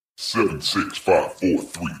7, 6, 5, 4,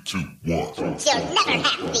 3, 2, 1. You'll never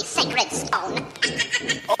have the sacred stone.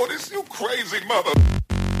 Oh, this you crazy mother.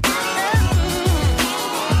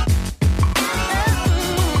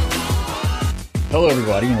 Hello,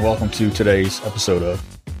 everybody, and welcome to today's episode of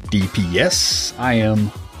DPS. I am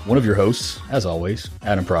one of your hosts, as always,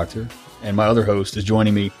 Adam Proctor, and my other host is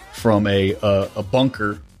joining me from a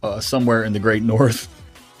bunker somewhere in the Great North.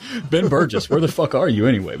 Ben Burgess, where the fuck are you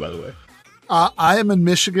anyway, by the way? I am in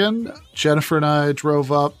Michigan. Jennifer and I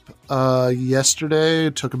drove up yesterday.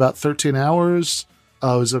 It took about 13 hours. It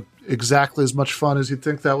was exactly as much fun as you'd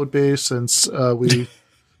think that would be, since we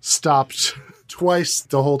stopped twice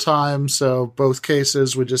the whole time. So both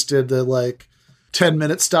cases, we just did the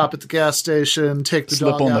 10-minute stop at the gas station, take the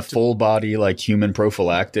Slip dog on out the full body human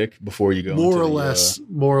prophylactic before you go. more or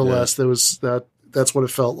less. There was that's what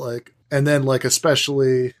it felt like. And then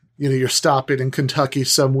especially, you're stopping in Kentucky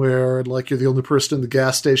somewhere and you're the only person in the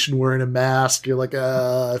gas station wearing a mask. You're like,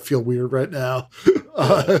 I feel weird right now.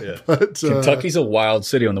 But Kentucky's a wild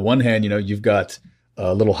city. On the one hand, you've got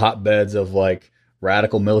little hotbeds of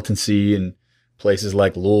radical militancy and places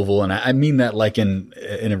like Louisville. And I mean that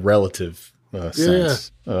in a relative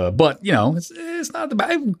sense. But it's not the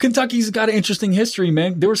bad. Kentucky's got an interesting history,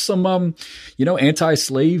 man. There was some,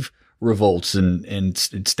 anti-slave revolts and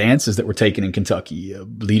stances that were taken in Kentucky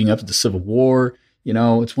leading up to the Civil War.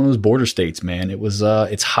 It's one of those border states, man. It was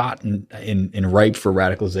it's hot and ripe for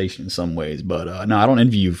radicalization in some ways. But no, I don't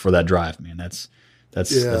envy you for that drive, man. That's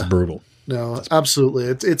brutal. No, absolutely.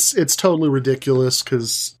 It's totally ridiculous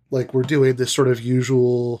because we're doing this sort of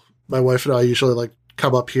usual. My wife and I usually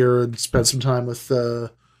come up here and spend some time with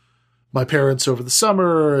my parents over the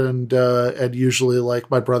summer, and usually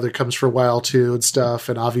my brother comes for a while too and stuff.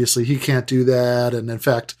 And obviously he can't do that. And in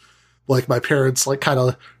fact, my parents kind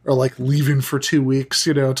of are leaving for 2 weeks,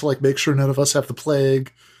 to make sure none of us have the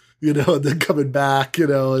plague, and then coming back,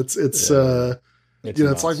 it's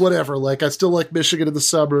whatever. I still like Michigan in the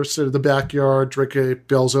summer, sit in the backyard, drink a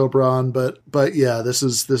Bell's Oberon, but yeah, this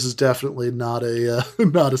is definitely not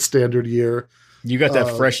a standard year. You got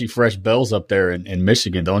that fresh Bell's up there in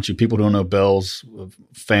Michigan, don't you? People don't know Bell's,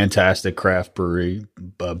 fantastic craft brewery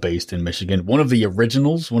based in Michigan. One of the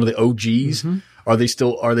originals, one of the OGs. Mm-hmm. Are they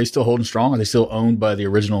still holding strong? Are they still owned by the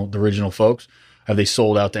original folks? Have they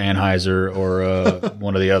sold out to Anheuser or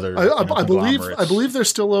one of the other? I believe they're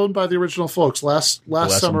still owned by the original folks. Last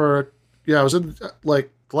summer, I was in the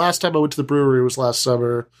last time I went to the brewery was last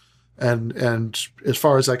summer, and as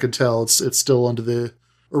far as I can tell, it's still under the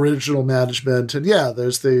original management. And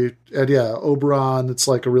there's Oberon. It's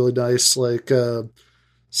a really nice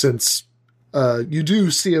since you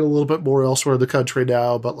do see it a little bit more elsewhere in the country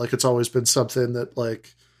now, but it's always been something that when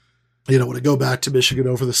I go back to Michigan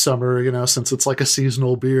over the summer, since it's a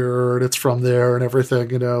seasonal beer and it's from there and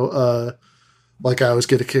everything, I always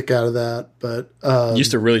get a kick out of that. But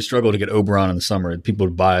used to really struggle to get Oberon in the summer. People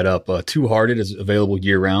would buy it up. Two Hearted is available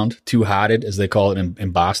year round. Two Hotted, as they call it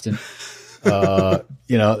in Boston.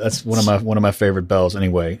 That's one of my favorite Bells.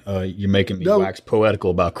 Anyway, you're making me wax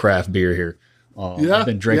poetical about craft beer here. I've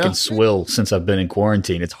been drinking Swill since I've been in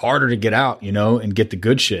quarantine. It's harder to get out, and get the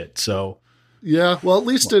good shit. So. Yeah, well, at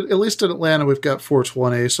least in Atlanta, we've got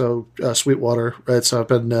 420, so Sweetwater, right? So I've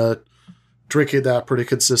been drinking that pretty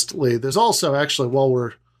consistently. There's also, actually, while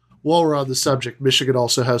we're on the subject, Michigan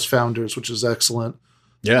also has Founders, which is excellent.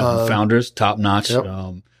 Yeah, Founders, top notch. Yep.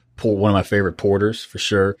 One of my favorite porters for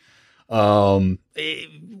sure. I'm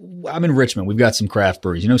in Richmond. We've got some craft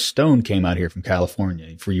breweries. Stone came out here from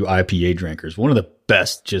California for you IPA drinkers. One of the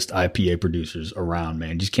best just IPA producers around,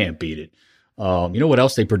 man. Just can't beat it. You know what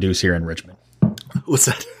else they produce here in Richmond? What's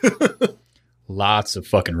that? Lots of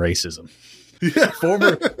fucking racism. Yeah.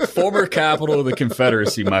 Former capital of the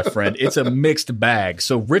Confederacy, my friend. It's a mixed bag.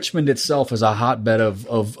 So Richmond itself is a hotbed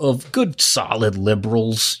of good, solid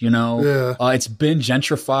liberals. Yeah. It's been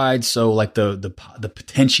gentrified, so the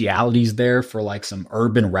potentialities there for some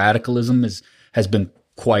urban radicalism has been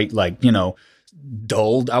quite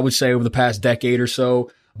dulled, I would say, over the past decade or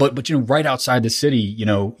so. But right outside the city,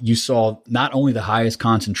 you saw not only the highest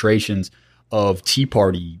concentrations of Tea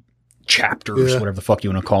Party chapters, whatever the fuck you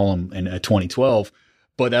want to call them, in 2012,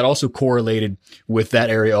 but that also correlated with that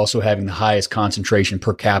area also having the highest concentration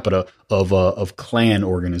per capita of Klan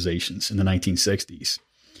organizations in the 1960s.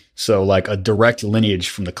 So a direct lineage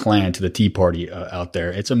from the Klan to the Tea Party out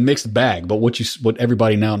there. It's a mixed bag, but what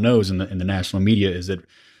everybody now knows in the national media is that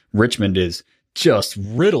Richmond is just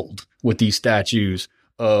riddled with these statues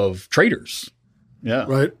of traitors. Yeah.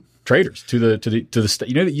 Right. Traitors to the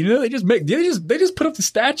they just put up the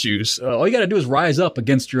statues. All you got to do is rise up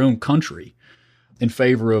against your own country in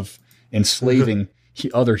favor of enslaving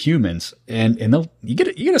other humans, and you get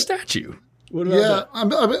a statue. What about that? I'm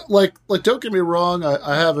like don't get me wrong,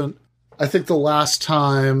 I haven't. I think the last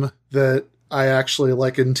time that I actually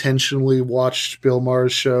like intentionally watched Bill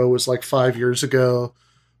Maher's show was like 5 years ago,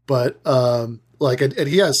 but like and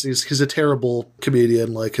he's a terrible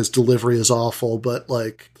comedian. Like his delivery is awful, but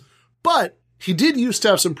he did used to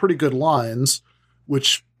have some pretty good lines,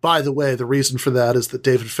 which, by the way, the reason for that is that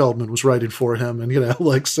David Feldman was writing for him.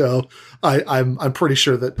 And, so I'm pretty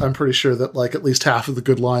sure that like at least half of the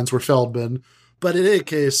good lines were Feldman. But in any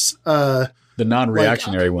case, the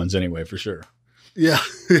non-reactionary ones anyway, for sure. Yeah,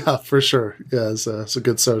 for sure. Yeah, it's a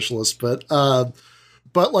good socialist. But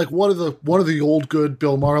like one of the old good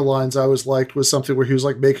Bill Maher lines I always liked was something where he was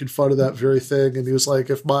like making fun of that very thing. And he was like,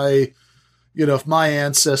 if my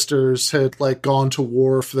ancestors had like gone to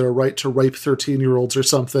war for their right to rape 13-year-olds or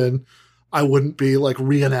something, I wouldn't be like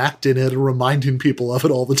reenacting it and reminding people of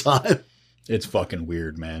it all the time. It's fucking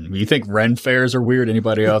weird, man. You think Ren fairs are weird?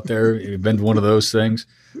 Anybody out there been to one of those things?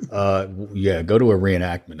 Yeah, go to a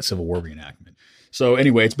reenactment, a Civil War reenactment. So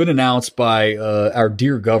anyway, it's been announced by our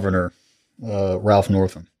dear governor, Ralph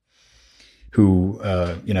Northam, who,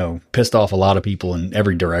 pissed off a lot of people in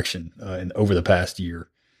every direction over the past year,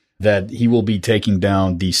 that he will be taking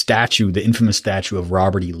down the infamous statue of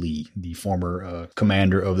Robert E. Lee, the former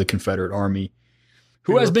commander of the Confederate Army,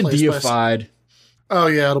 who has been deified. Oh,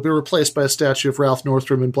 yeah, it'll be replaced by a statue of Ralph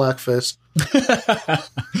Northam in blackface.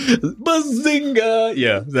 Bazinga!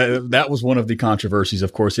 Yeah, that was one of the controversies,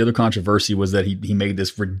 of course. The other controversy was that he made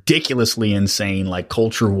this ridiculously insane, like,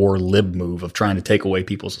 culture war lib move of trying to take away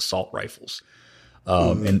people's assault rifles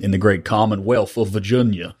in the great Commonwealth of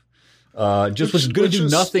Virginia. Was going to do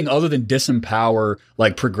nothing other than disempower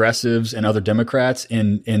like progressives and other Democrats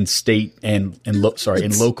in state in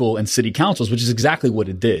local and city councils, which is exactly what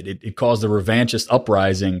it did. It caused a revanchist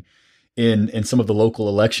uprising in some of the local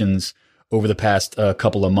elections over the past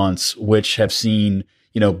couple of months, which have seen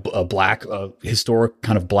black historic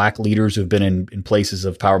kind of black leaders who've been in places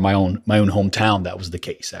of power. My own hometown, that was the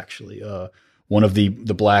case actually. One of the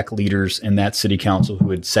black leaders in that city council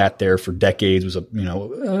who had sat there for decades was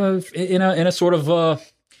in a sort of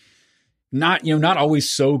not always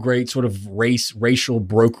so great sort of racial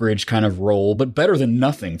brokerage kind of role, but better than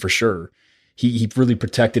nothing for sure. He really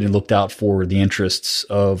protected and looked out for the interests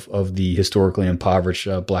of the historically impoverished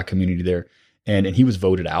black community there, and he was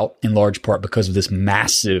voted out in large part because of this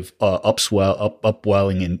massive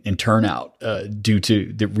upwelling in turnout due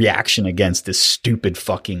to the reaction against this stupid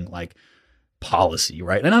fucking like policy,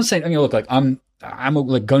 right? And I'm saying, look, like I'm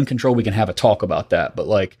like gun control. We can have a talk about that, but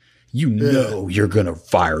like, you're gonna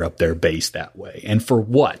fire up their base that way, and for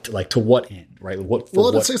what? Like, to what end, right?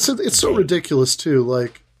 It's so ridiculous too.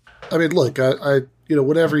 Like, I mean, look, I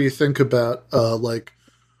whatever you think about, like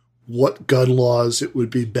what gun laws it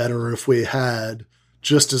would be better if we had,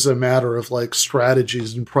 just as a matter of like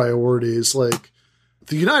strategies and priorities. Like,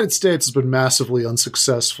 the United States has been massively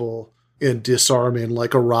unsuccessful in disarming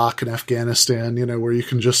like Iraq and Afghanistan, where you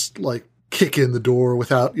can just like kick in the door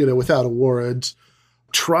without a warrant.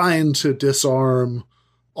 Trying to disarm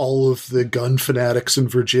all of the gun fanatics in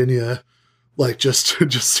Virginia, like just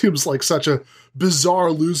seems like such a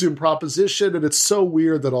bizarre losing proposition. And it's so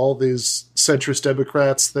weird that all these centrist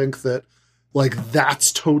Democrats think that like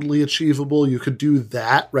that's totally achievable. You could do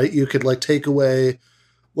that, right? You could like take away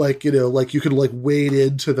like, like you could like wade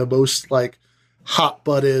into the most like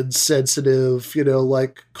hot-butted, sensitive,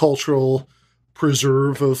 like cultural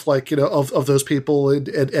preserve of like, of those people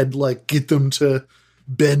and like get them to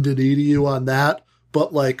bend a knee to you on that.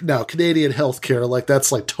 But like, no, Canadian healthcare, like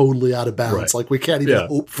that's like totally out of bounds. Right. Like we can't even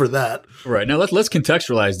hope for that. Right. Now let's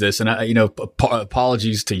contextualize this. And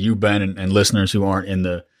apologies to you, Ben, and listeners who aren't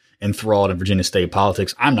enthralled in Virginia state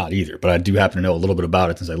politics. I'm not either, but I do happen to know a little bit about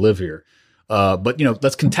it since I live here. But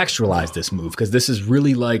let's contextualize this move, because this is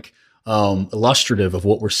really like, illustrative of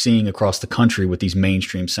what we're seeing across the country with these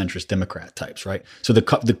mainstream centrist Democrat types, right? So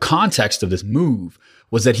the context of this move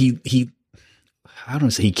was that he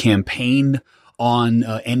campaigned on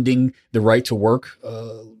ending the right to work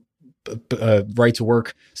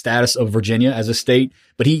status of Virginia as a state,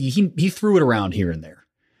 but he threw it around here and there,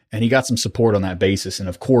 and he got some support on that basis. And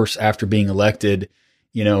of course, after being elected,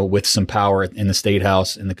 with some power in the state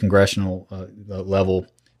house and the congressional level,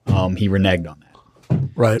 he reneged on that.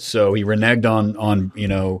 Right. So he reneged on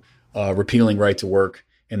repealing right to work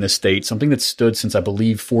in the state, something that stood since, I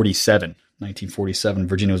believe, 1947.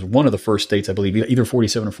 Virginia was one of the first states, I believe, either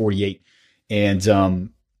 47 or 48.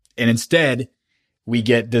 And instead, we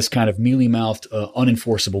get this kind of mealy-mouthed,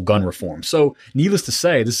 unenforceable gun reform. So needless to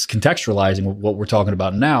say, this is contextualizing what we're talking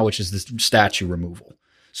about now, which is this statue removal.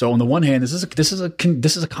 So on the one hand, this is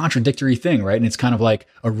a contradictory thing, right? And it's kind of like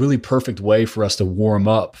a really perfect way for us to warm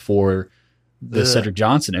up for the Cedric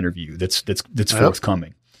Johnson interview that's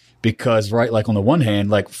forthcoming. Because, right, like on the one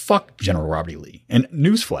hand, like fuck General Robert E. Lee. And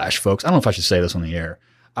newsflash, folks, I don't know if I should say this on the air.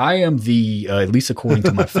 I am at least according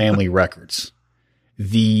to my family records,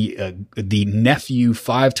 the nephew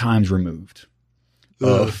 5 times removed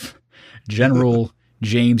of General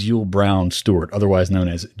James Ewell Brown Stewart, otherwise known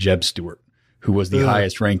as Jeb Stuart, who was the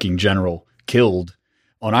highest ranking general killed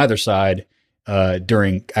on either side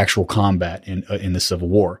during actual combat in the Civil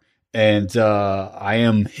War. And I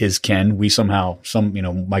am his kin. We somehow,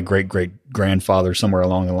 my great grandfather somewhere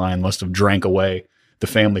along the line must have drank away the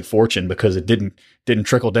family fortune because it didn't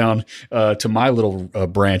trickle down to my little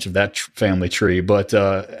branch of that family tree. But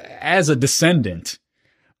as a descendant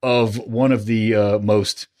of one of the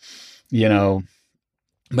most,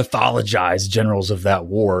 mythologized generals of that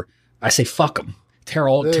war, I say fuck them. Tear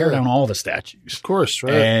down all the statues. Of course,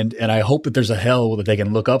 right. And I hope that there's a hell that they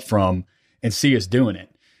can look up from and see us doing it.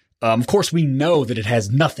 Of course, we know that it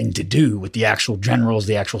has nothing to do with the actual generals,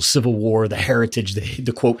 the actual Civil War, the heritage,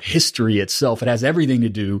 the quote history itself. It has everything to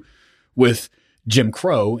do with Jim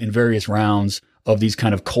Crow in various rounds of these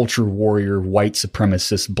kind of culture warrior, white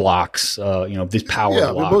supremacist blocks. These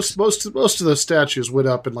power blocks. Most of those statues went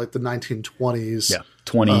up in like the 1920s. Yeah,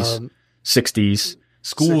 20s, 60s.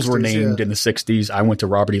 Schools were named in the 60s. I went to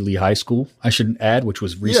Robert E. Lee High School, I should add, which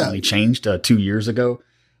was recently changed 2 years ago.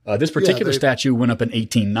 This particular statue went up in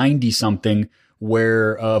 1890 something,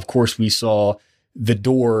 where, of course, we saw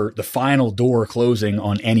the final door closing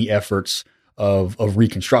on any efforts of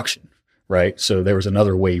reconstruction, right? So there was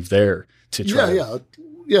another wave there to try.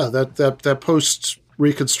 That post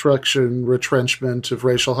Reconstruction retrenchment of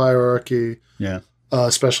racial hierarchy. Yeah.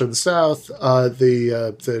 Especially in the South,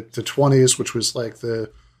 the 20s, which was like the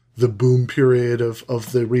boom period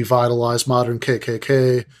of the revitalized modern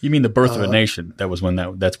KKK. You mean the birth of a nation? That's when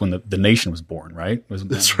the nation was born, right?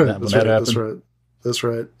 That's right. That's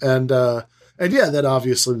right. And then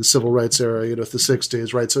obviously the civil rights era, the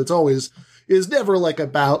 60s, right? So it's never like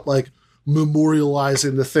about like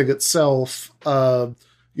memorializing the thing itself. It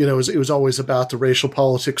was always about the racial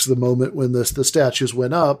politics of the moment when the statues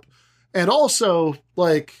went up. And also,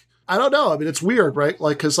 like, I don't know. I mean, it's weird, right?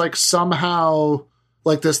 Like, because, like, somehow,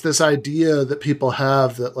 like, this idea that people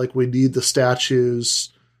have that, like, we need the statues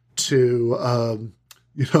to,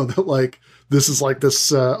 that, like, this is, like,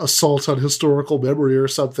 this assault on historical memory or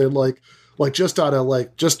something, like just on a,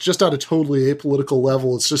 just on a totally apolitical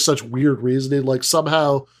level. It's just such weird reasoning. Like,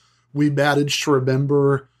 somehow we managed to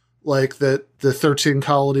remember, like, that the 13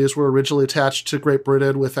 colonies were originally attached to Great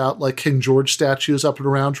Britain without like King George statues up and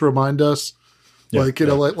around to remind us. Yeah, like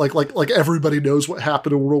everybody knows what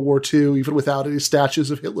happened in World War II, even without any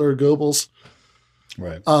statues of Hitler or Goebbels.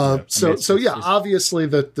 Right. Obviously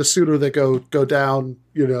the sooner they go down,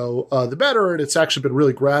 the better. And it's actually been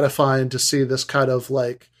really gratifying to see this kind of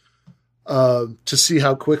like, to see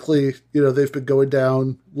how quickly, they've been going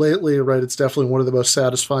down lately, right? It's definitely one of the most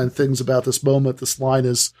satisfying things about this moment. This line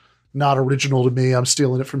is not original to me. I'm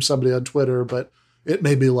stealing it from somebody on Twitter, but it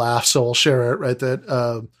made me laugh, so I'll share it, right?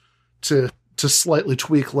 That to slightly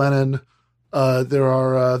tweak Lenin, there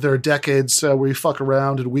are decades where you fuck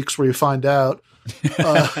around and weeks where you find out.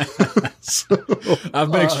 I've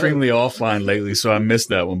been extremely offline lately, so I missed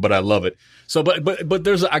that one, but I love it. So, but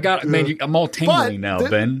there's I'm all tingling now,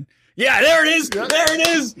 Ben. Yeah, there it is. Yeah. There it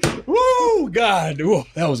is. Woo, God. Woo,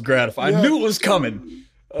 that was gratifying. I knew it was coming.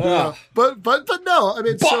 Yeah. But no, I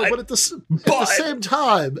mean, at the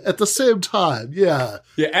same time, yeah.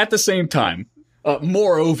 Yeah, at the same time.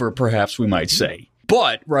 Moreover, perhaps we might say.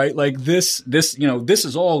 But, right, like this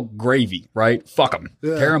is all gravy, right? Fuck them.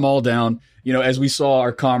 Yeah. Tear them all down. As we saw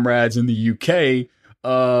our comrades in the UK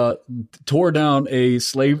tore down a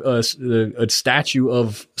statue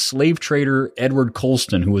of slave trader Edward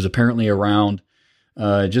Colston, who was apparently around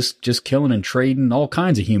just killing and trading all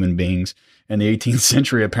kinds of human beings in the 18th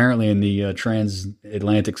century, apparently in the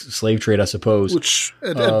transatlantic slave trade, I suppose. Which,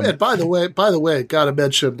 and by the way, gotta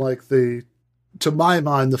mention, like, to my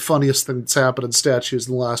mind, the funniest thing that's happened in statues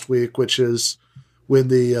in the last week, which is when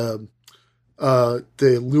the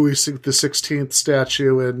Louis XVI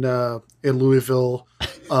statue in Louisville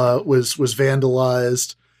was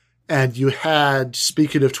vandalized, and you had,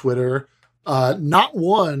 speaking of Twitter, not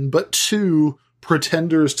one but two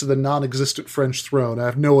pretenders to the non-existent French throne. I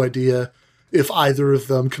have no idea if either of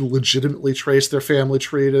them can legitimately trace their family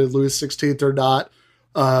tree to Louis XVI or not,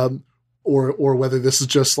 or whether this is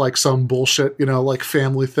just like some bullshit, like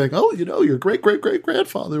family thing. Oh, your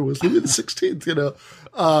great-great-great-grandfather was Louis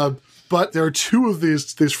XVI, But there are two of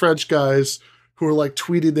these French guys who are like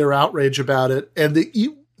tweeting their outrage about it. And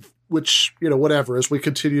which, whatever, as we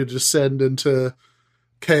continue to descend into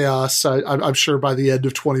chaos, I'm sure by the end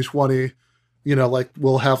of 2020,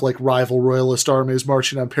 we'll have like rival royalist armies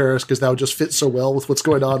marching on Paris because that would just fit so well with what's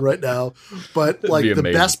going on right now. But like the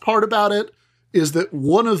best part about it is that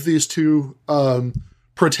one of these two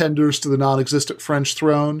pretenders to the non-existent French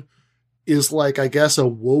throne is like, I guess, a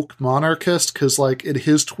woke monarchist. Cause like in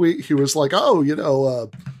his tweet, he was like,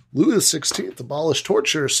 Louis XVI abolished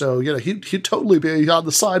torture. So, he'd totally be on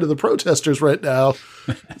the side of the protesters right now.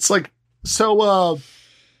 It's like, so,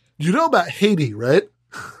 about Haiti, right?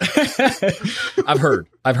 I've heard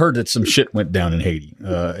that some shit went down in Haiti,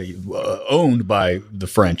 owned by the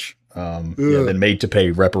French, then made to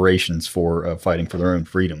pay reparations for fighting for their own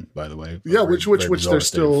freedom, by the way. Yeah. Which they're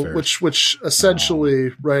still, which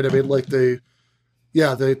essentially, right. I mean, like the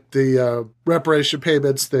reparation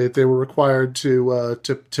payments they were required to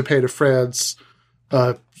pay to France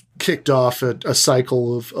kicked off a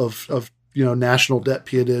cycle of national debt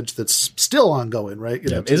peonage that's still ongoing, right?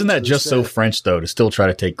 Isn't that just so French though, to still try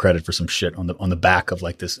to take credit for some shit on the back of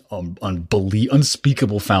like this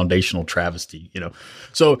unspeakable foundational travesty,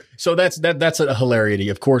 So that's a hilarity.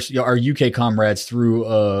 Of course, our UK comrades threw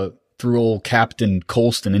old Captain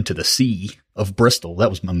Colston into the sea of Bristol. That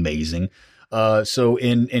was amazing. So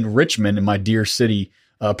in Richmond, in my dear city,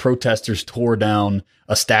 protesters tore down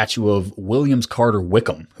a statue of Williams Carter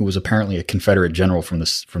Wickham, who was apparently a Confederate general from the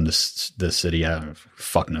city. I don't know,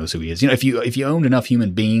 fuck knows who he is. If you owned enough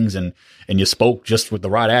human beings and you spoke just with the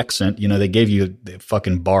right accent, they gave you the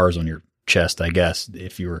fucking bars on your chest, I guess,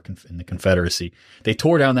 if you were in the Confederacy. They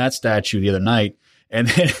tore down that statue the other night, and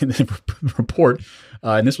then the report,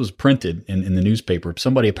 and this was printed in the newspaper.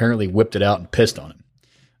 Somebody apparently whipped it out and pissed on him.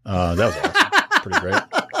 That was awesome. Pretty great.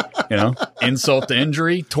 Insult to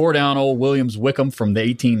injury, tore down old Williams Wickham from the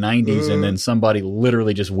 1890s, and then somebody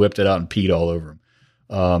literally just whipped it out and peed all over him.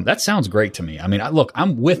 That sounds great to me. I mean, look,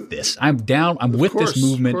 I'm with this. I'm down. I'm with this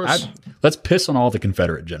movement. Let's piss on all the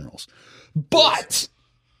Confederate generals. But,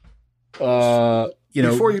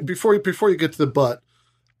 before you get to the but,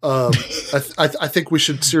 I think we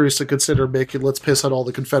should seriously consider making "Let's Piss on All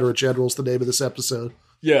the Confederate Generals" the name of this episode.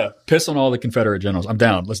 Yeah, piss on all the Confederate generals. I'm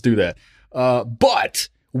down. Let's do that. But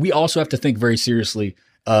we also have to think very seriously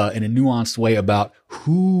in a nuanced way about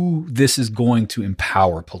who this is going to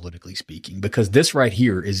empower, politically speaking, because this right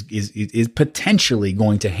here is potentially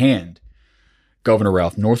going to hand Governor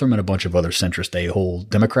Ralph Northam and a bunch of other centrist a-hole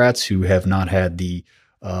Democrats who have not had the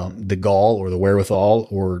gall or the wherewithal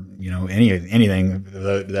or anything of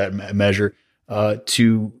that measure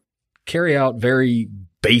to carry out very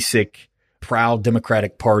basic, proud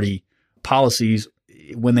Democratic Party policies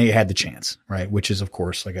when they had the chance, right? Which is, of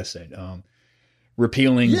course, like I said,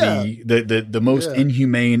 repealing the most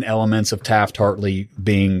inhumane elements of Taft-Hartley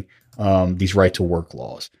being these right-to-work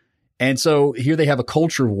laws. And so here they have a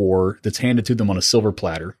culture war that's handed to them on a silver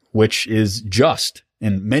platter, which is just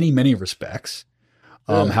in many, many respects.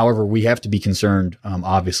 However, we have to be concerned,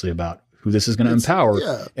 obviously, about who this is going to empower.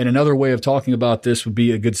 Yeah. And another way of talking about this would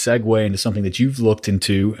be a good segue into something that you've looked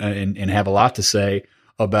into and have a lot to say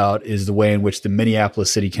about, is the way in which the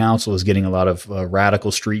Minneapolis City Council is getting a lot of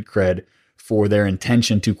radical street cred for their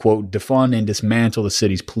intention to, quote, defund and dismantle the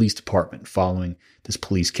city's police department following this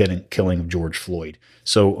police killing of George Floyd.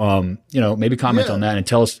 So, maybe comment on that and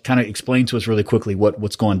tell us, kind of explain to us really quickly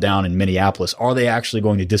what's going down in Minneapolis. Are they actually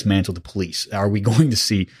going to dismantle the police? Are we going to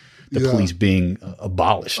see the police being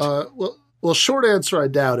abolished? Well, short answer, I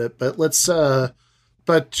doubt it, but let's,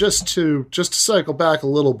 but just to cycle back a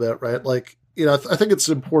little bit, right? Like, I think it's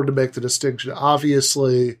important to make the distinction.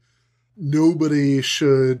 Obviously, nobody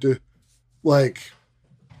should,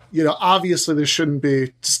 obviously there shouldn't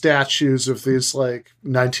be statues of these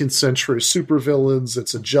 19th century supervillains.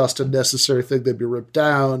 It's a just and necessary thing. They'd be ripped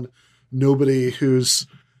down. Nobody who's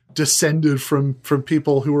descended from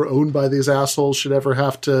people who were owned by these assholes should ever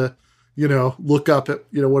have to, look up at,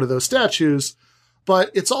 one of those statues.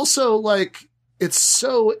 But it's also it's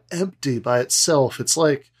so empty by itself. It's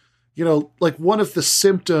one of the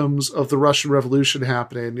symptoms of the Russian Revolution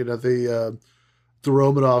happening, the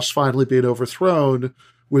Romanovs finally being overthrown,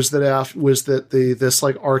 was that this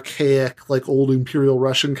archaic, old imperial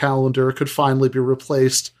Russian calendar could finally be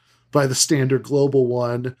replaced by the standard global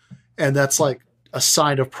one. And that's a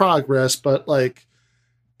sign of progress. But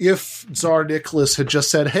if Tsar Nicholas had just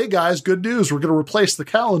said, "Hey guys, good news, we're going to replace the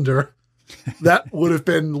calendar," that would have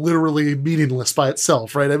been literally meaningless by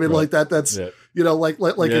itself. Right. I mean, right. That's, yeah.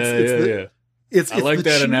 It's I like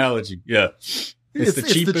that analogy. Yeah. It's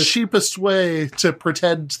the cheapest way to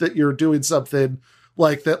pretend that you're doing something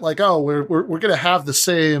like that. We're going to have the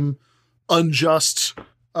same unjust,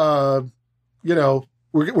 you know,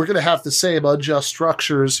 we're going to have the same unjust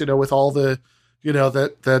structures, you know, with all the, you know,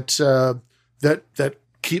 that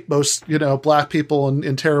keep most, you know, black people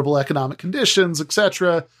in terrible economic conditions,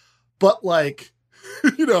 etc. But like,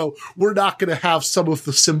 you know, we're not going to have some of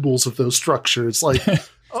the symbols of those structures. Like,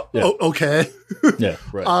 okay. Yeah,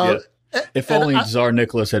 right. If only Tsar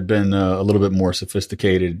Nicholas had been a little bit more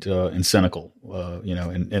sophisticated and cynical, you know,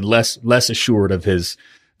 and less assured of the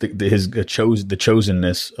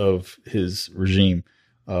chosenness of his regime.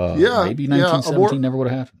 Maybe 1917 never would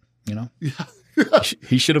have happened. You know,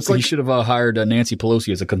 he should have hired Nancy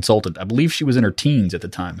Pelosi as a consultant. I believe she was in her teens at the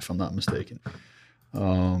time, if I'm not mistaken.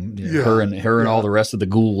 Her and all the rest of the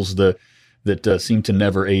ghouls that seem to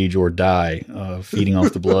never age or die, feeding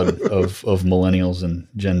off the blood of millennials and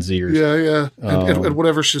Gen Zers. Yeah, and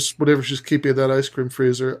whatever she's keeping in that ice cream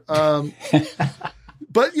freezer.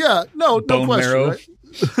 But yeah, no bone question. Marrow. Right?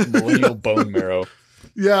 Millennial bone marrow.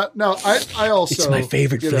 Yeah, no, I also it's my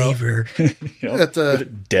favorite flavor.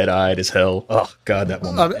 Dead-eyed as hell. Oh God, that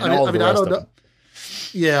woman. I don't know.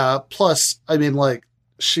 Yeah. Plus, I mean, like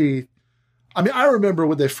I remember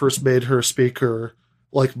when they first made her speaker.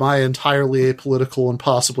 Like my entirely apolitical and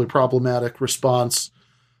possibly problematic response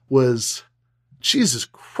was, Jesus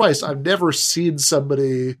Christ, I've never seen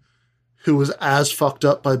somebody who was as fucked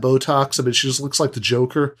up by Botox. I mean, she just looks like the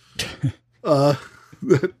Joker.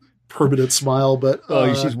 Permanent smile, but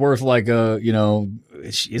she's worth like you know,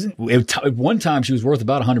 she isn't. At one time, she was worth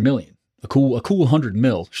about $100 million. A cool $100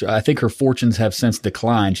 million. I think her fortunes have since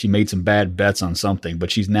declined. She made some bad bets on something,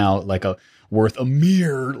 but she's now like worth a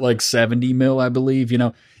mere like $70 million, I believe. You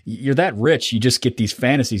know, you're that rich, you just get these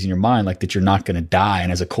fantasies in your mind like that you're not going to die,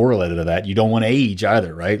 and as a correlate to that, you don't want to age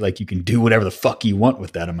either, right? Like you can do whatever the fuck you want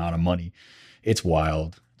with that amount of money. It's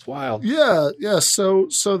wild. It's wild. Yeah. So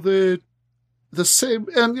the same,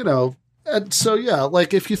 and you know, and so yeah,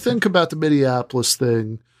 like if you think about the Minneapolis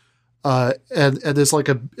thing, and there's like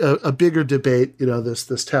a bigger debate, you know,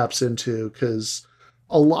 this taps into, because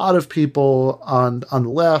a lot of people on the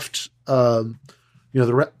left, you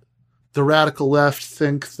know, the radical left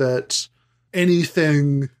think that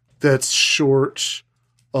anything that's short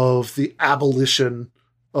of the abolition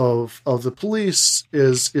of the police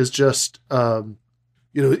is just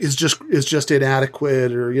you know, is just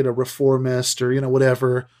inadequate, or, you know, reformist, or, you know,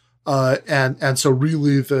 whatever. And so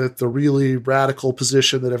really the really radical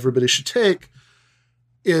position that everybody should take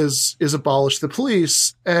is abolish the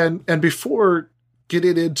police. And before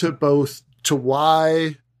getting into both to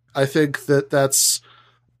why I think that's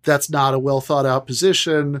not a well thought out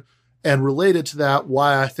position, and related to that,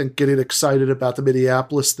 why I think getting excited about the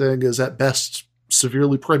Minneapolis thing is at best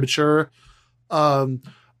severely premature.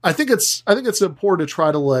 I think it's important to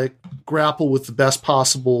try to like grapple with the best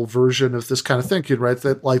possible version of this kind of thinking, right?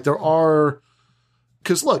 That like there are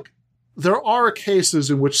cases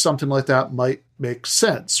in which something like that might make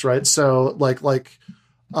sense, right? So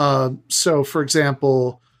so for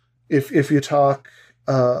example, if you talk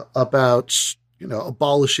about, you know,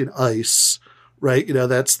 abolishing ICE, right? You know,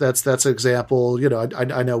 that's an example. You know,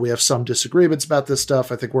 I know we have some disagreements about this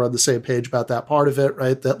stuff. I think we're on the same page about that part of it,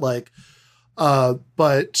 right? That like,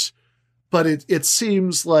 but it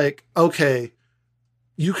seems like, okay,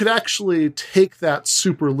 you could actually take that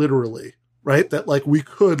super literally, right? That like we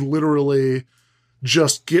could literally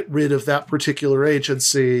just get rid of that particular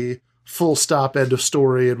agency, full stop, end of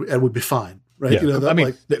story, and would be fine, right? Yeah. You know, that, I mean,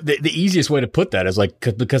 like, the easiest way to put that is like,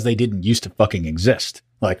 because they didn't used to fucking exist.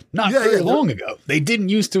 Like not very long ago, they didn't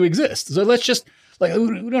used to exist. So let's just like,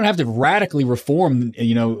 we don't have to radically reform,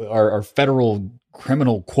 you know, our federal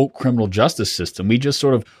criminal justice system. We just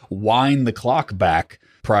sort of wind the clock back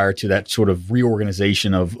prior to that sort of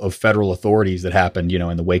reorganization of federal authorities that happened, you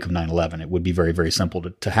know, in the wake of 9/11. It would be very, very simple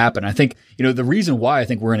to happen. I think, you know, the reason why I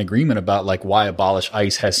think we're in agreement about like why abolish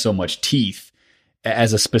ICE has so much teeth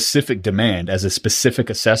as a specific demand, as a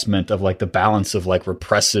specific assessment of like the balance of like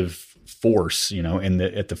repressive force, you know,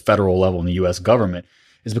 at the federal level in the U.S. government,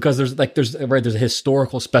 is because there's a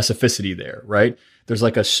historical specificity there, right? There's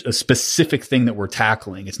like a specific thing that we're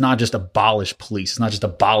tackling. It's not just abolish police. It's not just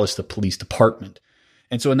abolish the police department.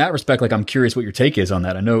 And so in that respect, like, I'm curious what your take is on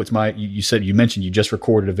that. I know it's you mentioned you just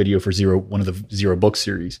recorded a video for one of the Zero book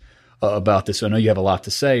series about this. So I know you have a lot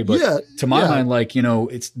to say, but to my mind, like, you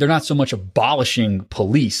know, they're not so much abolishing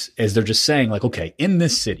police as they're just saying like, okay, in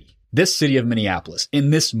this city of Minneapolis,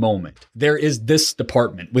 in this moment, there is this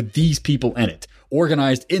department with these people in it,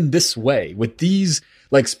 organized in this way, with these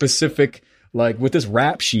like specific, like with this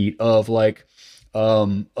rap sheet of like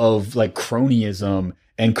cronyism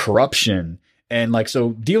and corruption. And like,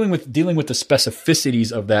 so dealing with the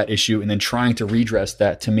specificities of that issue and then trying to redress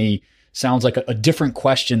that, to me, sounds like a different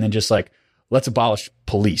question than just like, let's abolish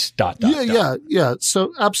police. Yeah.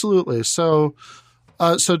 So absolutely. So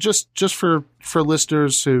just for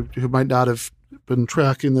listeners who might not have been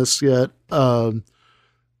tracking this yet,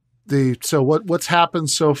 what's happened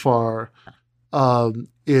so far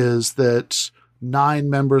is that 9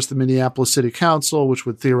 members of the Minneapolis City Council, which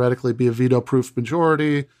would theoretically be a veto-proof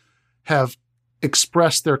majority, have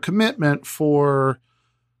expressed their commitment for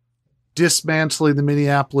dismantling the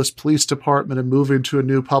Minneapolis Police Department and moving to a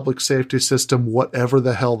new public safety system, whatever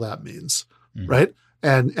the hell that means, right?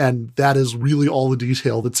 And that is really all the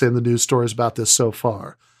detail that's in the news stories about this so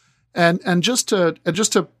far. And just to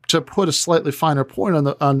put a slightly finer point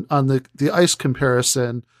on the ICE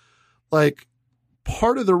comparison, like,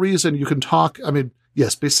 part of the reason you can talk, I mean,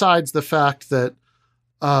 yes, besides the fact that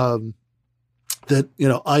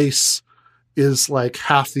ICE is like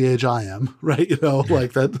half the age I am, right?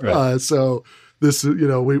 Like that. Right. So this,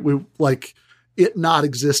 we like it not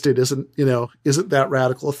existing isn't that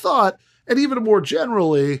radical a thought. And even more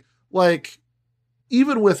generally, like,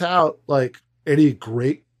 even without like any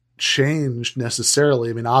great change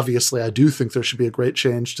necessarily, I mean, obviously I do think there should be a great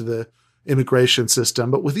change to the immigration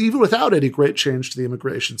system, but even without any great change to the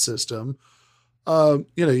immigration system,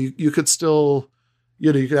 you could still,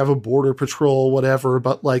 you could have a border patrol, whatever,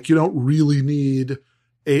 but like, you don't really need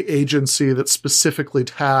a agency that's specifically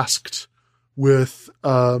tasked with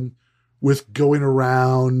going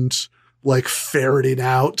around like ferreting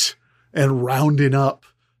out and rounding up,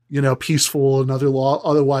 peaceful and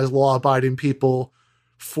otherwise law-abiding people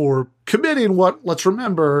for committing what, let's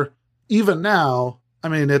remember, even now, I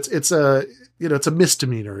mean, it's a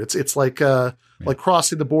misdemeanor. It's like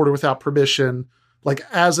crossing the border without permission, like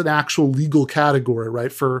as an actual legal category,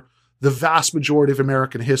 right? For the vast majority of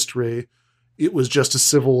American history, it was just a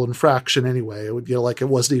civil infraction anyway. It would, like it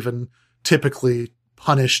wasn't even typically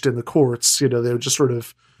punished in the courts. They would just sort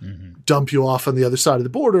of dump you off on the other side of the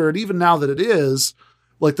border. And even now that it is,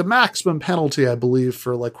 like, the maximum penalty, I believe,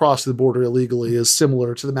 for like crossing the border illegally is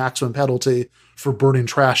similar to the maximum penalty for burning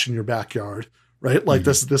trash in your backyard. Right. Like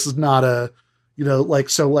this is not a,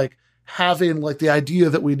 so having like the idea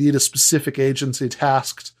that we need a specific agency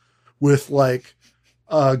tasked with like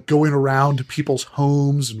going around to people's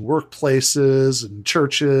homes and workplaces and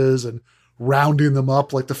churches and rounding them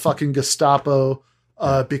up like the fucking Gestapo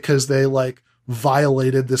because they like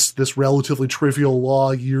violated this relatively trivial law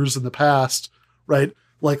years in the past. Right.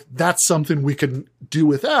 Like, that's something we can do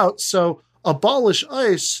without. So abolish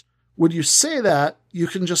ICE. When you say that, you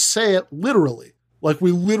can just say it literally. Like,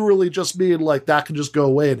 we literally just mean like that can just go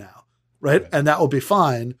away now, right? And that will be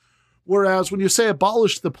fine. Whereas when you say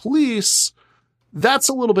abolish the police, that's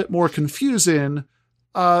a little bit more confusing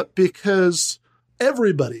because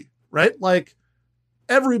everybody, right? Like,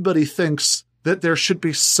 everybody thinks that there should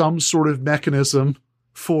be some sort of mechanism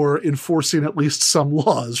for enforcing at least some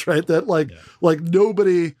laws, right? That like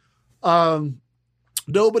nobody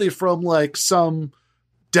from like some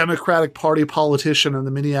Democratic Party politician in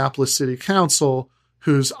the Minneapolis City Council,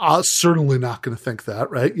 who's certainly not going to think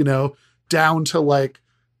that, right? Down to like,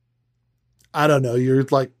 I don't know, you're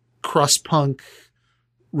like crust punk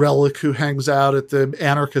relic who hangs out at the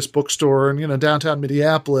anarchist bookstore in, downtown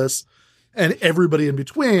Minneapolis, and everybody in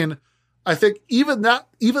between. I think even that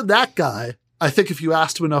guy, I think if you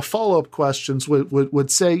asked him enough follow-up questions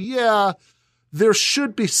would say, yeah, there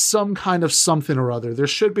should be some kind of something or other. There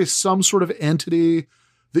should be some sort of entity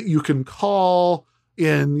that you can call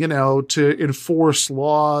in, to enforce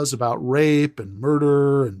laws about rape and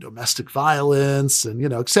murder and domestic violence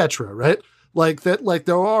and, et cetera, right? Like that, like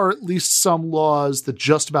there are at least some laws that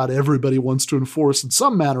just about everybody wants to enforce in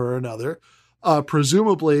some manner or another.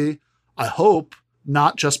 Presumably, I hope,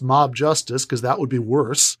 not just mob justice, because that would be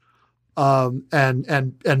worse.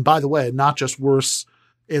 And by the way, not just worse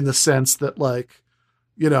in the sense that like,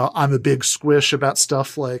 I'm a big squish about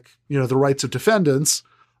stuff like, the rights of defendants,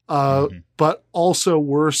 but also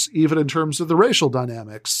worse even in terms of the racial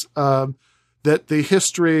dynamics, that the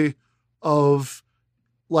history of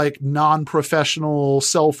like non-professional,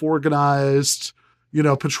 self-organized,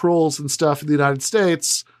 patrols and stuff in the United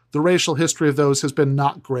States, the racial history of those has been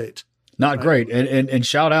not great. Not great. And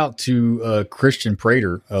shout out to Christian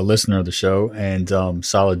Prater, a listener of the show, and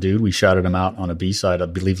solid dude. We shouted him out on a B-side, I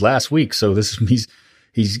believe, last week. So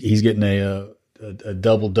he's getting a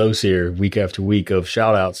double dose here week after week of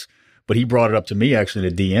shout outs. But he brought it up to me, actually,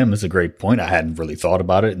 in a DM. It's a great point. I hadn't really thought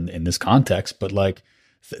about it in this context. But like,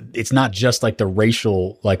 it's not just like the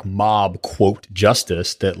racial, like mob quote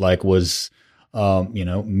justice that like was,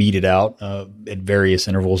 meted out at various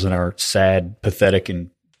intervals in our sad, pathetic,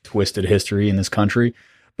 and twisted history in this country.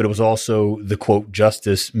 but it was also the quote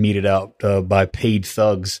justice meted out by paid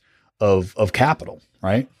thugs of capital,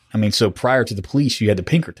 right? I mean, so prior to the police, you had the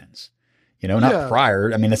Pinkertons. Not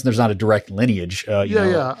prior. I mean, there's not a direct lineage. But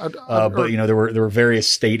there were various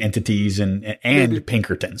state entities and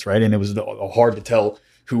Pinkertons, right? And it was hard to tell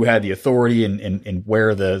who had the authority and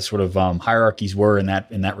where the sort of hierarchies were in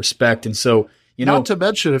that respect. And so, not to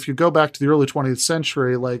mention, if you go back to the early 20th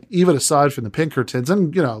century, like even aside from the Pinkertons,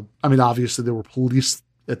 and I mean, obviously there were police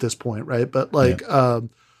at this point, right? But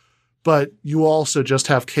but you also just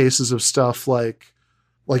have cases of stuff like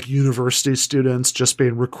university students just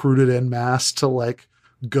being recruited en masse to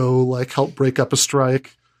go help break up a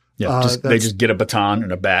strike. Yeah, they just get a baton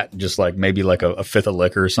and a bat, just maybe a fifth of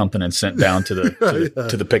liquor or something, and sent down to the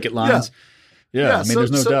to the picket lines. Yeah, I mean,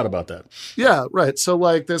 there's no doubt about that. Yeah, right. So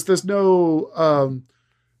there's no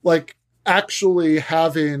actually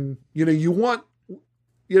having you want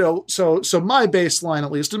so my baseline,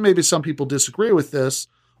 at least, and maybe some people disagree with this,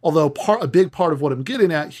 although a big part of what I'm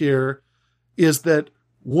getting at here is that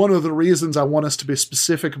one of the reasons I want us to be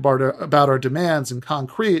specific about our demands and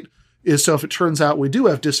concrete is so if it turns out we do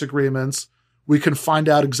have disagreements, we can find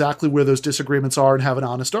out exactly where those disagreements are and have an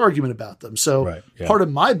honest argument about them. So part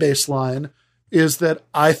of my baseline is that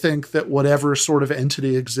I think that whatever sort of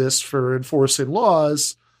entity exists for enforcing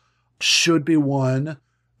laws should be one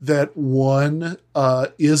that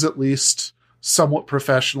is at least somewhat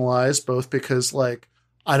professionalized, both because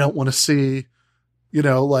I don't want to see,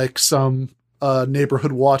 some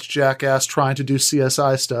neighborhood watch jackass trying to do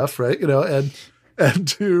CSI stuff, right? And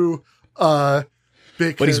two, because,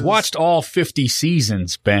 but he's watched all 50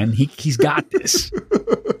 seasons, Ben. He's got this.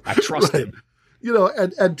 I trust him.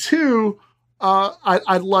 And two,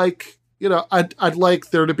 I'd like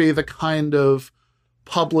there to be the kind of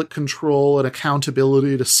public control and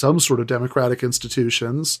accountability to some sort of democratic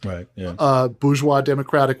institutions, right? Yeah, bourgeois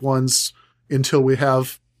democratic ones until we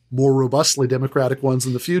have more robustly democratic ones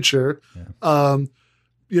in the future. Yeah.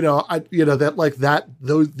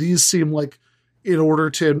 These seem like in order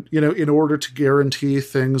to guarantee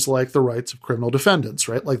things like the rights of criminal defendants,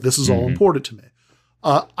 right? This is all important to me.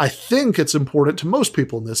 I think it's important to most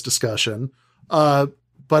people in this discussion.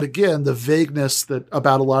 But again, the vagueness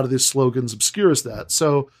about a lot of these slogans obscures that.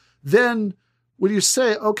 So then when you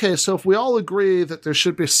say, okay, so if we all agree that there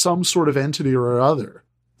should be some sort of entity or other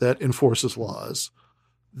that enforces laws,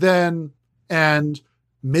 then, and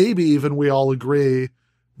maybe even we all agree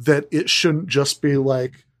that it shouldn't just be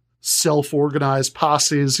self-organized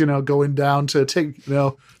posses, going down to take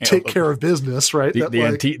care of business, right? The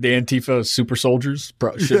Antifa super soldiers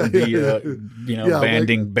shouldn't be,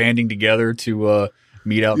 banding together to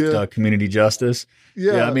mete out community justice.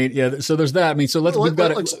 Yeah. I mean, so there's that. I mean, so we've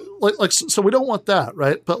got it. So we don't want that,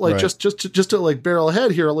 right? But just to barrel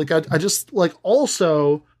ahead here, I just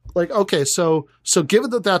also okay, so given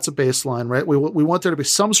that that's a baseline, right? We want there to be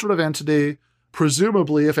some sort of entity.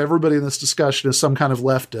 Presumably, if everybody in this discussion is some kind of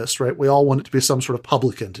leftist, right? We all want it to be some sort of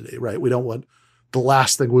public entity, right? We don't want the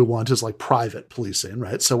last thing we want is private policing,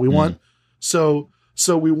 right? So we want so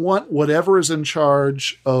we want whatever is in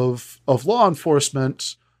charge of law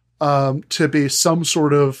enforcement to be some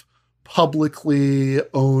sort of publicly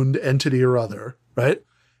owned entity or other, right?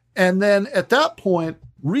 And then at that point,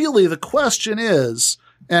 really the question is,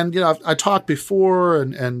 and I talked before,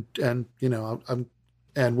 and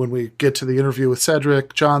when we get to the interview with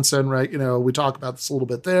Cedric Johnson, right, we talk about this a little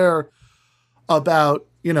bit there about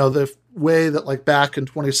the way that back in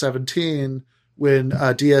 2017 when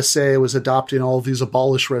DSA was adopting all of these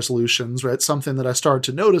abolish resolutions, right, something that I started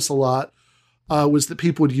to notice a lot was that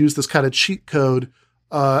people would use this kind of cheat code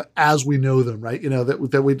as we know them, right?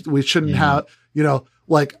 That we shouldn't have,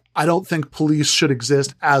 I don't think police should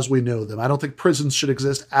exist as we know them. I don't think prisons should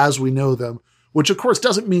exist as we know them, which of course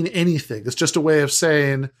doesn't mean anything. It's just a way of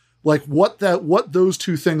saying what those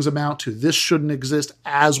two things amount to. This shouldn't exist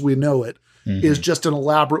as we know it is just an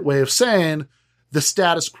elaborate way of saying the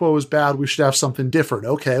status quo is bad. We should have something different.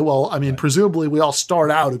 Okay. Well, I mean, presumably we all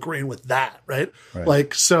start out agreeing with that, right?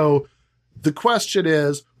 So the question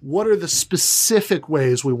is, what are the specific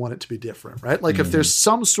ways we want it to be different, right? If there's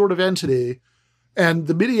some sort of entity. And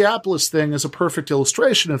the Minneapolis thing is a perfect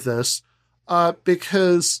illustration of this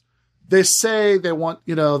because they say they want,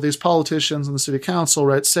 these politicians in the city council,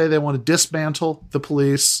 right, say they want to dismantle the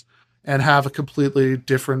police and have a completely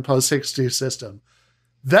different post-60 system.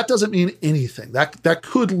 That doesn't mean anything. That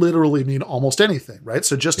could literally mean almost anything, right?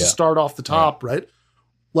 So just to start off the top, right,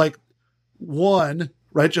 one,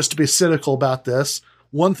 right, just to be cynical about this,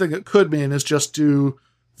 one thing it could mean is just do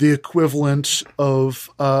the equivalent of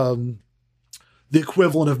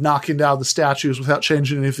knocking down the statues without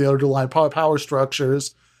changing any of the underlying power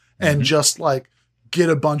structures and just like get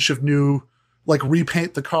a bunch of new, like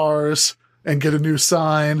repaint the cars and get a new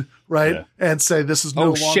sign, right? Yeah. And say this is no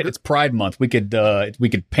longer. Shit! It's Pride Month. We could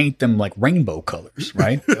paint them like rainbow colors,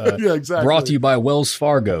 right? Yeah, exactly. Brought to you by Wells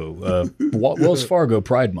Fargo. Wells Fargo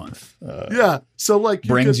Pride Month. Yeah. So like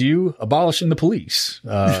brings you abolishing the police.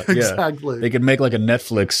 Exactly. Yeah. They could make like a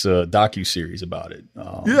Netflix docuseries about it.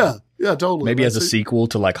 Yeah, totally. Maybe as a sequel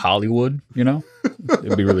to like Hollywood,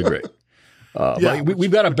 it'd be really great. But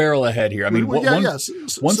we've got a barrel ahead here. I mean,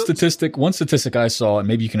 one statistic I saw, and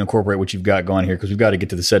maybe you can incorporate what you've got going here because we've got to get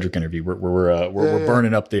to the Cedric interview. We're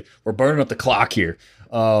burning up the clock here.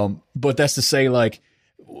 But that's to say, like,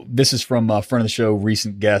 this is from a friend of the show,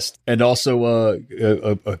 recent guest, and also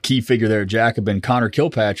a key figure there, Jacobin. Connor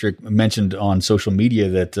Kilpatrick mentioned on social media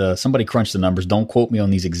that somebody crunched the numbers. Don't quote me on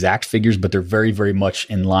these exact figures, but they're very, very much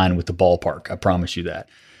in line with the ballpark. I promise you that.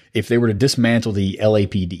 If they were to dismantle the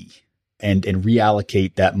LAPD and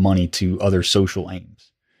reallocate that money to other social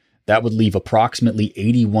aims, that would leave approximately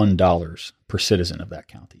 $81 per citizen of that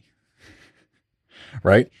county.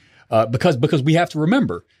 Right? Because we have to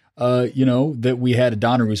remember, that we had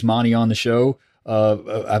Donner Usmani on the show.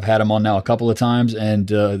 I've had him on now a couple of times, and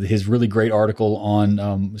his really great article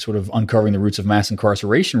on sort of uncovering the roots of mass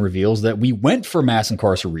incarceration reveals that we went for mass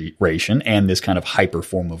incarceration and this kind of hyper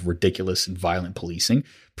form of ridiculous and violent policing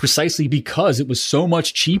precisely because it was so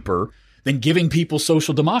much cheaper than giving people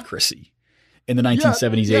social democracy in the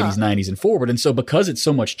 1970s, 80s, 90s, and forward. And so because it's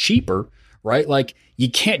so much cheaper, right, like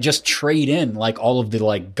you can't just trade in like all of the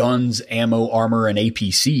like guns, ammo, armor, and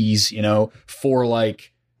APCs, for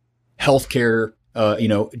like healthcare,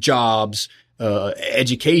 jobs,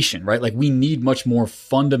 education, right? Like we need much more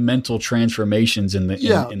fundamental transformations in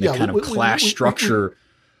the kind of class structure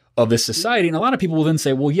of this society. And a lot of people will then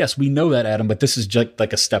say, well, yes, we know that, Adam, but this is just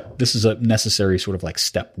like this is a necessary sort of like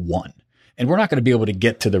step one. And we're not going to be able to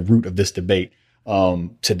get to the root of this debate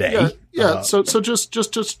today. So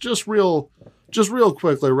just real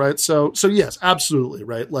quickly, right? So yes, absolutely,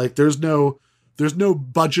 right? Like there's no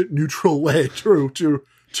budget neutral way to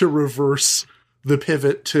reverse the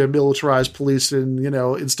pivot to militarized policing,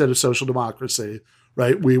 instead of social democracy,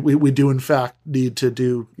 right? We do in fact need to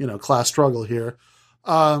do, class struggle here.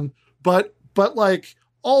 But like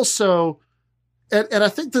also, and I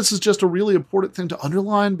think this is just a really important thing to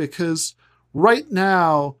underline because right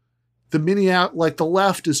now the the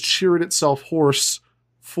left is cheering itself hoarse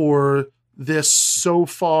for this so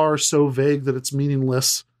far so vague that it's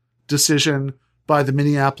meaningless decision by the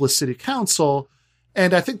Minneapolis City Council.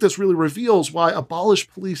 And I think this really reveals why abolish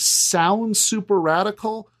police sounds super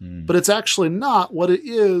radical, but it's actually not. What it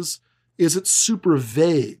is it's super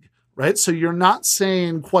vague, right? So you're not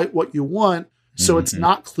saying quite what you want, so it's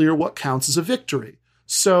not clear what counts as a victory.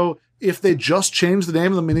 So if they just change the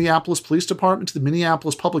name of the Minneapolis Police Department to the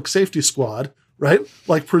Minneapolis Public Safety Squad, right?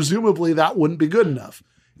 Like presumably that wouldn't be good enough.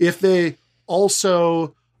 If they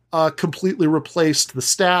also completely replaced the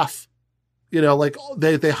staff, like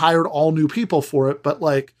they hired all new people for it, but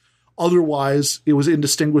like otherwise it was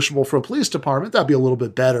indistinguishable from a police department, that'd be a little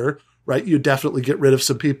bit better, right? You definitely get rid of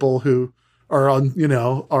some people who are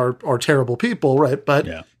are terrible people, right?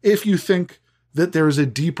 But if you think that there is a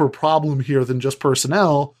deeper problem here than just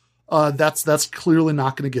personnel, that's clearly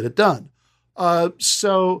not going to get it done.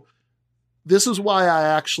 So this is why I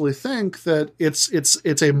actually think that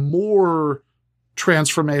it's a more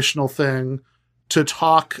transformational thing to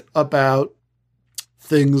talk about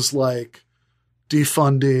things like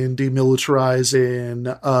defunding,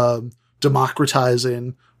 demilitarizing,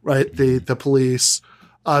 democratizing, right? The police,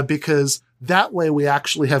 because that way we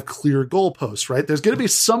actually have clear goalposts, right? There's going to be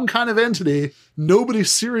some kind of entity. Nobody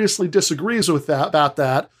seriously disagrees with about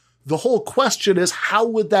that. The whole question is, how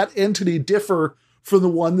would that entity differ from the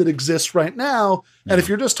one that exists right now? And if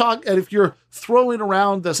you're if you're throwing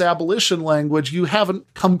around this abolition language, you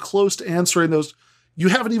haven't come close to answering those. You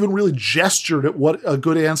haven't even really gestured at what a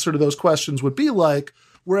good answer to those questions would be like.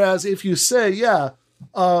 Whereas if you say,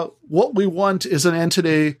 what we want is an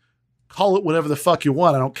entity, call it whatever the fuck you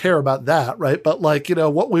want. I don't care about that. Right. But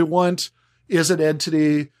what we want is an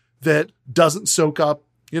entity that doesn't soak up,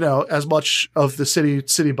 as much of the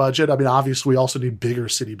city budget. I mean, obviously we also need bigger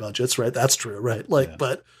city budgets, right? That's true. Right.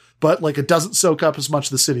 But it doesn't soak up as much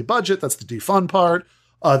of the city budget. That's the defund part.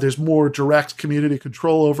 There's more direct community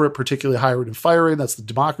control over it, particularly hiring and firing. That's the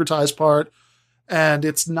democratized part. And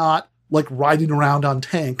it's not like riding around on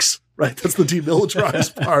tanks, right? That's the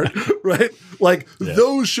demilitarized part, right?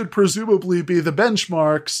 Those should presumably be the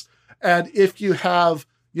benchmarks. And if you have,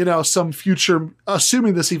 some future,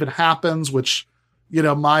 assuming this even happens, which,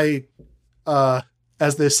 my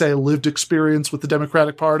as they say, lived experience with the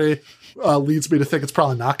Democratic Party leads me to think it's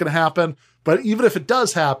probably not going to happen. But even if it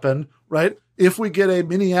does happen, right, if we get a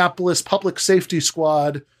Minneapolis public safety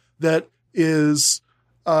squad that is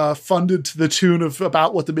funded to the tune of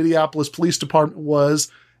about what the Minneapolis Police Department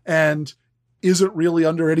was and isn't really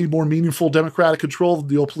under any more meaningful Democratic control than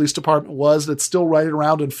the old police department was, that's still riding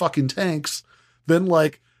around in fucking tanks, then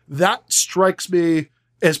like that strikes me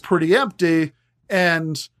as pretty empty.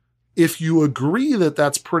 And if you agree that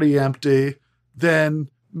that's pretty empty, then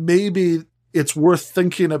maybe it's worth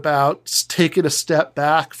thinking about taking a step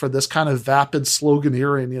back for this kind of vapid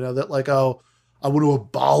sloganeering, you know, that like, oh, I want to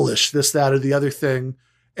abolish this, that, or the other thing,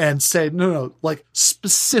 and say, no, like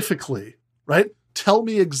specifically, right? Tell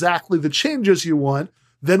me exactly the changes you want.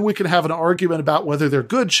 Then we can have an argument about whether they're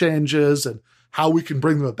good changes and how we can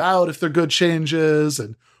bring them about if they're good changes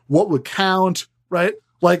and what would count, right?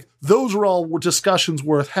 Like those are all discussions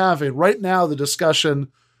worth having. Right now, the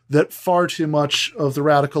discussion that far too much of the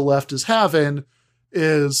radical left is having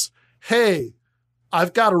is, hey,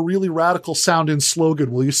 I've got a really radical sounding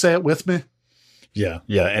slogan. Will you say it with me? Yeah.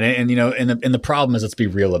 And you know, and the problem is, let's be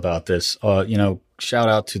real about this. You know, shout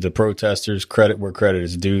out to the protesters, credit where credit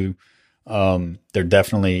is due. They're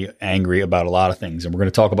definitely angry about a lot of things. And we're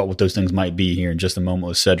going to talk about what those things might be here in just a moment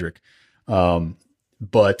with Cedric.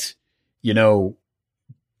 But, you know,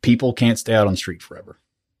 people can't stay out on the street forever.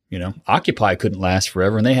 You know, Occupy couldn't last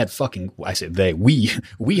forever. And they had fucking, I said they, we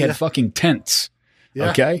had fucking tents. Yeah.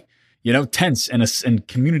 Okay. You know, tents and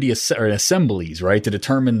community assemblies, right, to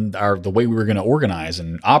determine the way we were going to organize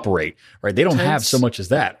and operate, right? They don't have so much as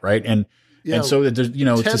that, right? And so there's, you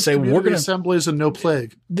know, to say we're going to assemblies and no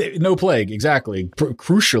plague, exactly.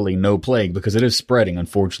 Crucially, no plague, because it is spreading,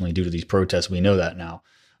 unfortunately, due to these protests. We know that now.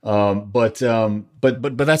 But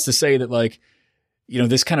that's to say that, like, you know,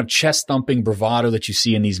 this kind of chest thumping bravado that you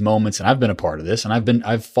see in these moments, and I've been a part of this, and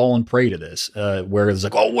I've fallen prey to this, where it's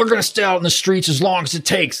like, oh, we're going to stay out in the streets as long as it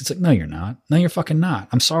takes. It's like, no, you're not. No, you're fucking not.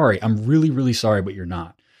 I'm sorry. I'm really, really sorry, but you're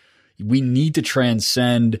not. We need to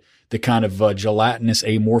transcend the kind of gelatinous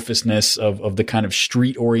amorphousness of the kind of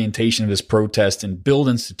street orientation of this protest and build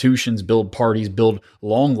institutions, build parties, build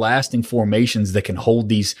long lasting formations that can hold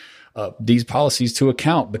these policies to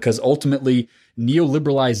account, because ultimately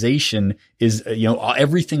neoliberalization is, you know,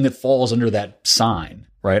 everything that falls under that sign,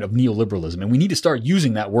 right, of neoliberalism. And we need to start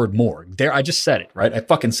using that word more. There, I just said it, right? I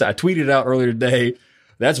tweeted it out earlier today.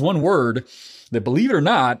 That's one word that, believe it or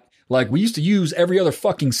not, like we used to use every other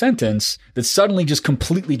fucking sentence, that suddenly just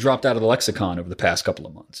completely dropped out of the lexicon over the past couple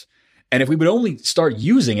of months. And if we would only start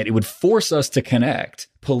using it, it would force us to connect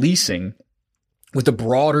policing with the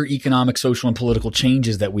broader economic, social, and political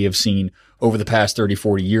changes that we have seen over the past 30,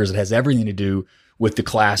 40 years. It has everything to do with the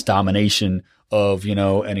class domination of, you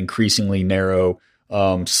know, an increasingly narrow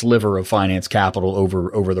sliver of finance capital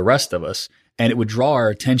over the rest of us. And it would draw our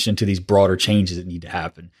attention to these broader changes that need to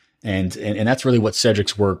happen. And that's really what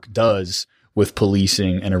Cedric's work does with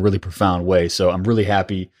policing in a really profound way. So I'm really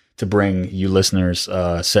happy to bring you listeners,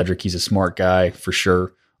 Cedric. He's a smart guy for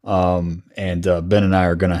sure. And Ben and I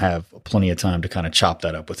are going to have plenty of time to kind of chop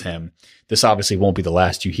that up with him. This obviously won't be the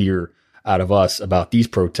last you hear out of us about these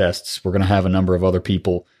protests. We're going to have a number of other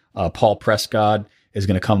people. Paul Prescott is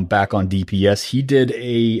going to come back on DPS. He did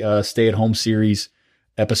a stay-at-home series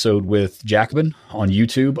episode with Jacobin on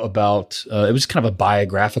YouTube about, it was kind of a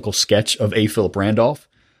biographical sketch of A. Philip Randolph,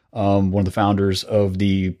 one of the founders of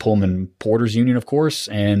the Pullman Porters Union, of course,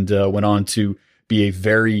 and went on to be a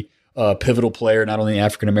very pivotal player, not only in the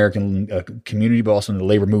African-American community, but also in the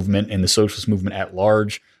labor movement and the socialist movement at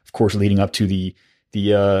large, of course, leading up to the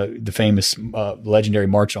famous legendary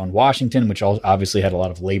March on Washington, which obviously had a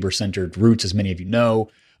lot of labor-centered roots, as many of you know.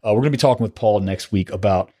 We're going to be talking with Paul next week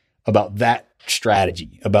about that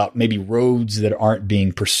strategy, about maybe roads that aren't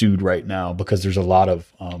being pursued right now, because there's a lot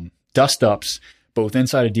of dust-ups, both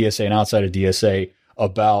inside of DSA and outside of DSA,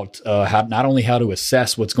 about how not only how to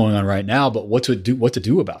assess what's going on right now, but what to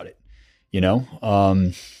do about it. You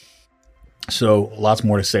know, so lots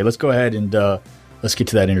more to say. Let's go ahead and let's get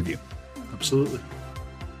to that interview. Absolutely.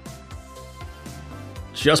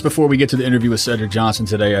 Just before we get to the interview with Cedric Johnson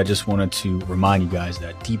today, I just wanted to remind you guys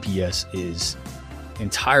that DPS is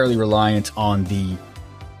entirely reliant on the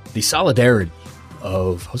solidarity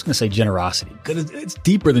of, I was going to say generosity, because it's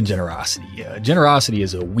deeper than generosity. Generosity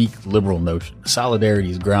is a weak liberal notion. Solidarity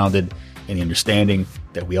is grounded in the understanding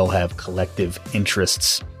that we all have collective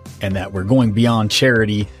interests and that we're going beyond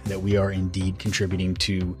charity, that we are indeed contributing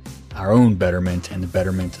to our own betterment and the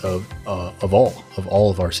betterment of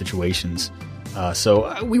all of our situations.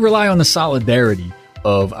 So we rely on the solidarity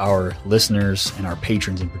of our listeners and our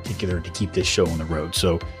patrons in particular to keep this show on the road.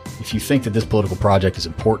 So if you think that this political project is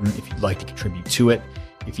important, if you'd like to contribute to it,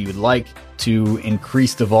 if you would like to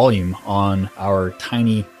increase the volume on our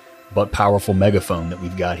tiny but powerful megaphone that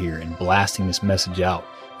we've got here and blasting this message out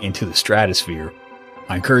into the stratosphere,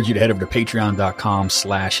 I encourage you to head over to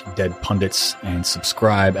patreon.com/deadpundits and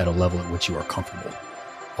subscribe at a level at which you are comfortable.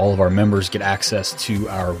 All of our members get access to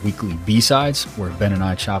our weekly B-sides, where Ben and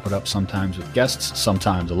I chop it up sometimes with guests,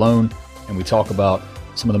 sometimes alone, and we talk about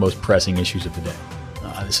some of the most pressing issues of the day.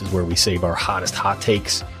 This is where we save our hottest hot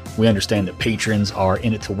takes. We understand that patrons are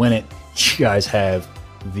in it to win it. You guys have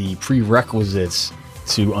the prerequisites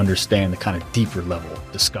to understand the kind of deeper level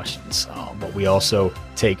discussions. But we also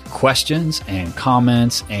take questions and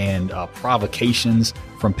comments and provocations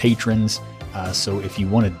from patrons. So if you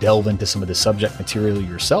want to delve into some of the subject material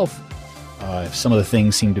yourself, if some of the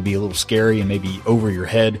things seem to be a little scary and maybe over your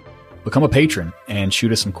head, become a patron and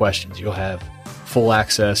shoot us some questions. You'll have full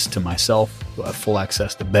access to myself, you'll have full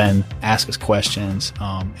access to Ben, ask us questions,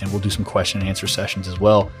 and we'll do some question and answer sessions as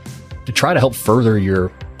well to try to help further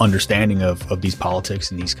your understanding of these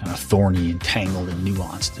politics and these kind of thorny and tangled and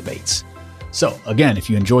nuanced debates. So again, if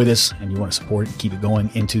you enjoy this and you want to support it and keep it going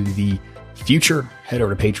into the future, head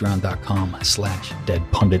over to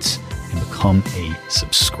patreon.com/deadpundits and become a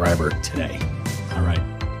subscriber today. All right,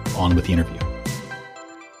 on with the interview.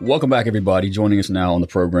 Welcome back, everybody. Joining us now on the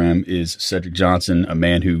program is Cedric Johnson, a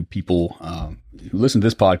man who people who listen to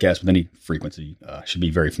this podcast with any frequency should be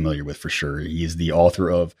very familiar with for sure. He is the author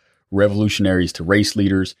of Revolutionaries to Race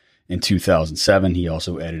Leaders in 2007. He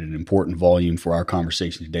also edited an important volume for our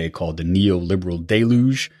conversation today called The Neoliberal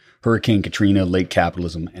Deluge, Hurricane Katrina, Late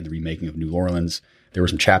Capitalism, and the Remaking of New Orleans. There were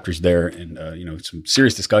some chapters there and, some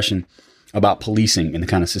serious discussion about policing and the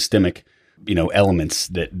kind of systemic, elements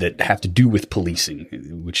that have to do with policing,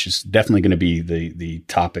 which is definitely going to be the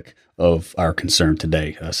topic of our concern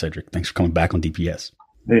today. Cedric, thanks for coming back on DPS.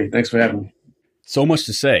 Hey, thanks for having me. So much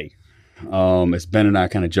to say. As Ben and I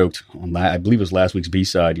kind of joked on I believe it was last week's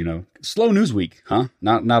B-side, slow news week, huh?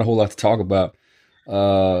 Not a whole lot to talk about.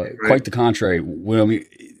 Right. Quite the contrary. Well,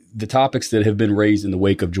 the topics that have been raised in the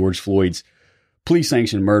wake of George Floyd's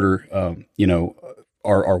police-sanctioned murder,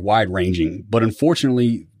 are wide-ranging, but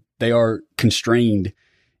unfortunately, they are constrained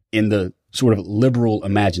in the sort of liberal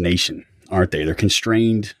imagination, aren't they? They're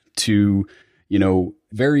constrained to,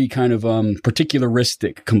 very kind of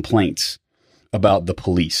particularistic complaints about the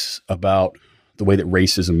police, about the way that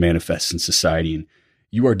racism manifests in society. And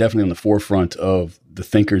you are definitely on the forefront of the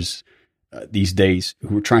thinkers these days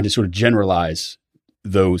who are trying to sort of generalize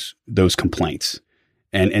those complaints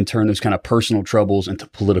and turn those kind of personal troubles into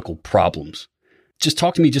political problems. Just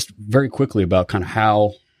talk to me just very quickly about kind of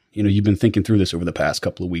how, you've been thinking through this over the past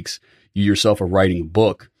couple of weeks. You yourself are writing a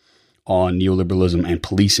book on neoliberalism and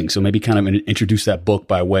policing. So maybe kind of introduce that book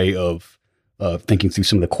by way of thinking through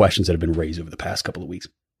some of the questions that have been raised over the past couple of weeks.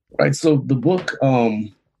 Right. So the book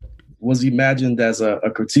was imagined as a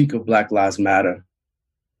critique of Black Lives Matter,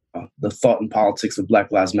 the thought and politics of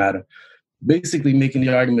Black Lives Matter, basically making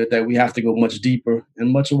the argument that we have to go much deeper.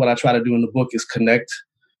 And much of what I try to do in the book is connect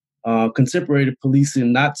contemporary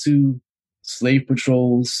policing not to slave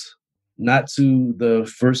patrols, not to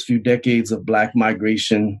the first few decades of Black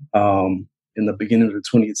migration in the beginning of the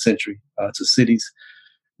 20th century to cities,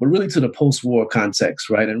 but really to the post-war context,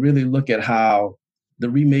 right? And really look at how the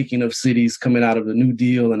remaking of cities coming out of the New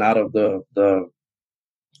Deal and out of the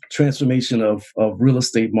transformation of real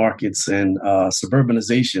estate markets and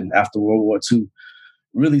suburbanization after World War II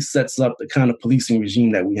really sets up the kind of policing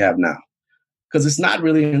regime that we have now. Because it's not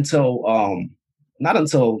really until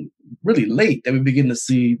really late that we begin to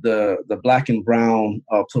see the Black and brown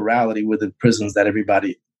plurality within prisons that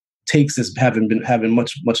everybody takes as having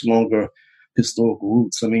much longer historical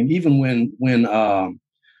roots. I mean, even when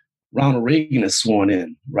Ronald Reagan is sworn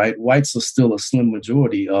in, right, whites are still a slim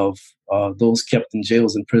majority of those kept in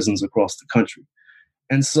jails and prisons across the country.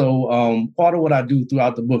 And so part of what I do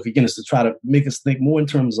throughout the book, again, is to try to make us think more in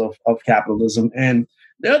terms of capitalism. And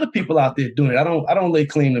there are other people out there doing it. I don't lay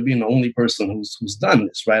claim to being the only person who's done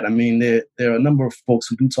this, right? I mean, there are a number of folks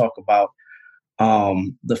who do talk about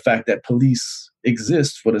the fact that police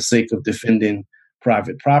exist for the sake of defending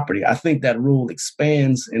private property. I think that role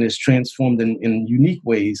expands and is transformed in unique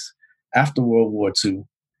ways after World War II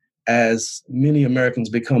as many Americans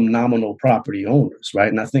become nominal property owners, right?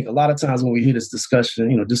 And I think a lot of times when we hear this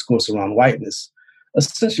discussion, discourse around whiteness,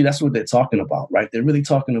 essentially that's what they're talking about, right? They're really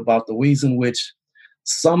talking about the ways in which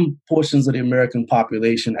some portions of the American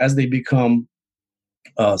population, as they become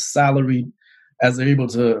salaried, as they're able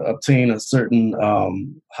to obtain a certain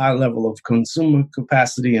high level of consumer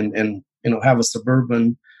capacity and have a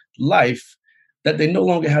suburban life, that they no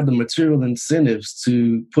longer have the material incentives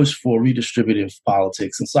to push for redistributive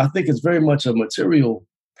politics. And so I think it's very much a material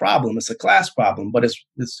problem. It's a class problem, but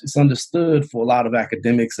it's understood for a lot of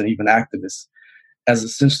academics and even activists as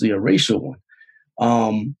essentially a racial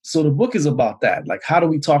one. So the book is about that. Like, how do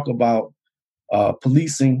we talk about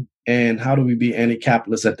policing and how do we be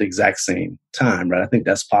anti-capitalist at the exact same time, right? I think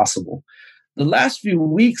that's possible. The last few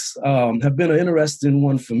weeks have been an interesting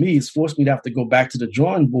one for me. It's forced me to have to go back to the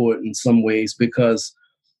drawing board in some ways, because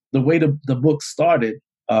the way the book started,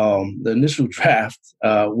 the initial draft,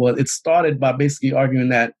 it started by basically arguing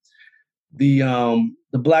that the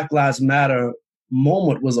Black Lives Matter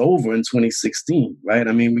moment was over in 2016, right?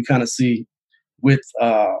 I mean, we kind of see with,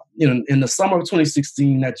 in the summer of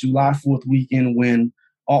 2016, that July 4th weekend when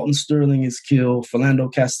Alton Sterling is killed,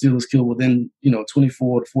 Philando Castile is killed within,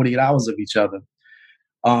 24 to 48 hours of each other.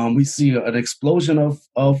 We see an explosion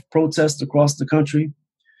of protests across the country.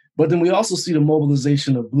 But then we also see the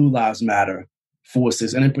mobilization of Blue Lives Matter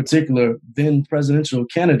forces, and in particular, then presidential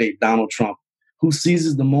candidate Donald Trump, who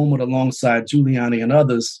seizes the moment alongside Giuliani and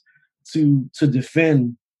others to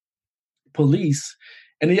defend police.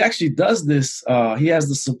 And he actually does this. He has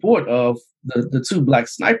the support of the two black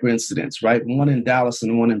sniper incidents, right? One in Dallas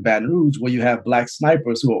and one in Baton Rouge, where you have black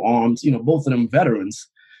snipers who are armed, both of them veterans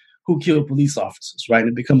who kill police officers, right?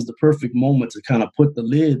 It becomes the perfect moment to kind of put the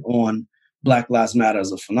lid on Black Lives Matter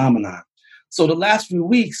as a phenomenon. So the last few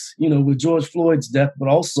weeks, with George Floyd's death, but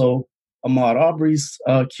also Ahmaud Arbery's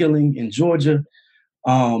killing in Georgia,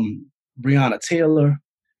 Breonna Taylor.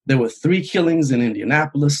 There were 3 killings in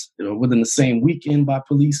Indianapolis within the same weekend by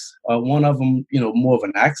police. One of them, more of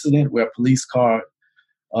an accident where a police car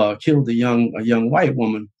killed a young white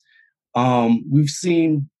woman. We've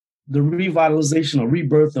seen the revitalization or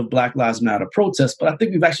rebirth of Black Lives Matter protests, but I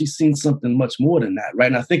think we've actually seen something much more than that, right?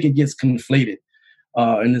 And I think it gets conflated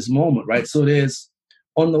in this moment, right? So there's,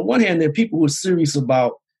 on the one hand, there are people who are serious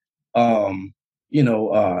about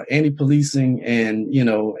anti-policing and,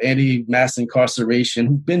 anti-mass incarceration,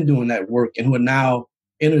 who've been doing that work and who are now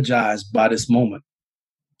energized by this moment.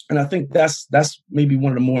 And I think that's maybe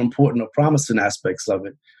one of the more important or promising aspects of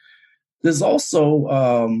it. There's also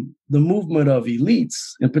the movement of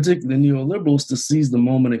elites, in particular neoliberals, to seize the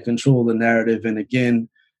moment and control the narrative. And again,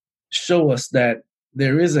 show us that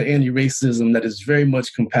there is an anti-racism that is very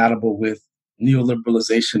much compatible with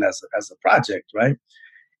neoliberalization as a project, right?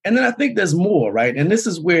 And then I think there's more, right? And this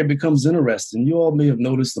is where it becomes interesting. You all may have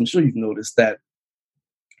noticed, I'm sure you've noticed, that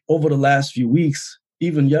over the last few weeks,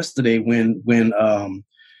 even yesterday when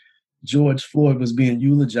George Floyd was being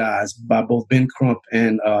eulogized by both Ben Crump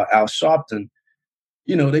and Al Sharpton,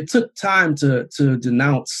 they took time to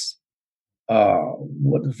denounce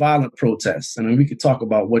what violent protests. I mean, we could talk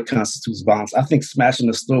about what constitutes violence. I think smashing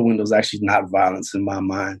the store window is actually not violence in my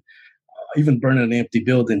mind. Even burning an empty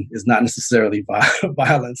building is not necessarily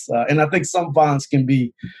violence. And I think some violence can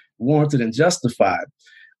be warranted and justified.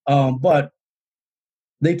 But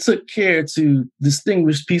they took care to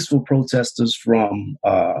distinguish peaceful protesters from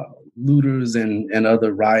looters and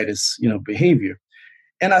other riotous, behavior.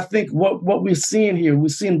 And I think what we're seeing here, we're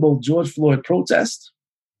seeing both George Floyd protest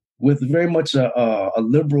with very much a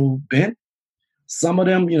liberal bent. Some of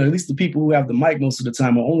them, at least the people who have the mic most of the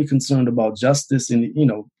time, are only concerned about justice and,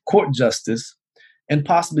 court justice, and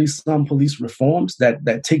possibly some police reforms that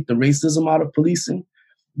take the racism out of policing.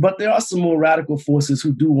 But there are some more radical forces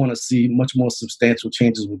who do want to see much more substantial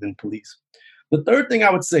changes within police. The third thing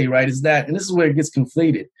I would say, right, is that, and this is where it gets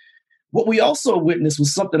conflated, what we also witnessed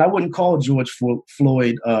was something I wouldn't call George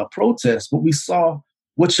Floyd protests, but we saw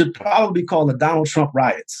what should probably be called the Donald Trump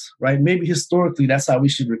riots, right? Maybe historically, that's how we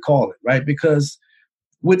should recall it, right? Because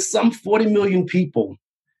with some 40 million people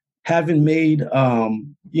having made,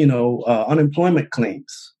 unemployment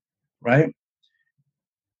claims, right?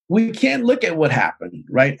 We can't look at what happened,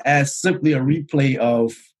 right, as simply a replay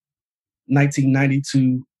of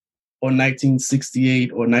 1992 or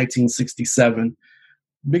 1968 or 1967,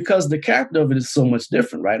 because the character of it is so much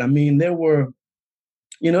different, right? I mean, there were,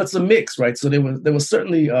 it's a mix, right? So there was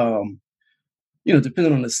certainly,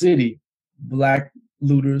 depending on the city, Black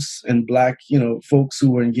looters and Black, folks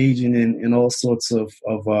who were engaging in all sorts of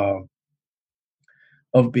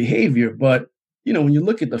behavior. But, when you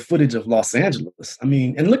look at the footage of Los Angeles, I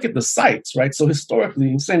mean, and look at the sites, right? So historically,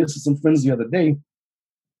 I was saying this to some friends the other day,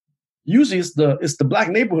 usually it's the Black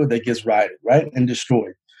neighborhood that gets rioted, right, and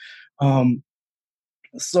destroyed. But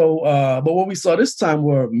what we saw this time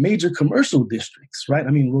were major commercial districts, right? I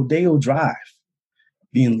mean, Rodeo Drive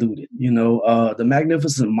being looted, the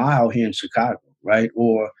Magnificent Mile here in Chicago, right?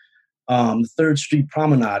 Or the 3rd Street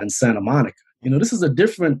Promenade in Santa Monica. This is a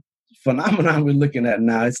different phenomenon we're looking at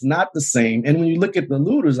now. It's not the same. And when you look at the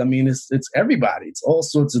looters, I mean, it's everybody. It's all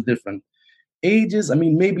sorts of different ages. I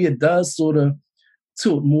mean, maybe it does sort of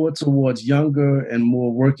tilt more towards younger and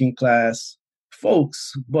more working class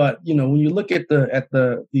folks. But when you look at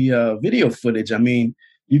the video footage, I mean,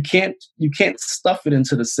 you can't stuff it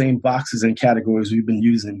into the same boxes and categories we've been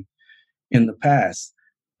using in the past.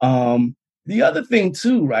 The other thing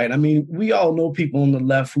too, right? I mean, we all know people on the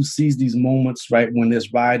left who sees these moments, right, when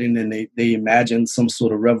there's rioting and they imagine some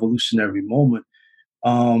sort of revolutionary moment.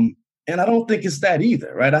 And I don't think it's that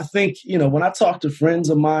either, right? I think, when I talk to friends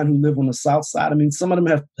of mine who live on the South Side, I mean, some of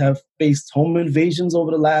them have faced home invasions over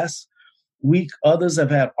the last week. Others have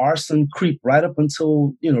had arson creep right up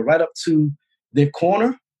to their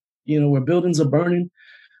corner, where buildings are burning.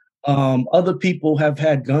 Other people have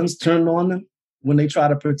had guns turned on them when they try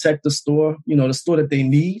to protect the store, the store that they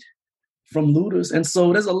need from looters. And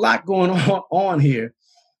so there's a lot going on here.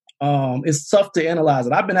 It's tough to analyze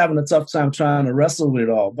it. I've been having a tough time trying to wrestle with it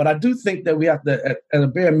all. But I do think that we have to, at a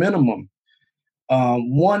bare minimum,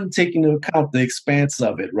 one, take into account the expanse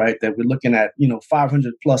of it, right? That we're looking at,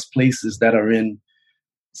 500 plus places that are in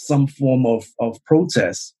some form of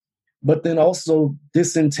protest. But then also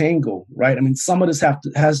disentangle, right? I mean, some of this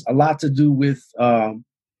has a lot to do with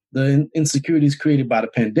the insecurities created by the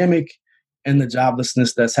pandemic and the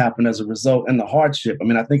joblessness that's happened as a result and the hardship. I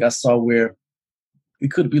mean, I think I saw where we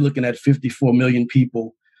could be looking at 54 million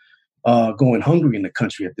people going hungry in the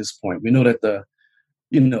country at this point. We know that the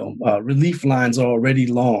relief lines are already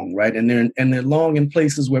long, right? And they're long in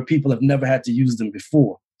places where people have never had to use them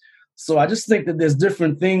before. So I just think that there's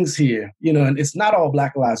different things here, and it's not all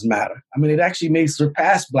Black Lives Matter. I mean, it actually may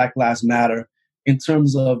surpass Black Lives Matter in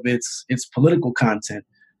terms of its political content.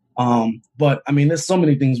 But I mean, there's so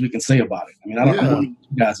many things we can say about it. I mean, I don't know what you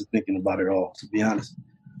guys are thinking about it all, to be honest.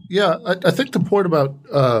 Yeah, I think the point about,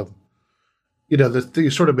 that you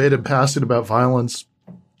sort of made in passing about violence,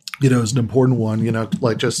 is an important one,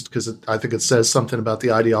 like just because I think it says something about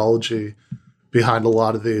the ideology behind a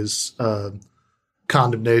lot of these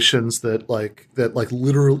condemnations that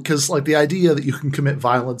literally, because like the idea that you can commit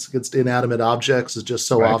violence against inanimate objects is just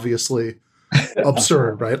so obviously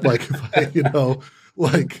absurd, right? Like,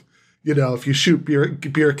 if you shoot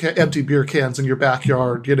empty beer cans in your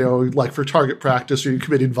backyard, like for target practice, are you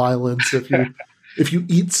committing violence? If you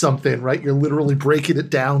eat something, right, you're literally breaking it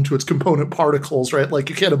down to its component particles, right? Like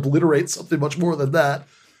you can't obliterate something much more than that.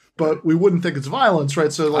 But we wouldn't think it's violence,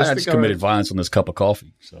 right? So I just committed violence on this cup of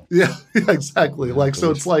coffee. So yeah, exactly. Yeah, like,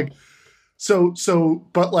 so it's like,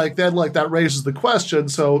 but like then like that raises the question.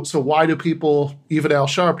 So why do people, even Al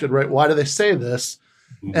Sharpton, right? Why do they say this?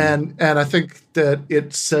 Mm-hmm. And I think that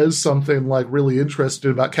it says something like really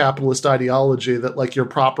interesting about capitalist ideology, that like your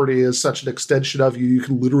property is such an extension of you, you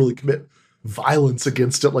can literally commit violence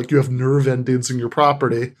against it. Like you have nerve endings in your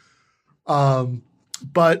property.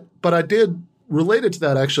 But I did, related to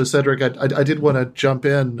that, actually, Cedric, I did want to jump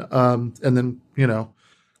in and then,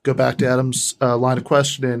 go back to Adam's line of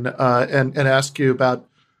questioning and ask you about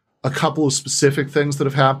a couple of specific things that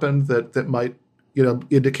have happened that might,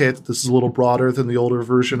 indicate that this is a little broader than the older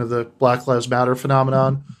version of the Black Lives Matter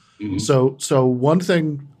phenomenon. Mm-hmm. So one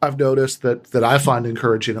thing I've noticed that I find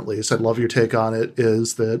encouraging, at least, I'd love your take on it,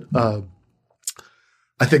 is that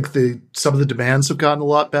I think some of the demands have gotten a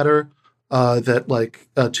lot better. To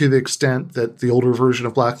the extent that the older version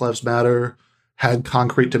of Black Lives Matter had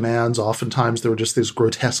concrete demands, oftentimes there were just these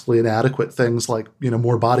grotesquely inadequate things like,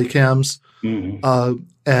 more body cams. Mm-hmm.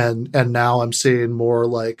 And now I'm seeing more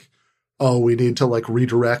like, oh, we need to like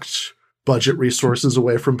redirect budget resources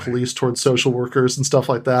away from police towards social workers and stuff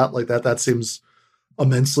like that. Like that seems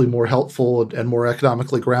immensely more helpful and more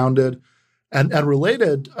economically grounded. And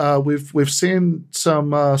related, we've seen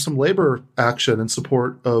some labor action in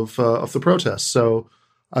support of the protests. So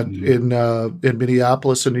in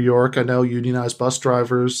Minneapolis and New York, I know unionized bus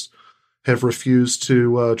drivers have refused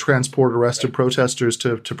to transport arrested protesters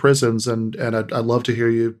to prisons, and I'd love to hear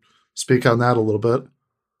you speak on that a little bit.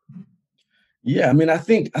 Yeah, I mean, I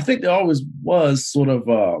think there always was sort of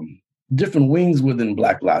different wings within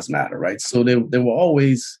Black Lives Matter, right? So there were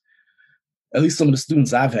always, at least some of the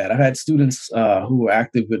students I've had students who were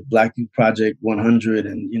active with Black Youth Project 100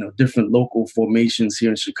 and, different local formations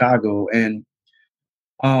here in Chicago. And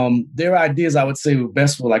their ideas, I would say, were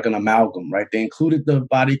best for like an amalgam, right? They included the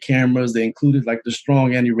body cameras, they included like the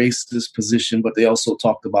strong anti-racist position, but they also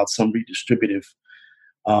talked about some redistributive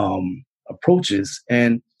approaches.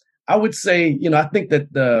 And I would say, I think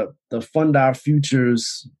that the Fund Our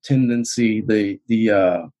Futures tendency, the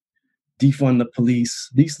defund the police,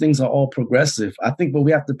 these things are all progressive. I think, but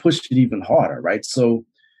we have to push it even harder, right? So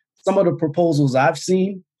some of the proposals I've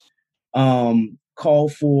seen call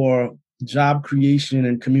for job creation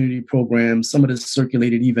and community programs. Some of this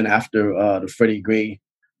circulated even after the Freddie Gray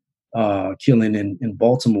killing in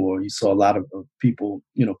Baltimore. You saw a lot of people,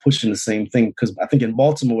 pushing the same thing, because I think in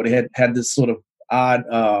Baltimore they had this sort of odd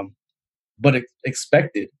but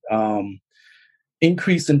expected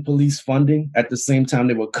increase in police funding. At the same time,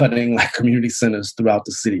 they were cutting like community centers throughout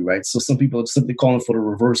the city, right? So some people are simply calling for the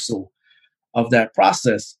reversal of that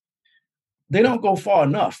process. They don't go far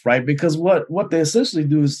enough, right? Because what they essentially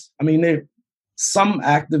do is, some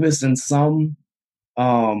activists and some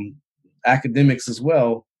academics as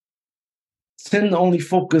well tend to only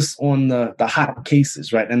focus on the hot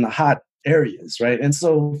cases, right? And the hot areas, right? And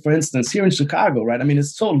so, for instance, here in Chicago, right?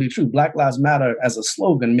 It's totally true. Black Lives Matter as a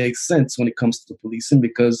slogan makes sense when it comes to policing,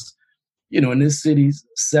 because, in this city,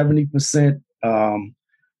 70%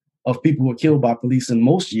 of people who were killed by police in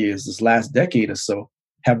most years, this last decade or so,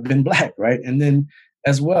 have been Black, right? And then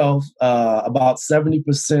as well, about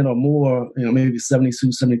 70% or more, maybe 72,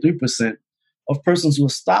 73% of persons who were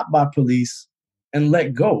stopped by police and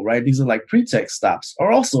let go, right? These are like pretext stops,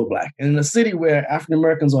 are also Black. And in a city where African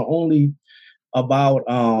Americans are only about,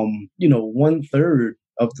 1/3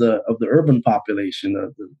 of the urban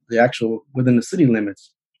population, the actual within the city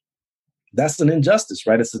limits, that's an injustice,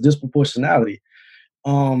 right? It's a disproportionality.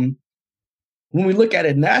 When we look at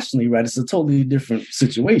it nationally, right, it's a totally different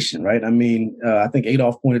situation, right? I think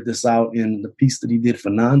Adolph pointed this out in the piece that he did for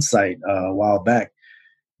Nonsite a while back,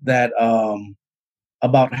 that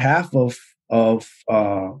about half of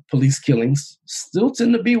police killings still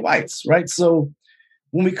tend to be whites, right? So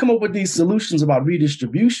when we come up with these solutions about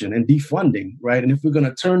redistribution and defunding, right, and if we're going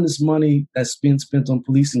to turn this money that's being spent on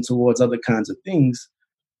policing towards other kinds of things,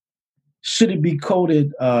 should it be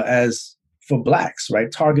coded as for Blacks,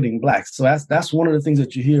 right? Targeting Blacks. So that's one of the things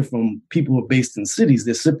that you hear from people who are based in cities.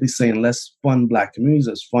 They're simply saying, let's fund Black communities,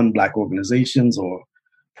 let's fund Black organizations or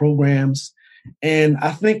programs. And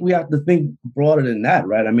I think we have to think broader than that,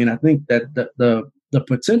 right? I think that the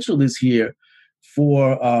potential is here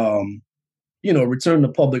for, return to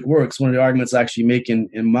public works. One of the arguments I actually make in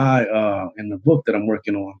the book that I'm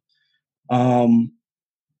working on.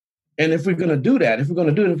 And if we're going to do that, if we're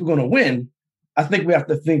going to win, I think we have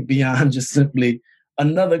to think beyond just simply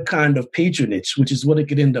another kind of patronage, which is what it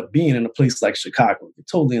could end up being in a place like Chicago. It could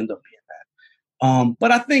totally end up being that.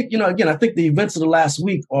 But I think, I think the events of the last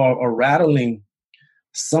week are rattling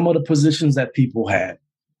some of the positions that people had.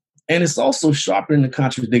 And it's also sharpening the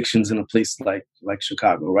contradictions in a place like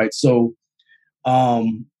Chicago, right? So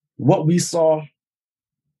what we saw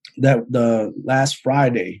that the last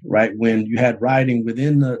Friday, right, when you had rioting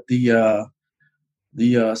within the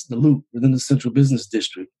Loop, within the Central Business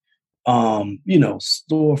District,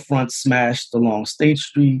 storefronts smashed along State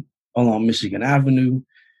Street, along Michigan Avenue.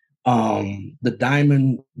 The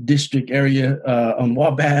Diamond District area on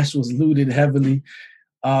Wabash was looted heavily.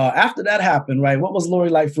 After that happened, right, what was Lori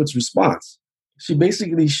Lightfoot's response? She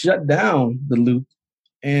basically shut down the Loop,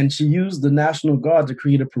 and she used the National Guard to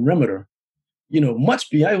create a perimeter. Much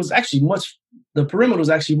beyond. It was actually the perimeter was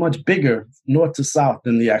actually much bigger north to south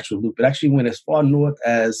than the actual Loop. It actually went as far north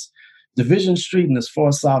as Division Street and as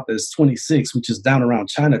far south as 26, which is down around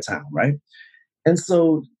Chinatown, right? And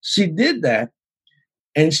so she did that.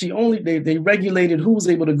 And they regulated who was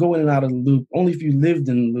able to go in and out of the Loop. Only if you lived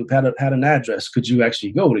in the Loop, had an address, could you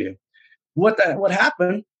actually go there. What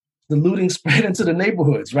happened? The looting spread into the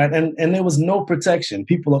neighborhoods, right? And there was no protection.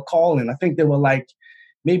 People are calling. I think there were like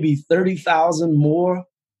maybe 30,000 more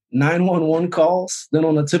 911 calls than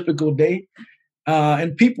on a typical day.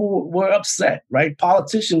 And people were upset, right?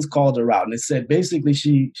 Politicians called her out, and they said basically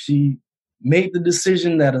she made the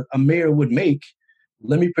decision that a mayor would make.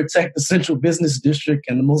 Let me protect the Central Business District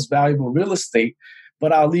and the most valuable real estate,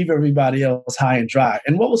 but I'll leave everybody else high and dry.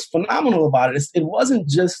 And what was phenomenal about it is it wasn't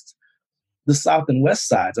just the South and West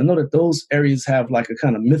sides. I know that those areas have like a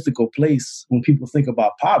kind of mythical place when people think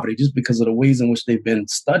about poverty, just because of the ways in which they've been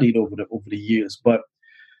studied over the years. But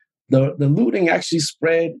the looting actually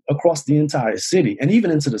spread across the entire city and even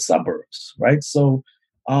into the suburbs, right? So,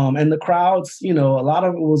 and the crowds, a lot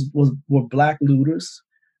of it were Black looters.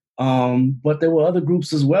 But there were other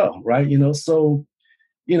groups as well, right? So,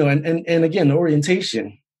 and again, the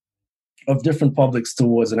orientation of different publics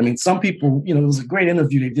towards it. Some people, it was a great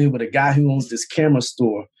interview they did with a guy who owns this camera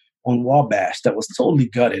store on Wabash that was totally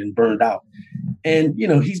gutted and burned out. And,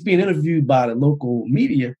 he's being interviewed by the local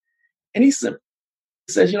media. And he says,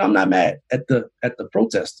 I'm not mad at the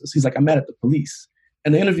protesters. He's like, I'm mad at the police.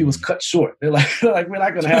 And the interview was cut short. They're like we're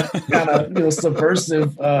not going to have kind of,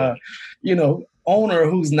 subversive, owner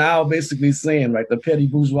who's now basically saying, right, the petty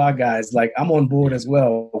bourgeois guys, like, I'm on board as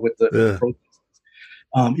well with the protesters.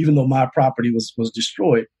 even though my property was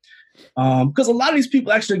destroyed. Because a lot of these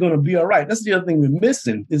people actually are going to be all right. That's the other thing we're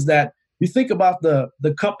missing is that you think about the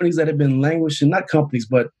companies that have been languishing, not companies,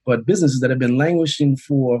 but businesses that have been languishing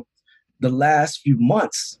for the last few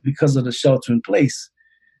months because of the shelter in place.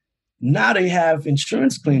 Now they have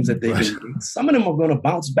insurance claims that they've been. Some of them are going to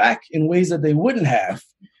bounce back in ways that they wouldn't have.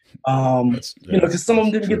 Because some of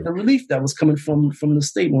them didn't get the relief that was coming from the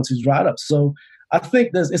state once it's dried up. So I think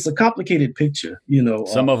it's a complicated picture.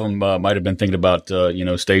 Some of them might have been thinking about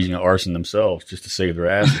staging an arson themselves just to save their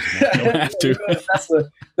asses. They don't have to.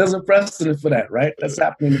 There's a precedent for that, right? That's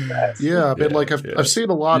happening in the past. Yeah, I mean, I've seen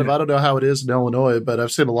a lot of. I don't know how it is in Illinois, but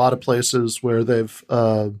I've seen a lot of places where they've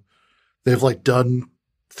like done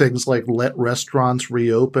things like let restaurants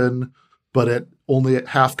reopen, but only at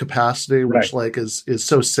half capacity, which is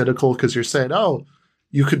so cynical because you're saying, oh,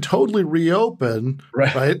 you could totally reopen,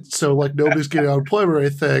 right? So nobody's getting unemployment or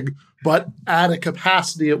anything, but at a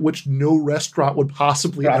capacity at which no restaurant would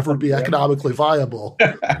possibly ever be economically viable.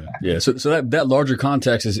 Yeah. So that larger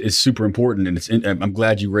context is super important, and I'm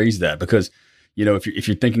glad you raised that because if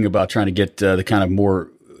you're thinking about trying to get the kind of more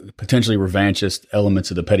potentially revanchist elements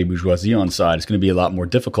of the petty bourgeoisie on side, it's going to be a lot more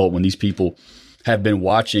difficult when these people have been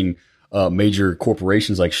watching major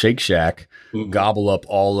corporations like Shake Shack gobble up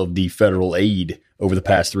all of the federal aid over the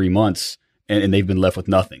past 3 months, and they've been left with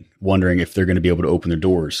nothing, wondering if they're going to be able to open their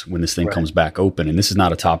doors when this thing comes back open. And this is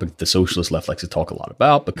not a topic that the socialist left likes to talk a lot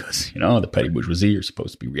about because, the petty bourgeoisie are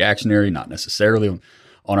supposed to be reactionary, not necessarily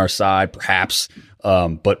on our side, perhaps.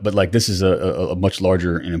 But this is a much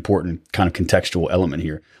larger and important kind of contextual element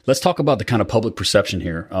here. Let's talk about the kind of public perception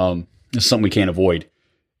here. This is something we can't avoid.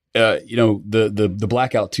 The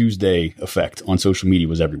Blackout Tuesday effect on social media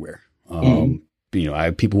was everywhere. I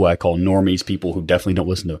have people who I call normies, people who definitely don't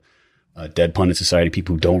listen to Dead Pundit Society,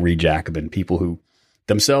 people who don't read Jacobin, people who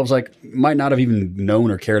themselves might not have even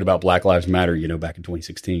known or cared about Black Lives Matter, back in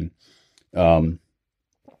 2016.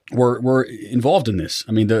 We're involved in this.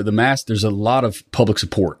 I mean, the mass, there's a lot of public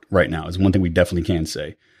support right now is one thing we definitely can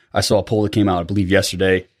say. I saw a poll that came out, I believe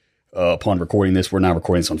yesterday, upon recording this. We're now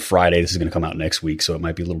recording this on Friday. This is going to come out next week, so it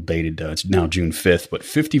might be a little dated. It's now June 5th, but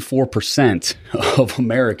 54% of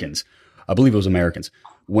Americans, I believe it was Americans,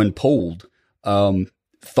 when polled,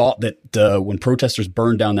 thought that when protesters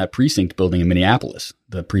burned down that precinct building in Minneapolis,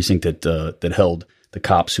 the precinct that held the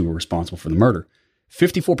cops who were responsible for the murder,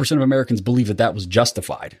 54% of Americans believe that was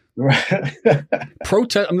justified.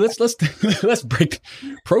 Protest. I mean, let's break.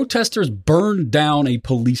 Protesters burned down a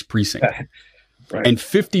police precinct, and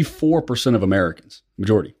 54% of Americans,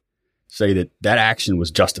 majority, say that action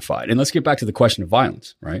was justified. And let's get back to the question of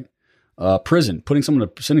violence. Right? Prison. Sending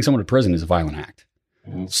someone to prison is a violent act.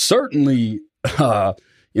 Mm-hmm. Certainly,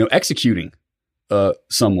 executing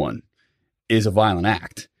someone is a violent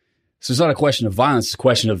act. So it's not a question of violence. It's a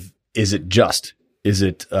question of, is it just? Is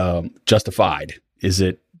it justified? Is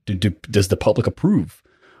it does the public approve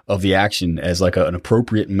of the action as an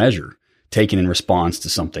appropriate measure taken in response to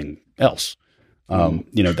something else?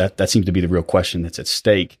 That seems to be the real question that's at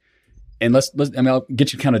stake. And I'll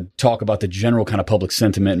get you to kind of talk about the general kind of public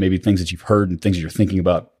sentiment, maybe things that you've heard and things that you're thinking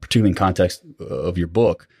about, particularly in context of your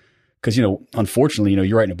book. Because, unfortunately,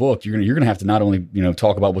 you're writing a book, you're going to have to not only,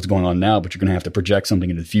 talk about what's going on now, but you're going to have to project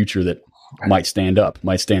something into the future that might stand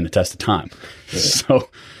the test of time. Yeah. So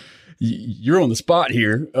you're on the spot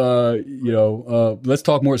here. Let's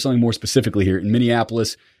talk something more specifically here. In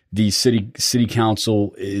Minneapolis, the city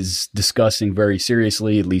council is discussing very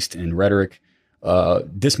seriously, at least in rhetoric,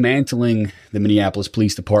 dismantling the Minneapolis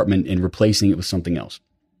Police Department and replacing it with something else.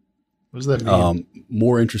 What does that mean?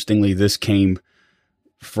 More interestingly, this came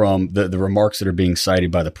from the remarks that are being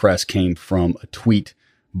cited by the press came from a tweet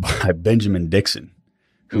by Benjamin Dixon,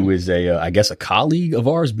 who is I guess a colleague of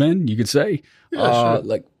ours, Ben, you could say, sure.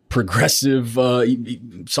 Progressive,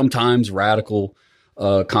 sometimes radical,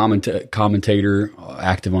 commentator,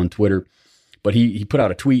 active on Twitter. But he put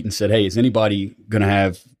out a tweet and said, hey, is anybody going to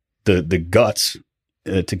have the guts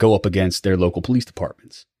to go up against their local police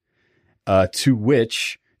departments? To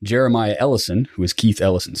which Jeremiah Ellison, who is Keith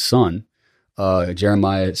Ellison's son,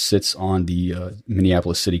 Jeremiah sits on the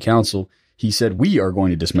Minneapolis City Council. He said, we are going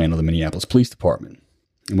to dismantle the Minneapolis Police Department.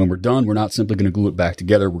 And when we're done, we're not simply going to glue it back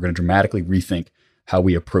together. We're going to dramatically rethink how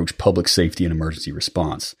we approach public safety and emergency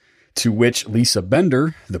response. To which Lisa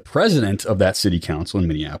Bender, the president of that city council in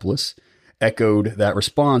Minneapolis, echoed that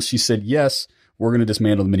response. She said, yes, we're going to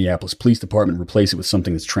dismantle the Minneapolis Police Department and replace it with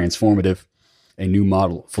something that's transformative, a new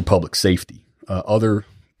model for public safety.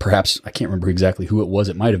 Perhaps, I can't remember exactly who it was.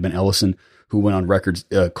 It might have been Ellison, who went on record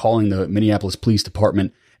calling the Minneapolis Police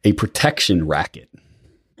Department a protection racket.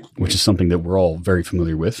 which is something that we're all very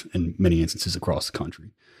familiar with in many instances across the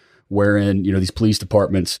country, wherein, these police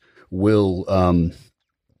departments will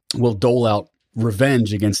dole out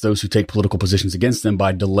revenge against those who take political positions against them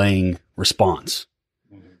by delaying response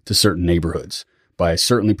to certain neighborhoods, by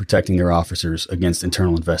certainly protecting their officers against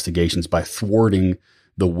internal investigations, by thwarting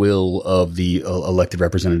the will of the elected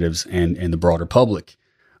representatives and the broader public.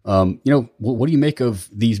 What do you make of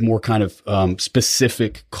these more kind of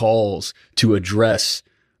specific calls to address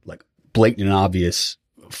like blatant and obvious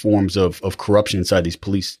forms of corruption inside these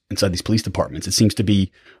police departments? It seems to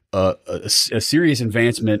be a serious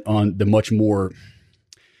advancement on the much more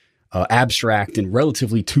abstract and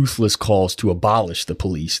relatively toothless calls to abolish the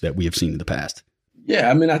police that we have seen in the past.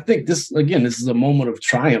 Yeah, I mean, I think this is a moment of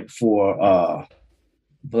triumph for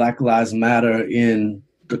Black Lives Matter in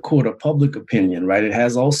the court of public opinion, right? It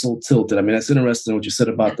has also tilted. I mean, that's interesting what you said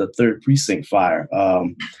about the 3rd Precinct fire.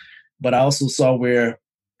 But I also saw where,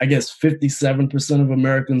 I guess, 57% of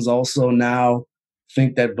Americans also now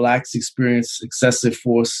think that Blacks experience excessive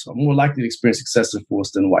force, are more likely to experience excessive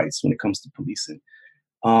force than whites when it comes to policing.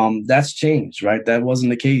 That's changed, right? That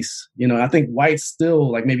wasn't the case. I think whites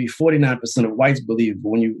still, like maybe 49% of whites believe, but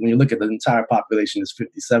when you look at the entire population, it's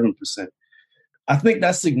 57%. I think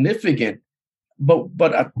that's significant. But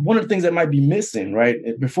one of the things that might be missing, right,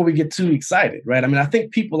 before we get too excited, right? I mean, I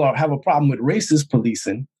think people have a problem with racist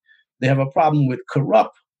policing. They have a problem with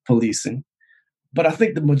corrupt policing. But I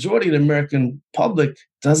think the majority of the American public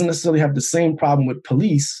doesn't necessarily have the same problem with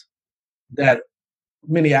police that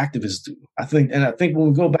many activists do. I think when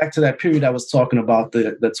we go back to that period I was talking about,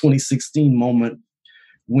 the 2016 moment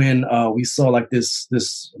when we saw like this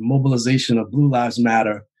mobilization of Blue Lives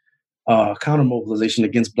Matter, counter mobilization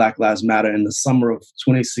against Black Lives Matter in the summer of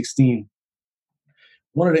 2016.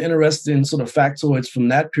 One of the interesting sort of factoids from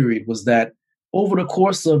that period was that over the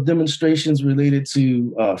course of demonstrations related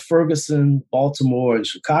to Ferguson, Baltimore, and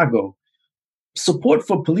Chicago, support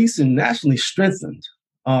for policing nationally strengthened,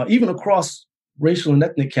 even across racial and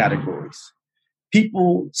ethnic categories.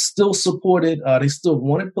 People still supported, they still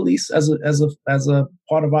wanted police as a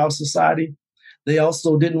part of our society. They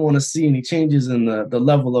also didn't want to see any changes in the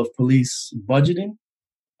level of police budgeting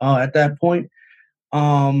at that point.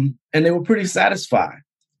 And they were pretty satisfied.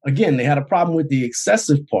 Again, they had a problem with the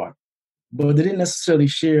excessive part, but they didn't necessarily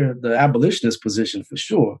share the abolitionist position for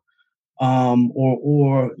sure.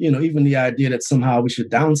 Or even the idea that somehow we should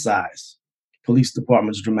downsize police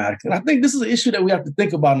departments dramatically. And I think this is an issue that we have to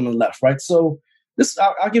think about on the left, right? So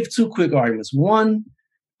I'll give 2 quick arguments. One,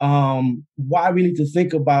 why we need to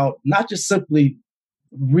think about not just simply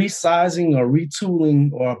resizing or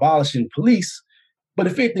retooling or abolishing police, but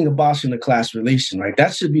if anything, abolishing the class relation, right?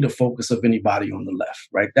 That should be the focus of anybody on the left,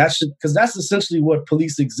 right? Because that's essentially what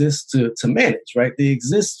police exist to manage, right? They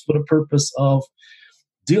exist for the purpose of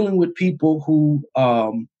dealing with people who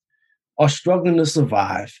are struggling to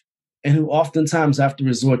survive and who oftentimes have to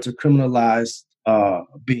resort to criminalized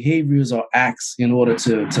behaviors or acts in order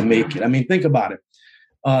to make it. I mean, think about it.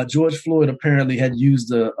 George Floyd apparently had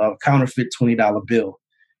used a counterfeit $20 bill.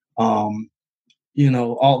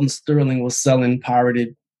 Alton Sterling was selling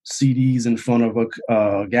pirated CDs in front of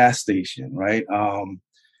a gas station, right?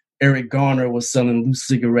 Eric Garner was selling loose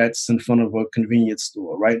cigarettes in front of a convenience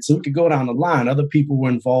store, right? So we could go down the line. Other people were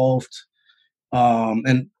involved. And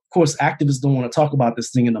of course, activists don't want to talk about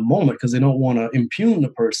this thing in the moment because they don't want to impugn the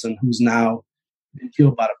person who's now been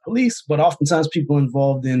killed by the police. But oftentimes people are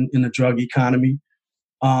involved in the drug economy.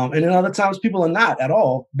 And then other times people are not at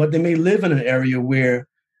all, but they may live in an area where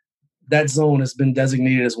that zone has been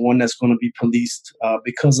designated as one that's going to be policed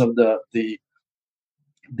because of the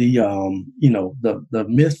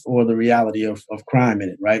myth or the reality of crime in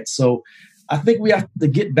it, right? So I think we have to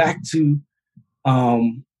get back to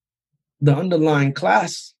the underlying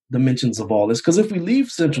class dimensions of all this, because if we leave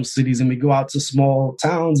central cities and we go out to small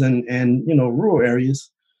towns and rural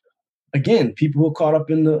areas, again, people who are caught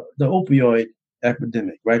up in the opioid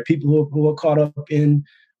epidemic, right? People who are caught up in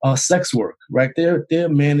sex work, right? They're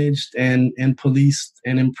managed and policed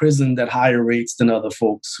and imprisoned at higher rates than other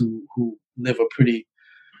folks who live a pretty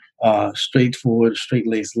straightforward,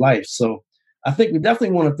 straight-laced life. So I think we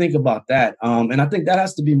definitely want to think about that. And I think that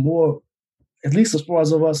has to be more, at least as far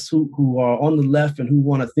as of us who are on the left and who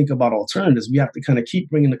want to think about alternatives, we have to kind of keep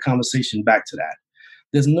bringing the conversation back to that.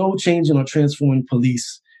 There's no changing or transforming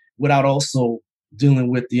police without also dealing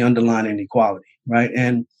with the underlying inequality, right?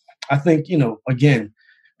 And I think, again,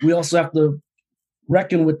 we also have to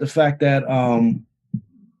reckon with the fact that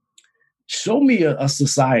show me a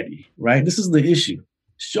society, right? This is the issue.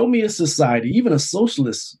 Show me a society, even a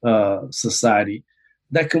socialist society,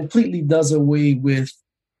 that completely does away with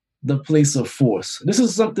the place of force. This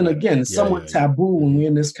is something, again, it's somewhat taboo when we're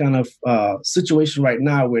in this kind of situation right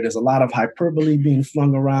now where there's a lot of hyperbole being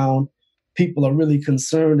flung around. People are really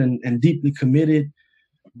concerned and deeply committed.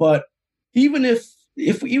 But even if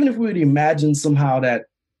we were to imagine somehow that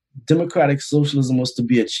democratic socialism was to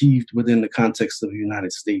be achieved within the context of the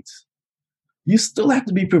United States, you still have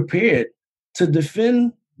to be prepared to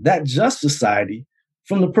defend that just society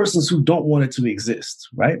from the persons who don't want it to exist,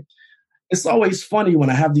 right? It's always funny when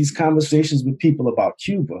I have these conversations with people about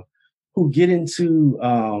Cuba who get into,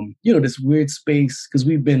 this weird space, because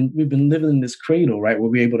we've been living in this cradle, right, where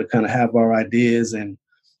we're able to kind of have our ideas and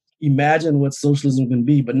imagine what socialism can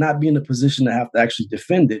be, but not be in a position to have to actually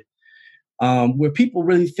defend it, where people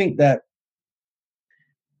really think that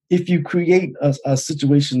if you create a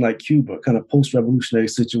situation like Cuba, kind of post-revolutionary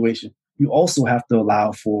situation, you also have to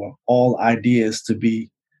allow for all ideas to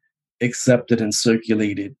be accepted and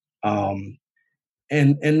circulated. And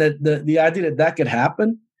that the idea that could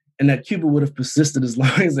happen and that Cuba would have persisted as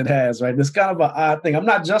long as it has, right? That's kind of an odd thing. I'm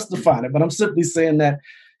not justifying it, but I'm simply saying that,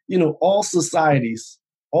 all societies,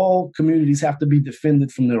 all communities have to be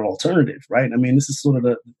defended from their alternative, right? I mean, this is sort of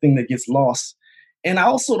the thing that gets lost. And I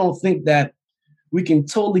also don't think that we can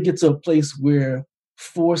totally get to a place where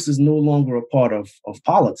force is no longer a part of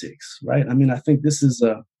politics, right? I mean, I think this is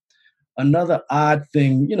another odd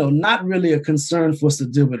thing, not really a concern for us to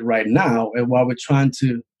deal with right now, and while we're trying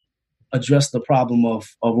to address the problem of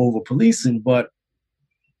over-policing, but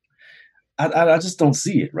I just don't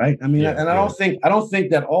see it, right? I mean, I don't think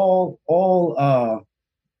that all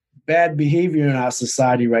bad behavior in our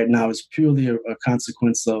society right now is purely a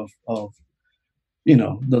consequence of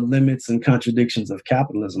the limits and contradictions of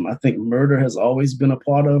capitalism. I think murder has always been a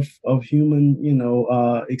part of human,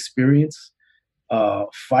 experience,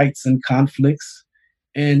 fights and conflicts.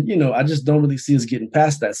 And, I just don't really see us getting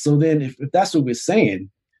past that. So then if that's what we're saying,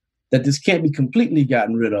 that this can't be completely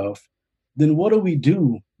gotten rid of, then what do we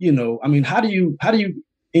do? I mean, how do you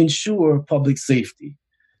ensure public safety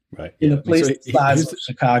in a place the size of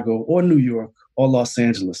Chicago or New York or Los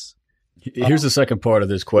Angeles? Here's the second part of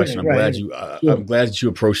this question. I'm glad that you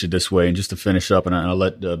approached it this way. And just to finish up, and I'll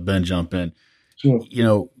let Ben jump in. Sure.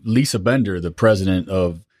 Lisa Bender, the president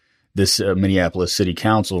of this Minneapolis City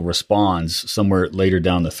Council, responds somewhere later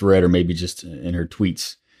down the thread, or maybe just in her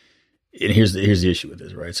tweets. And here's the issue with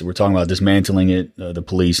this, right? So we're talking about dismantling it, the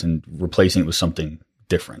police, and replacing it with something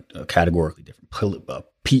different, categorically different,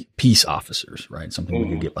 peace officers, right? Something we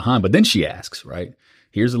can get behind. But then she asks, right?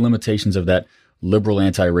 Here's the limitations of that liberal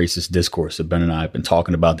anti-racist discourse that Ben and I have been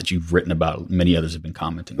talking about, that you've written about, many others have been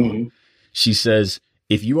commenting on. She says,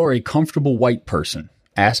 if you are a comfortable white person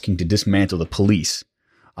asking to dismantle the police,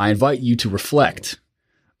 I invite you to reflect.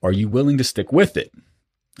 Are you willing to stick with it?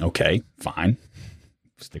 Okay, fine.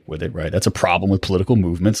 Stick with it, right? That's a problem with political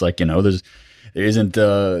movements. Like, there isn't,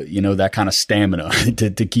 that kind of stamina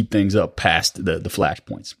to keep things up past the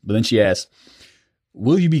flashpoints. But then she asks,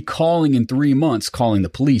 will you be calling the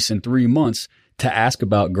police in 3 months to ask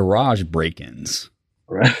about garage break-ins?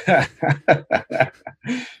 Right.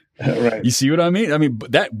 Right. You see what I mean? I mean,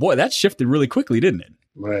 that shifted really quickly, didn't it?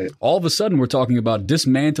 Right. All of a sudden, we're talking about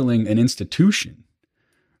dismantling an institution,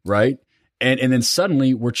 right? And then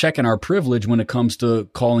suddenly we're checking our privilege when it comes to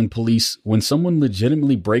calling police when someone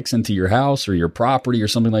legitimately breaks into your house or your property or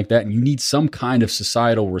something like that, and you need some kind of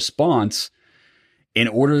societal response in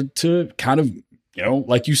order to kind of,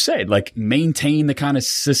 like you said, like maintain the kind of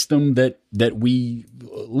system that we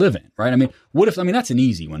live in, right? I mean, that's an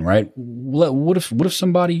easy one, right? What if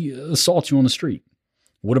somebody assaults you on the street?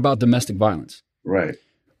 What about domestic violence? Right.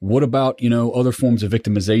 What about, other forms of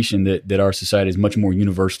victimization that our society is much more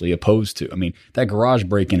universally opposed to? I mean, that garage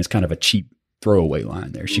break-in is kind of a cheap throwaway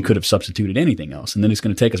line there. She could have substituted anything else. And then it's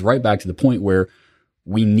going to take us right back to the point where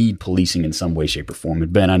we need policing in some way, shape, or form.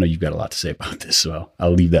 And Ben, I know you've got a lot to say about this, so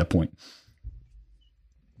I'll leave that point.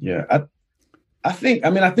 Yeah, I think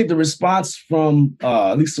the response from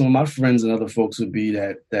at least some of my friends and other folks would be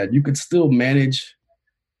that you could still manage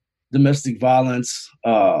domestic violence,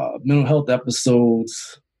 mental health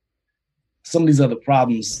episodes, some of these other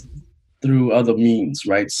problems through other means,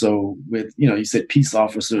 right? So with, you said peace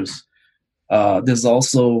officers, there's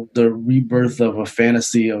also the rebirth of a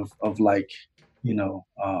fantasy of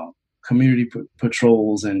community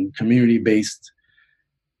patrols and community-based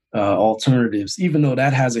alternatives, even though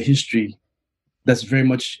that has a history that's very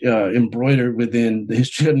much embroidered within the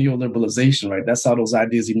history of neoliberalization, right? That's how those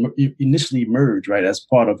ideas initially emerged, right? As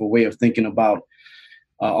part of a way of thinking about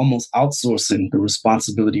almost outsourcing the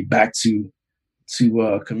responsibility back to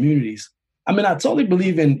communities. I mean, I totally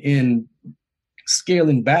believe in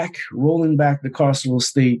scaling back, rolling back the carceral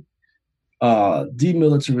state,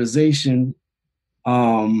 demilitarization,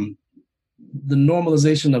 the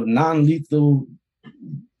normalization of non-lethal,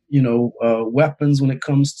 weapons when it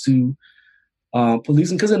comes to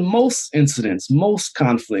policing. Because in most incidents, most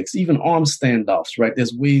conflicts, even armed standoffs, right,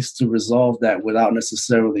 there's ways to resolve that without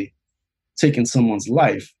necessarily taking someone's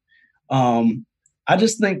life. I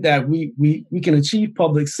just think that we can achieve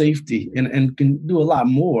public safety and can do a lot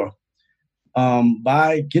more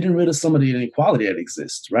by getting rid of some of the inequality that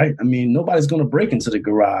exists, right? I mean, nobody's going to break into the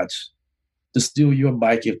garage to steal your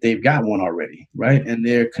bike if they've got one already, right? And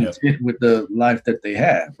they're content with the life that they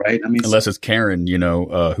have, right? I mean, unless it's Karen,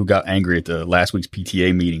 who got angry at the last week's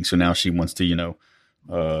PTA meeting, so now she wants to,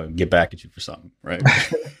 get back at you for something, right?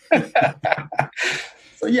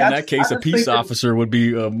 So yeah, in that case, a peace officer would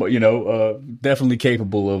be, definitely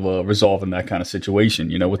capable of resolving that kind of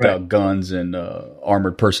situation, without guns and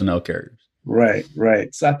armored personnel carriers. Right.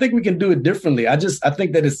 So I think we can do it differently. I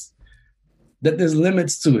think that there's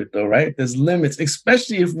limits to it, though, right? There's limits,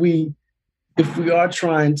 especially if we are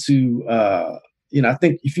trying to, I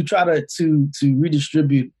think if you try to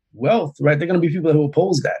redistribute wealth, right, there are going to be people who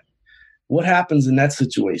oppose that. What happens in that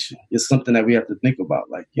situation is something that we have to think about.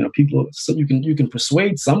 Like, people, so you can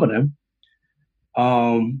persuade some of them,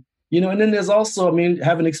 and then there's also,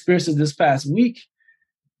 having experiences this past week,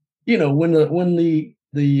 when the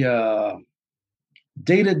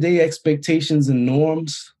day-to-day expectations and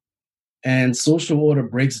norms and social order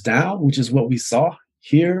breaks down, which is what we saw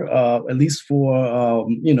here, at least for,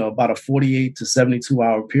 about a 48 to 72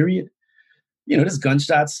 hour period, there's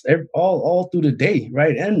gunshots all through the day,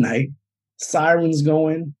 right, and night. Sirens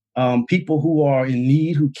going, people who are in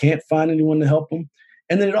need, who can't find anyone to help them.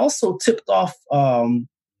 And then it also tipped off, the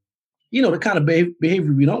kind of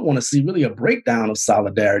behavior we don't want to see, really a breakdown of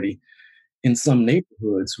solidarity in some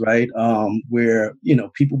neighborhoods, right? Where,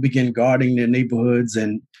 people begin guarding their neighborhoods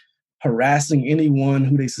and harassing anyone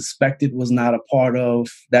who they suspected was not a part of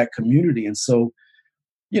that community. And so,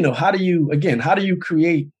 how do you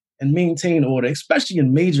create and maintain order, especially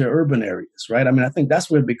in major urban areas, right? I think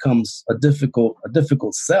that's where it becomes a difficult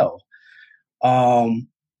sell. I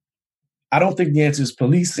don't think the answer is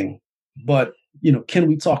policing, but can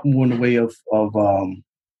we talk more in the way of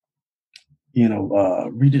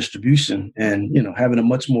redistribution and having a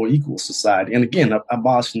much more equal society, and again,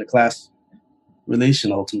 abolishing the class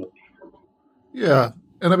relation ultimately. Yeah,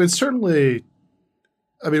 and certainly.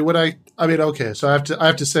 Okay, so I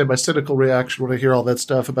have to say my cynical reaction when I hear all that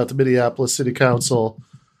stuff about the Minneapolis City Council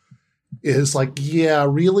is like, yeah,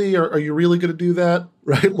 really? Are you really going to do that?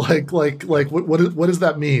 Right? Like, what does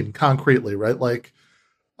that mean concretely? Right? Like,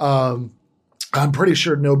 I'm pretty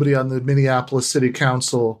sure nobody on the Minneapolis City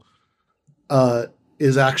Council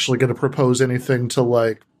is actually going to propose anything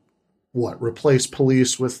to replace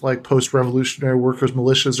police with post-revolutionary workers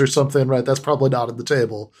militias or something, right? That's probably not on the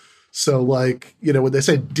table. So when they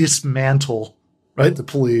say dismantle, right, the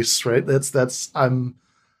police, right,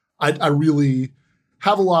 I really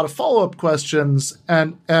have a lot of follow-up questions,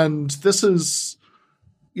 and this is,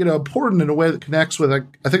 important in a way that connects with, I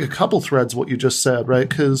think, a couple threads of what you just said, right?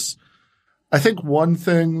 Because I think one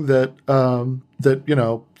thing that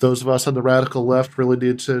those of us on the radical left really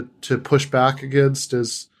need to push back against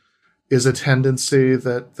is a tendency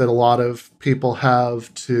that a lot of people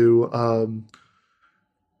have to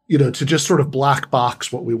to just sort of black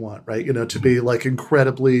box what we want, right? To be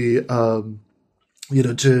incredibly,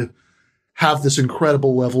 to have this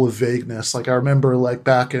incredible level of vagueness. I remember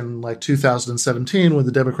back in 2017 when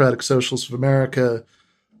the Democratic Socialists of America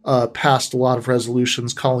passed a lot of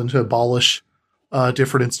resolutions calling to abolish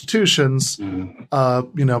different institutions,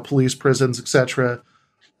 police, prisons, etc.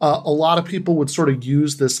 A lot of people would sort of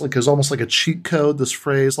use this as almost like a cheat code, this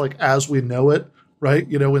phrase as we know it. Right,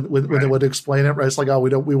 when they would explain it, right? It's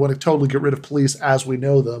we want to totally get rid of police as we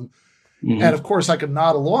know them, and of course I could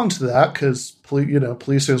nod along to that because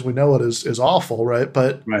policing as we know it is awful, right?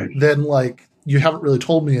 But then you haven't really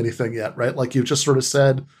told me anything yet, right? You've just sort of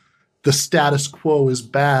said the status quo is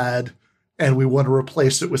bad, and we want to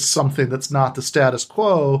replace it with something that's not the status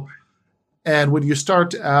quo. And when you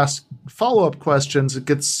start to ask follow-up questions, it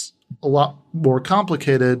gets a lot more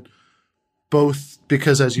complicated. Both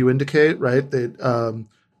because, as you indicate, right, that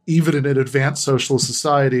even in an advanced socialist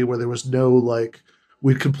society where there was no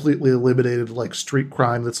we'd completely eliminated street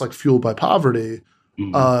crime that's fueled by poverty,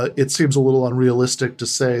 it seems a little unrealistic to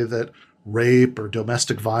say that rape or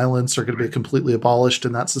domestic violence are going to be completely abolished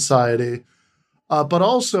in that society. But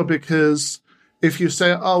also because if you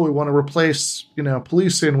say, oh, we want to replace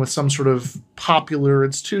policing with some sort of popular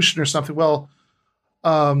institution or something, well.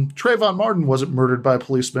 Trayvon Martin wasn't murdered by a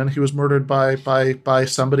policeman. He was murdered by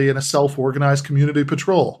somebody in a self-organized community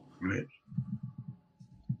patrol.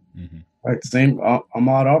 Right. Same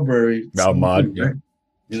Ahmaud Arbery. Ahmaud, Right?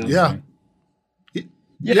 You know? Yeah.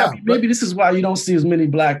 Yeah, maybe this is why you don't see as many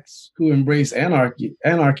blacks who embrace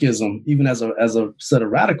anarchism, even as a set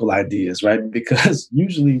of radical ideas, right? Because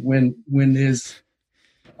usually when there's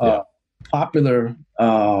popular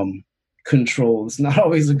control, it's not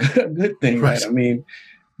always a good thing, right? I mean,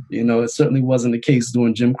 it certainly wasn't the case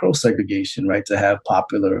during Jim Crow segregation, right? To have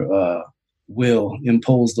popular will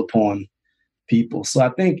imposed upon people. So I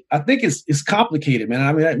think it's complicated, man.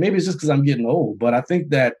 I mean, maybe it's just because I'm getting old, but I think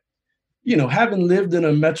that, having lived in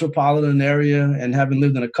a metropolitan area and having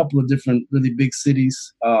lived in a couple of different really big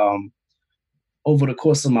cities over the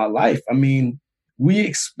course of my life, I mean, we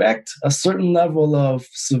expect a certain level of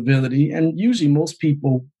civility, and usually most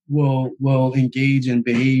people will engage and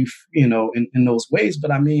behave, in those ways.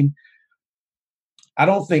 But I mean, I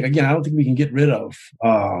don't think we can get rid of,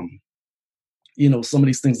 some of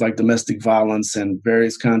these things like domestic violence and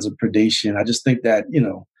various kinds of predation. I just think that,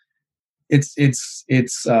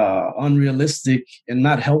 it's unrealistic and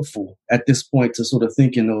not helpful at this point to sort of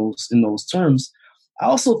think in those terms. I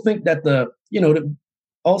also think that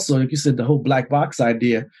also, like you said, the whole black box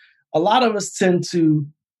idea, a lot of us tend to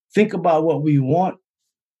think about what we want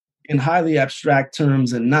in highly abstract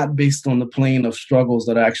terms and not based on the plane of struggles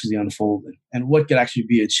that are actually unfolding and what could actually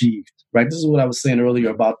be achieved, right? This is what I was saying earlier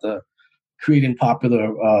about the creating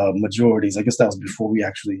popular majorities. I guess that was before we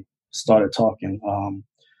actually started talking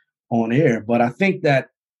on air. But I think that,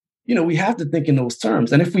 we have to think in those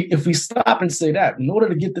terms. And if we stop and say that, in order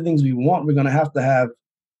to get the things we want, we're going to have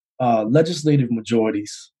legislative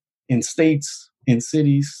majorities in states, in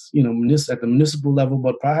cities, at the municipal level,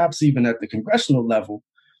 but perhaps even at the congressional level.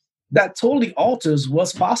 That totally alters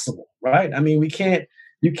what's possible, right? I mean,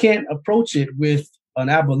 you can't approach it with an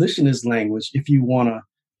abolitionist language if you want to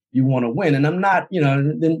win. And I'm not,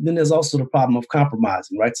 then there's also the problem of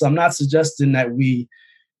compromising, right? So I'm not suggesting that we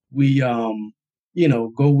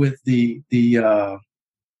go with the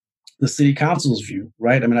city council's view,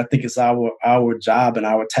 right? I mean, I think it's our job and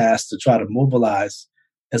our task to try to mobilize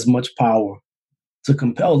as much power to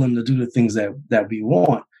compel them to do the things that we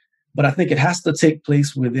want. But I think it has to take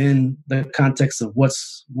place within the context of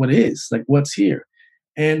what's here.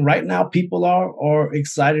 And right now, people are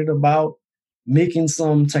excited about making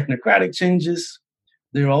some technocratic changes.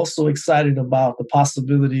 They're also excited about the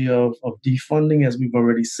possibility of defunding, as we've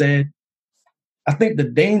already said. I think the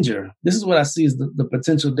danger, this is what I see as the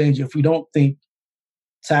potential danger, if we don't think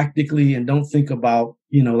tactically and don't think about,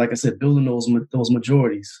 like I said, building those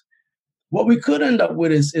majorities. What we could end up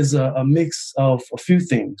with is a mix of a few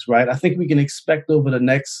things, right? I think we can expect over the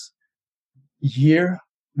next year,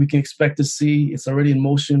 we can expect to see, it's already in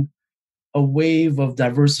motion, a wave of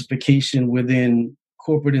diversification within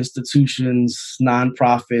corporate institutions,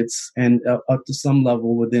 nonprofits, and up to some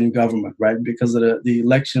level within government, right? Because of the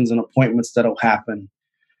elections and appointments that'll happen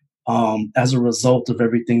as a result of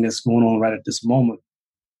everything that's going on right at this moment.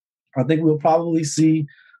 I think we'll probably see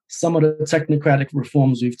some of the technocratic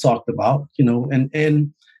reforms we've talked about,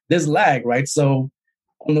 and there's lag, right? So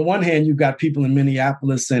on the one hand, you've got people in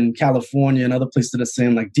Minneapolis and California and other places that are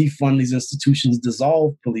saying like defund these institutions,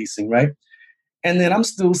 dissolve policing, right? And then I'm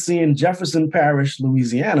still seeing Jefferson Parish,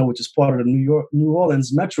 Louisiana, which is part of the New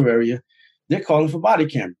Orleans metro area, they're calling for body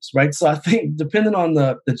cameras, right? So I think depending on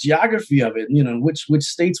the geography of it, which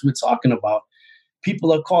states we're talking about,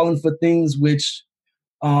 people are calling for things which,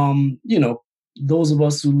 those of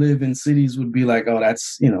us who live in cities would be like, oh,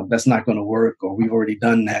 that's not going to work, or we've already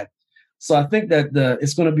done that. So I think that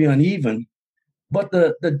it's going to be uneven. But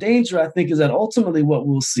the danger, I think, is that ultimately what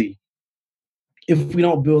we'll see, if we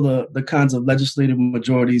don't build the kinds of legislative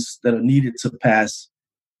majorities that are needed to pass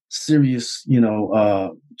serious,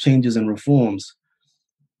 changes and reforms,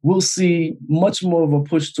 we'll see much more of a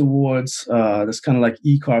push towards this kind of like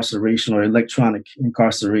e-carceration or electronic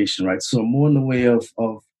incarceration, right? So more in the way of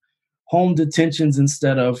home detentions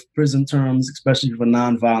instead of prison terms, especially for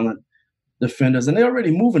nonviolent defenders. And they're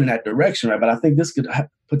already moving in that direction, right? But I think this could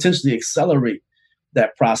potentially accelerate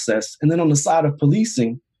that process. And then on the side of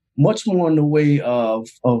policing, much more in the way of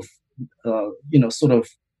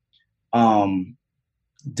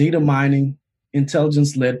data mining,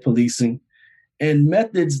 intelligence-led policing, and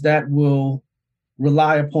methods that will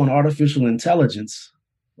rely upon artificial intelligence,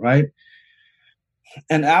 right?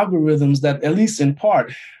 And algorithms that, at least in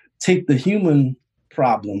part, take the human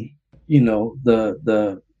problem,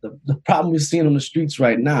 the the problem we're seeing on the streets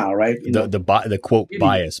right now, right? The quote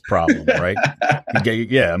bias problem, right?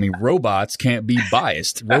 Yeah, I mean, robots can't be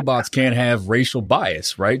biased. Robots can't have racial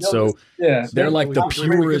bias, right? So they're like the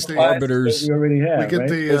purest arbiters. We already have. We get right?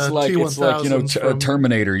 the It's like T-1000s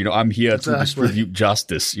Terminator. I'm here to distribute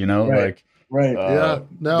justice. Like. Right.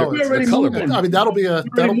 No, it's colorblind. I mean,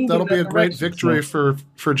 that'll be a great victory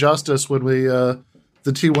for justice when we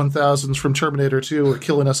the T-1000s from Terminator 2 are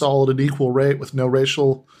killing us all at an equal rate with no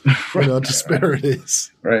racial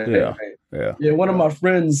disparities. Right. Yeah. One of my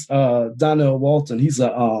friends, Donnell Walton, he's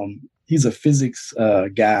a physics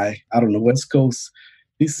guy out on the West Coast.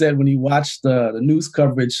 He said when he watched the news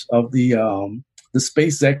coverage of the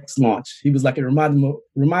SpaceX launch, he was like, it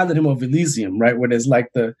reminded him of Elysium, right? Where there's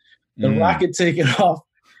like the rocket taking off,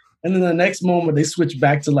 and then the next moment they switch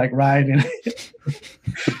back to like riding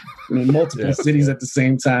in multiple cities at the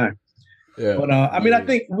same time. Yeah. But I mean, I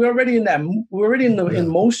think we're already in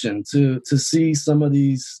motion to see some of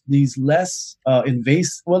these less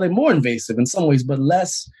invasive. Well, they're more invasive in some ways, but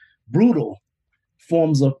less brutal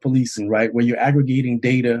forms of policing, right? Where you're aggregating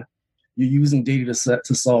data, you're using data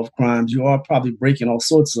to solve crimes. You are probably breaking all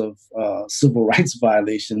sorts of civil rights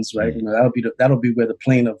violations, right? That'll be where the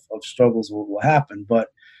plane of struggles will happen. But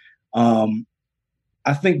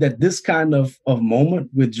I think that this kind of moment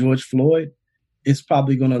with George Floyd is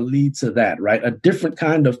probably going to lead to that, right? A different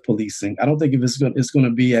kind of policing. I don't think it's going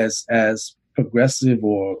to be as progressive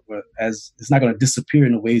or as it's not going to disappear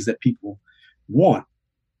in the ways that people want.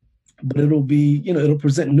 But it'll be, it'll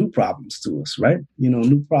present new problems to us, right?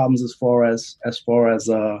 New problems as far as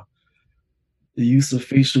the use of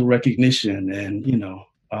facial recognition and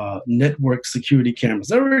network security cameras.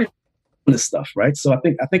 They're already doing this stuff, right? So I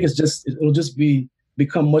think it'll just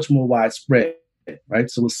become much more widespread, right?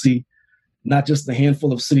 So we'll see not just a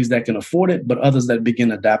handful of cities that can afford it, but others that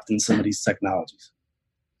begin adapting some of these technologies.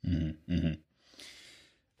 Mm-hmm. Mm-hmm.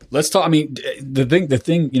 Let's talk. I mean, the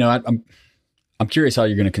thing. I'm curious how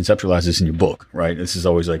you're going to conceptualize this in your book, right? This is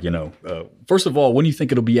always like, first of all, when do you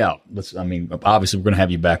think it'll be out? Obviously we're going to have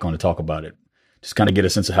you back on to talk about it. Just kind of get a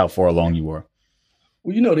sense of how far along you are.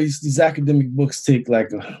 Well, these academic books take like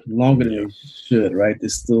longer than they should, right? They're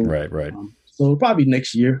still right. So probably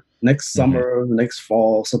next year, next summer, next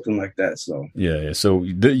fall, something like that. So yeah. So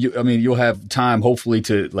you'll have time, hopefully,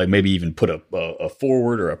 to like maybe even put a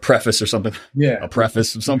forward or a preface or something. Yeah, a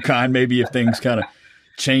preface of some kind, maybe if things kind of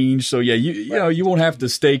change. So yeah, you won't have to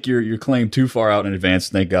stake your claim too far out in advance.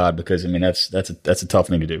 Thank God, because I mean that's a tough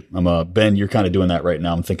thing to do. Ben, you're kind of doing that right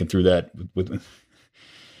now. I'm thinking through that with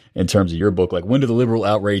in terms of your book. Like, when do the liberal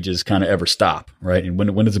outrages kind of ever stop, right? And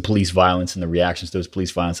when does the police violence and the reactions to those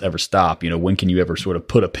police violence ever stop? When can you ever sort of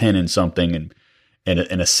put a pin in something and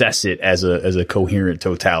assess it as a coherent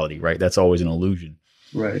totality, right? That's always an illusion.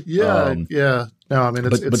 Right. Yeah. Yeah. No, I mean,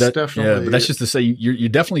 it's definitely. Yeah, but that's just to say you're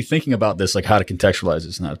definitely thinking about this, like how to contextualize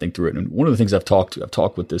this and how to think through it. And one of the things I've talked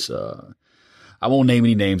with this, I won't name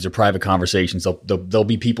any names. They're private conversations. There'll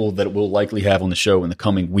be people that we'll likely have on the show in the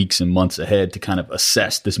coming weeks and months ahead to kind of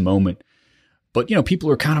assess this moment. But, people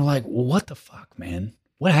are kind of like, well, what the fuck, man?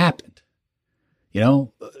 What happened?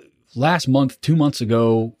 Last month, 2 months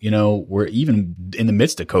ago, we're even in the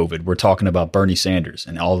midst of COVID, we're talking about Bernie Sanders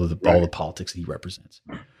and all the politics that he represents.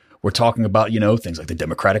 We're talking about, things like the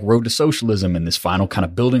Democratic road to socialism and this final kind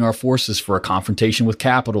of building our forces for a confrontation with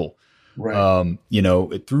capital. Right.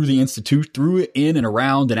 Through the institute, through in and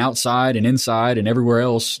around and outside and inside and everywhere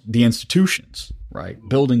else, the institutions, right?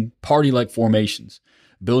 Building party-like formations,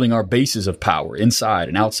 building our bases of power inside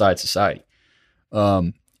and outside society.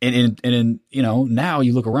 And now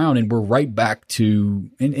you look around and we're right back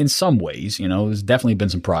to, in some ways, there's definitely been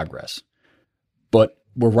some progress, but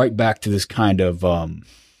we're right back to this kind of,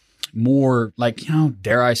 more like,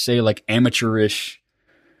 dare I say, like amateurish,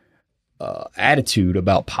 attitude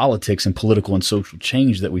about politics and political and social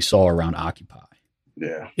change that we saw around Occupy.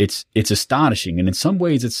 Yeah. It's astonishing. And in some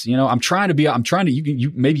ways it's, I'm trying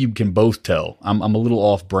to, maybe you can both tell I'm a little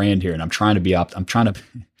off brand here and I'm trying to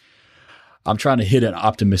hit an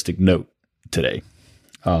optimistic note today.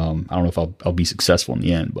 I don't know if I'll be successful in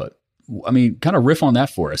the end, but I mean, kind of riff on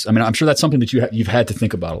that for us. I mean, I'm sure that's something that you've had to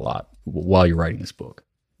think about a lot while you're writing this book.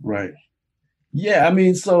 Right. Yeah, I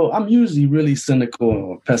mean, so I'm usually really cynical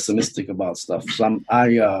or pessimistic about stuff. So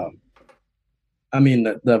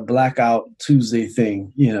the Blackout Tuesday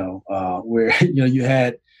thing, where you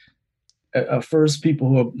had first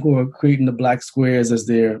people who are creating the black squares as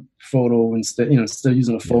their photo instead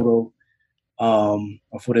using a photo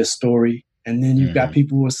for their story, and then you've got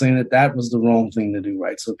people who are saying that was the wrong thing to do,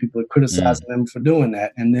 right? So people are criticizing them for doing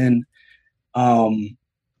that, and then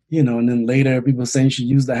and then later people saying you should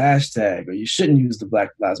use the hashtag or you shouldn't use the Black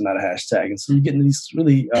Lives Matter hashtag. And so you get into these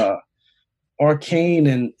really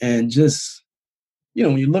arcane and just,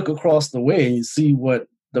 when you look across the way and you see what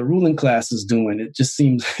the ruling class is doing, it just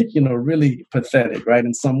seems, really pathetic, right?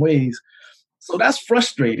 In some ways. So that's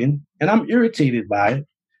frustrating and I'm irritated by it.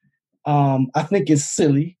 I think it's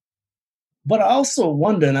silly, but I also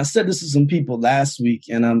wonder, and I said this to some people last week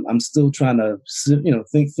and I'm still trying to,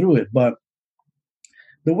 think through it, but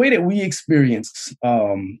the way that we experience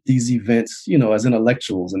these events, as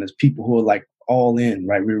intellectuals and as people who are like all in,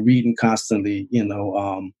 right? We're reading constantly,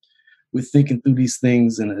 we're thinking through these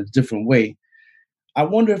things in a different way. I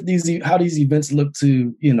wonder if how these events look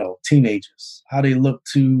to, teenagers, how they look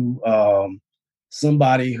to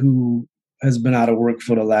somebody who has been out of work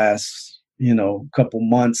for the last, couple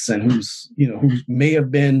months and who may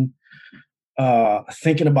have been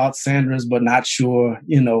thinking about Sanders, but not sure,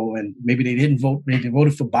 and maybe they didn't vote, maybe they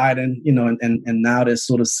voted for Biden, and now they're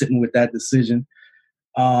sort of sitting with that decision.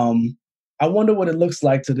 I wonder what it looks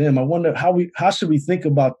like to them. I wonder how should we think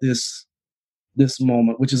about this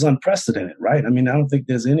moment, which is unprecedented, right? I mean, I don't think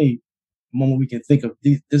there's any moment we can think of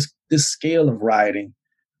this scale of rioting,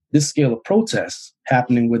 this scale of protests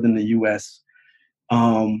happening within the U.S.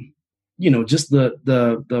 Just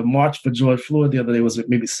the March for George Floyd the other day was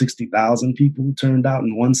maybe 60,000 people who turned out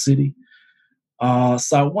in one city.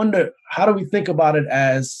 So I wonder, how do we think about it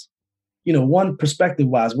as, one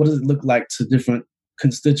perspective-wise, what does it look like to different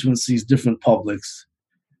constituencies, different publics?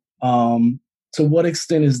 To what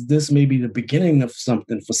extent is this maybe the beginning of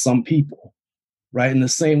something for some people, right? In the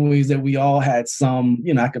same ways that we all had some,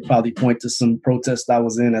 I could probably point to some protests I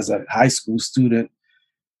was in as a high school student,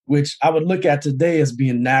 which I would look at today as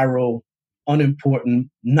being narrow, unimportant,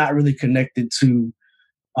 not really connected to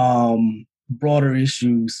broader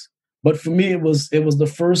issues. But for me, it was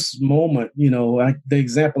the first moment, the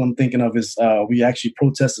example I'm thinking of is we actually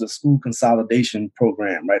protested a school consolidation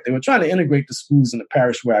program, right? They were trying to integrate the schools in the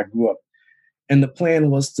parish where I grew up. And the plan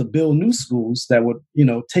was to build new schools that would,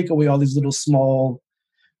 take away all these little small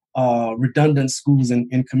redundant schools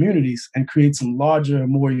in communities and create some larger,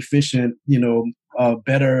 more efficient,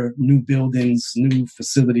 better new buildings, new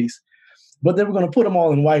facilities. But they were going to put them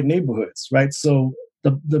all in white neighborhoods, right? So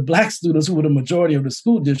the Black students who were the majority of the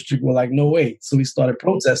school district were like, no way. So we started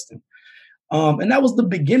protesting. And that was the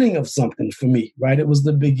beginning of something for me, right? It was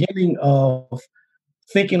the beginning of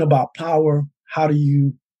thinking about power. How do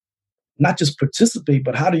you not just participate,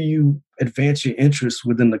 but how do you advance your interests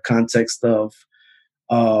within the context of,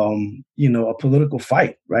 a political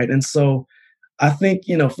fight, right? And so I think,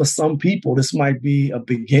 for some people, this might be a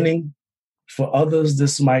beginning. For others,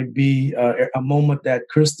 this might be a moment that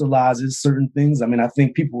crystallizes certain things. I mean, I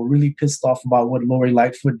think people were really pissed off about what Lori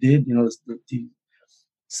Lightfoot did, the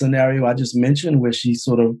scenario I just mentioned where she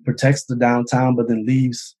sort of protects the downtown, but then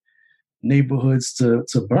leaves neighborhoods to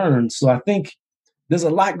burn. So I think there's a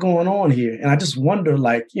lot going on here. And I just wonder,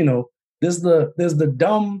 there's the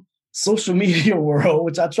dumb social media world,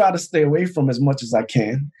 which I try to stay away from as much as I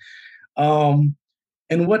can.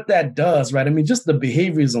 And what that does, right? I mean, just the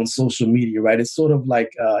behaviors on social media, right? It's sort of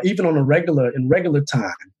like, even in regular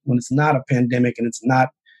time, when it's not a pandemic and it's not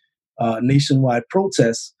nationwide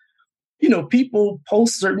protests, people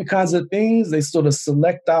post certain kinds of things. They sort of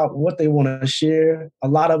select out what they want to share. A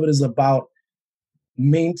lot of it is about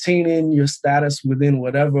maintaining your status within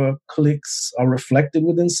whatever cliques are reflected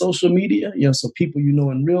within social media. So people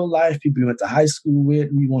in real life, people you went to high school with,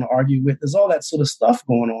 who you want to argue with, there's all that sort of stuff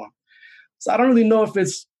going on. So I don't really know if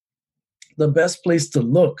it's the best place to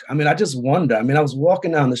look. I mean, I just wonder. I mean, I was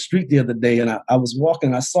walking down the street the other day and I was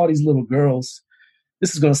walking, I saw these little girls.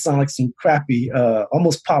 This is going to sound like some crappy,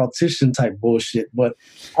 almost politician type bullshit, but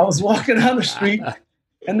I was walking down the street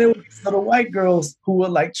and there were these little white girls who were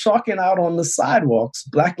like chalking out on the sidewalks,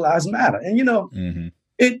 Black Lives Matter. And,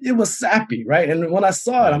 it was sappy, right? And when I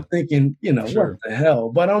saw it, I'm thinking, What the hell?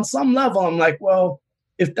 But on some level, I'm like, well,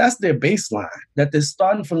 if that's their baseline, that they're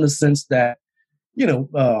starting from the sense that,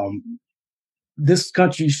 this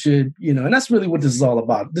country should, and that's really what this is all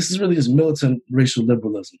about. This is really just militant racial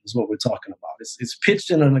liberalism is what we're talking about. It's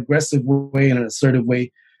pitched in an aggressive way and an assertive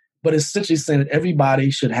way, but it's essentially saying that everybody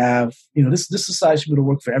should have, this society should be able to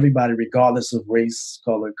work for everybody, regardless of race,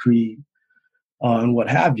 color, creed, and what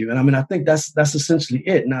have you. And I mean, I think that's essentially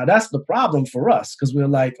it. Now, that's the problem for us because we're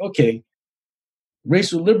like, okay,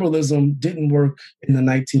 racial liberalism didn't work in the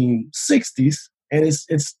 1960s, and it's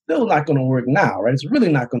still not going to work now, right? It's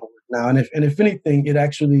really not going to work now. And if anything, it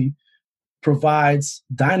actually provides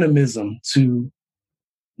dynamism to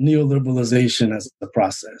neoliberalization as a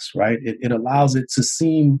process, right? It allows it to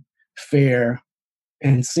seem fair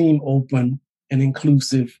and seem open and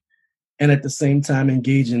inclusive and at the same time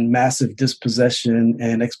engage in massive dispossession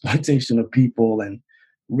and exploitation of people and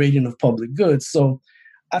raiding of public goods. So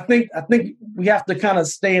I think we have to kind of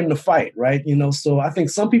stay in the fight, right? So I think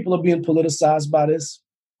some people are being politicized by this.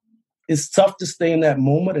 It's tough to stay in that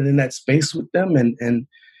moment and in that space with them and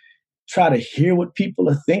try to hear what people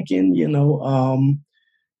are thinking,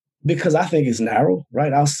 because I think it's narrow,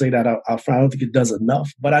 right? I'll say that I don't think it does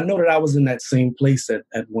enough, but I know that I was in that same place at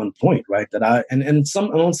one point, right? That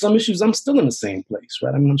on some issues, I'm still in the same place,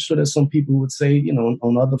 right? I mean, I'm sure there's some people who would say,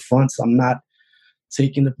 on other fronts, I'm not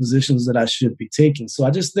taking the positions that I should be taking. So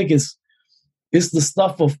I just think it's the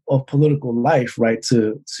stuff of political life, right?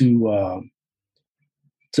 To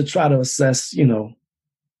try to assess,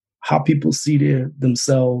 how people see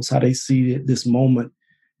themselves, how they see this moment,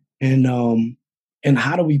 and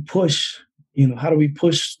how do we push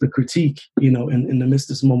the critique, in the midst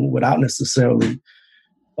of this moment without necessarily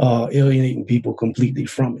alienating people completely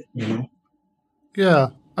from it,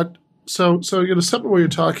 Yeah. So something where you're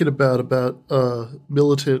talking about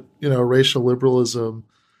militant, racial liberalism.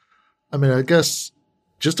 I mean, I guess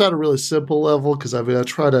just on a really simple level, because I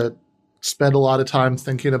try to spend a lot of time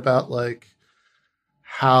thinking about like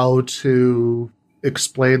how to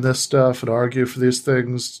explain this stuff and argue for these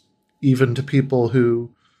things, even to people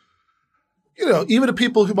who,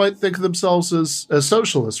 might think of themselves as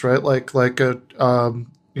socialists, right? Like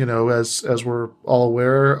as we're all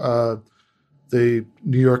aware, the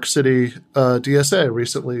New York City DSA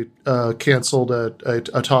recently canceled a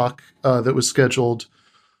talk that was scheduled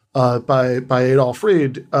by Adolph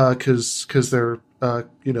Reed because they're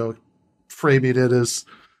framing it as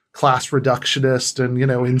class reductionist and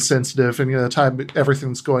insensitive and the time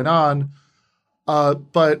everything's going on.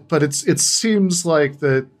 But it seems like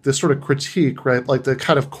the sort of critique, right? Like the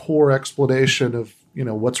kind of core explanation of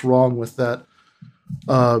what's wrong with that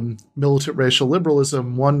militant racial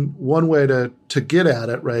liberalism. One way to get at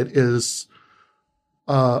it, right, is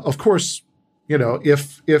of course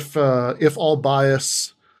if all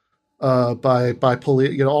bias by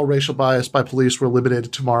police, all racial bias by police were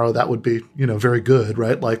eliminated tomorrow, that would be very good,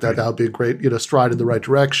 right? Like that would be a great stride in the right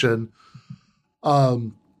direction.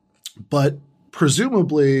 But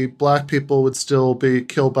presumably black people would still be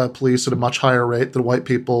killed by police at a much higher rate than white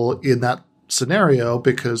people in that scenario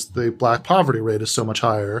because the black poverty rate is so much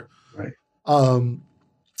higher. Right.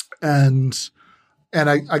 And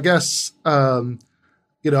I guess, I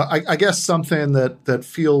guess something that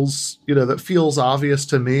feels obvious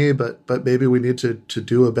to me, but maybe we need to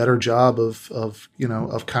do a better job of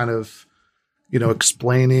kind of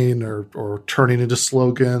explaining or turning into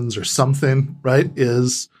slogans or something, right?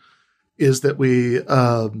 Is that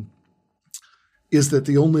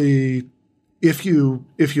the only, if you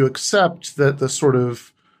accept that the sort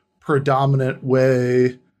of predominant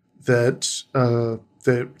way that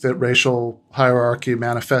racial hierarchy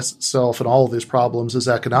manifests itself in all of these problems is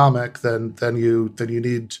economic, then you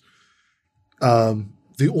need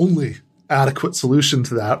the only adequate solution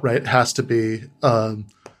to that, right, has to be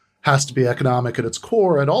economic at its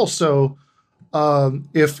core. And also,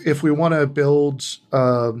 if we want to build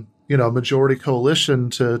a majority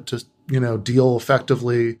coalition to deal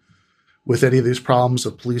effectively with any of these problems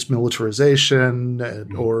of police militarization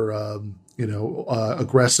or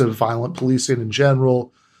aggressive, violent policing in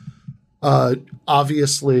general.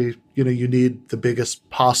 Obviously, you need the biggest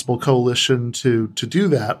possible coalition to do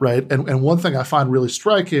that, right? And one thing I find really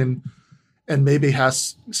striking, and maybe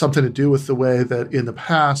has something to do with the way that in the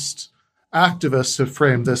past activists have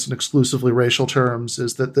framed this in exclusively racial terms,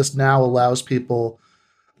 is that this now allows people.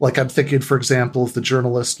 Like I'm thinking, for example, of the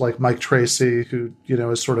journalist like Mike Tracy, who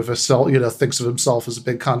is sort of thinks of himself as a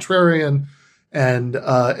big contrarian,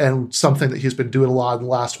 and something that he's been doing a lot in the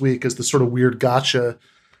last week is the sort of weird gotcha,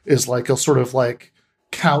 is like he'll sort of like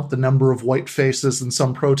count the number of white faces in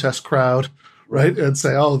some protest crowd, right, and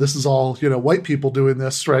say, oh, this is all white people doing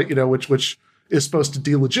this, right, which is supposed to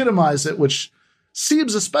delegitimize it, which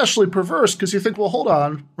seems especially perverse because you think, well, hold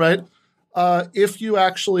on, right. If you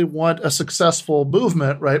actually want a successful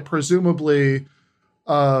movement, right, presumably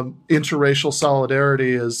interracial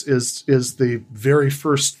solidarity is the very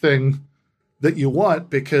first thing that you want,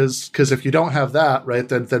 because if you don't have that, right,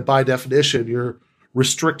 then by definition you're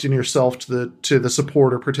restricting yourself to the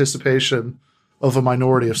support or participation of a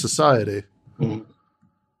minority of society. Mm-hmm.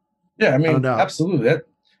 Yeah, I mean, absolutely.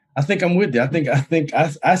 I think I'm with you. I think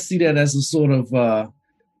I see that as a sort of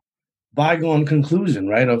bygone conclusion,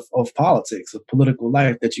 right, of politics, of political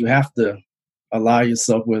life, that you have to ally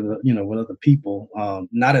yourself with other people,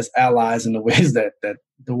 not as allies in the ways that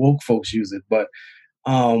the woke folks use it, but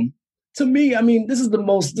to me, I mean, this is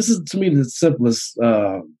to me the simplest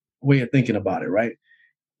way of thinking about it, right?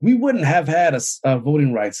 we wouldn't have had a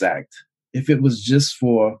Voting Rights Act if it was just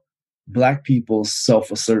for Black people's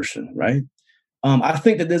self-assertion, right? I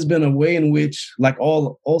think that there's been a way in which, like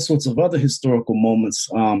all sorts of other historical moments,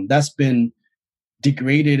 that's been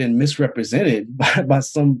degraded and misrepresented by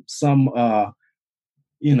some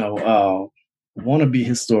wannabe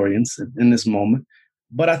historians in this moment.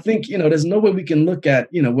 But I think, there's no way we can look at,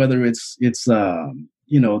 whether it's the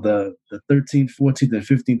 13th, 14th, and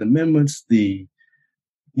 15th Amendments, the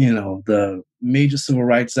major civil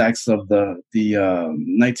rights acts of the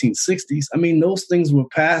 1960s. I mean, those things were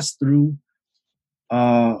passed through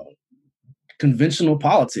conventional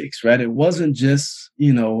politics, right? It wasn't just,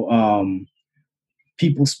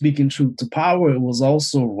 people speaking truth to power. It was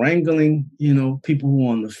also wrangling, people who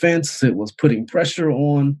were on the fence. It was putting pressure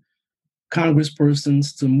on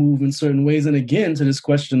congresspersons to move in certain ways. And again, to this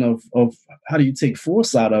question of how do you take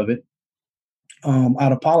force out of it,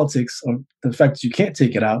 out of politics, or the fact that you can't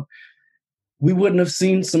take it out, we wouldn't have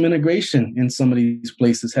seen some integration in some of these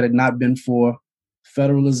places had it not been for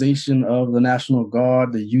federalization of the National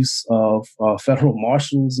Guard, the use of federal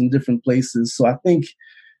marshals in different places. So I think,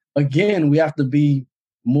 again, we have to be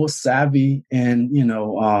more savvy, and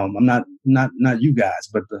I'm not you guys,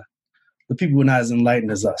 but the people who are not as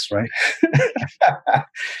enlightened as us, right?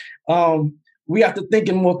 We have to think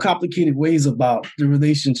in more complicated ways about the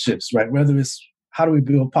relationships, right? Whether it's how do we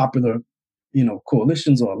build popular,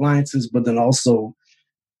 coalitions or alliances, but then also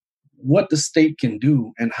what the state can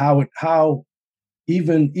do and how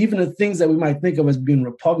even the things that we might think of as being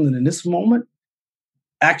repugnant in this moment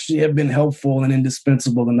actually have been helpful and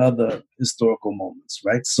indispensable in other historical moments,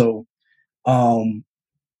 right? So,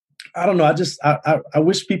 I don't know. I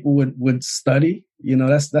wish people would study.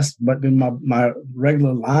 That's been my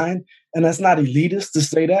regular line, and that's not elitist to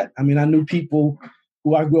say that. I mean, I knew people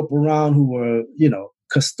who I grew up around who were,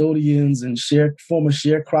 custodians and former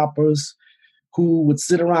sharecroppers who would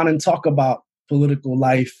sit around and talk about political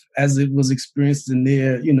life as it was experienced in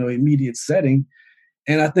their, immediate setting.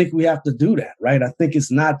 And I think we have to do that, right? I think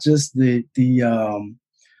it's not just the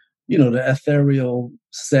ethereal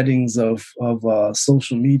settings of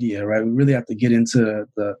social media, right? We really have to get into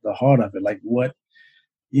the heart of it, like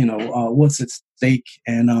what's at stake.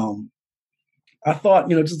 And I thought,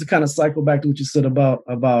 just to kind of cycle back to what you said about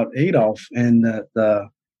Adolf and the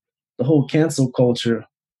whole cancel culture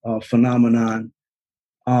phenomenon.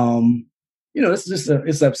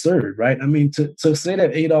 It's absurd, right? I mean, to say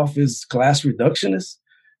that Adolf is class reductionist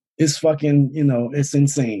is fucking, it's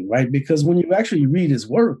insane, right? Because when you actually read his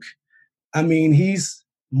work, I mean, he's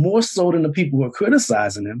more so than the people who are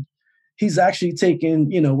criticizing him. He's actually taken,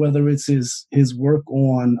 whether it's his work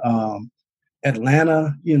on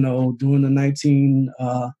Atlanta, during the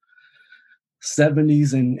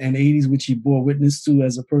 1970s and 80s, which he bore witness to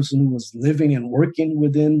as a person who was living and working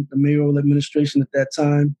within the mayoral administration at that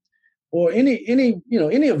time, or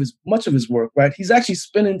much of his work, right? He's actually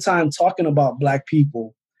spending time talking about Black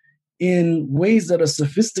people in ways that are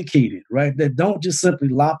sophisticated, right? That don't just simply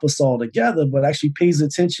lop us all together, but actually pays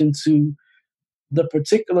attention to the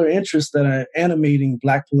particular interests that are animating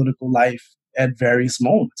Black political life at various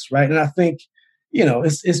moments, right? And I think,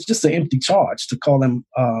 it's just an empty charge to call him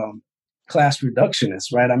class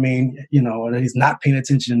reductionist, right? I mean, he's not paying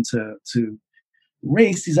attention to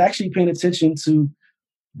race. He's actually paying attention to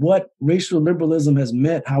what racial liberalism has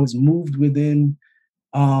meant, how it's moved within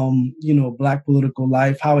Black political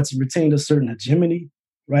life, how it's retained a certain hegemony,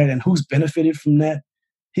 right? And who's benefited from that.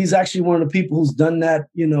 He's actually one of the people who's done that,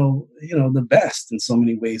 the best in so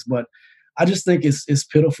many ways. But I just think it's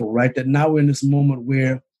pitiful, right? That now we're in this moment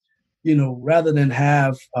where, rather than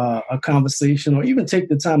have a conversation or even take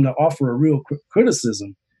the time to offer a real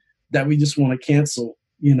criticism, that we just want to cancel,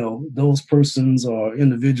 those persons or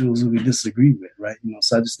individuals who we disagree with, right?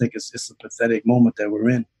 So I just think it's a pathetic moment that we're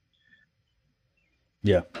in.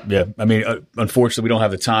 Yeah. I mean, unfortunately, we don't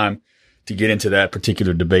have the time to get into that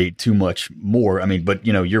particular debate too much more. I mean, but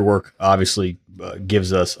your work obviously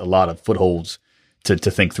gives us a lot of footholds to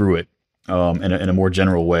think through it in a more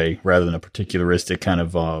general way, rather than a particularistic kind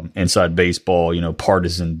of inside baseball,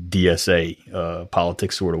 partisan DSA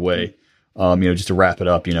politics sort of way. Just to wrap it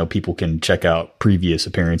up, people can check out previous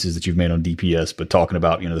appearances that you've made on DPS, but talking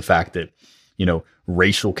about the fact that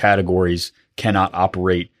racial categories cannot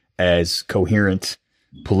operate as coherent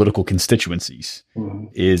political constituencies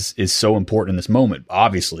is so important in this moment,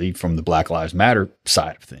 obviously from the Black Lives Matter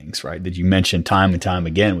side of things, right? That you mentioned time and time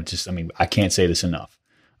again, which is, I can't say this enough.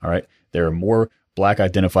 All right. There are more Black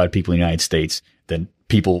identified people in the United States than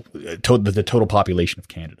people, the total population of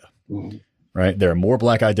Canada, right? There are more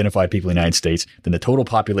Black identified people in the United States than the total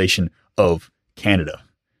population of Canada.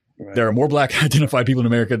 There are more black identified people in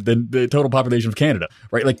America than the total population of Canada,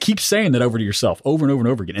 right? Like, keep saying that over to yourself over and over and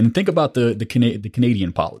over again. And think about the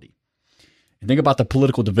Canadian polity. And think about the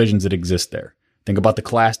political divisions that exist there. Think about the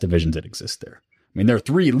class divisions that exist there. I mean, there are at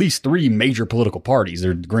least three major political parties.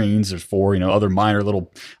 There are the Greens, there's four, other minor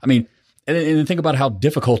little, and then think about how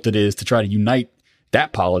difficult it is to try to unite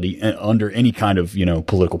that polity under any kind of,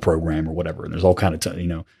 political program or whatever. And there's all kind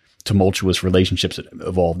of, tumultuous relationships that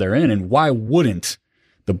evolve therein. And why wouldn't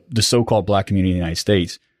the so-called black community in the United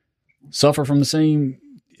States suffer from the same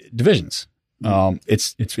divisions?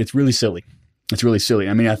 It's really silly. It's really silly.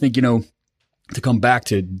 I mean, I think, to come back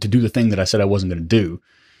to do the thing that I said I wasn't going to do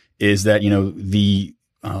is that, the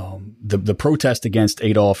protest against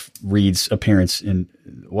Adolph Reed's appearance it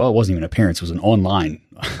wasn't even an appearance, it was an online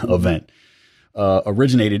event,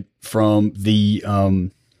 originated from the,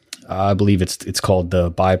 I believe it's called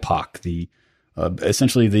the BIPOC,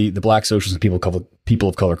 essentially the Black Socialist and People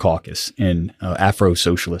of Color Caucus, and Afro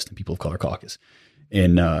Socialist and People of Color Caucus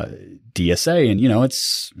in DSA. And,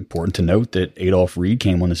 it's important to note that Adolph Reed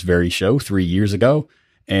came on this very show 3 years ago,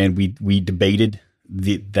 and we debated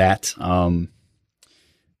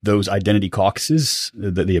those identity caucuses,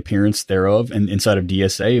 the appearance thereof, and inside of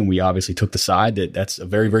DSA. And we obviously took the side that that's a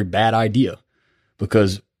very, very bad idea,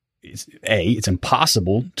 because it's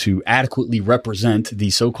impossible to adequately represent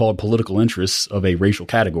the so-called political interests of a racial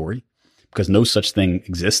category, because no such thing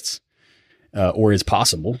exists or is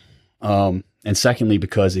possible. And secondly,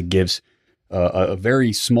 because it gives a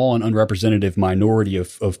very small and unrepresentative minority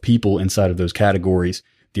of people inside of those categories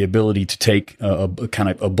the ability to take a kind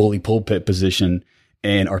of a bully pulpit position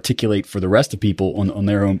and articulate for the rest of people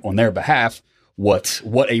on their behalf what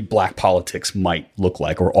a black politics might look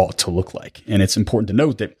like or ought to look like. And it's important to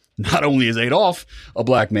note that not only is Adolph a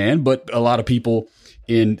black man, but a lot of people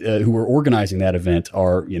who are organizing that event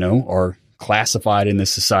are classified in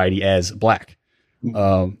this society as black.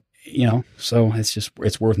 So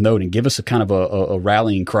it's worth noting. Give us a kind of a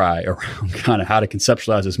rallying cry around kind of how to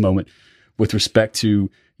conceptualize this moment with respect to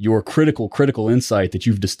your critical insight that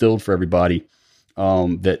you've distilled for everybody,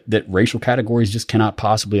 that racial categories just cannot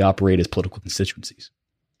possibly operate as political constituencies.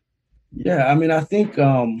 Yeah, I mean, I think,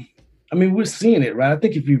 we're seeing it, right? I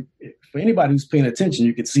think for anybody who's paying attention,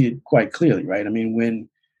 you could see it quite clearly, right? I mean, when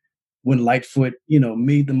Lightfoot,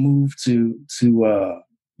 made the move to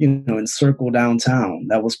encircle downtown,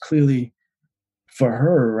 that was clearly for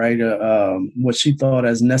her, right? What she thought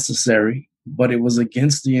as necessary, but it was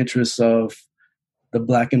against the interests of the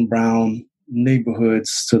black and brown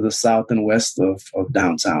neighborhoods to the south and west of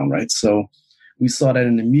downtown, right? So we saw that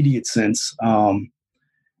in an immediate sense.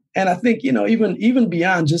 And I think, even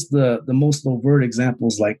beyond just the most overt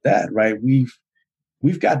examples like that, right?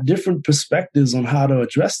 We've got different perspectives on how to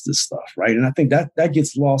address this stuff, right? And I think that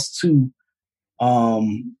gets lost too,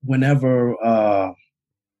 whenever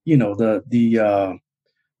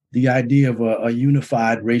the idea of a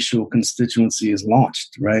unified racial constituency is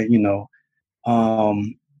launched, right?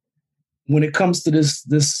 When it comes to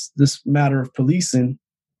this matter of policing,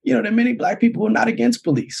 there are many black people who are not against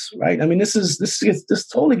police, right? I mean, this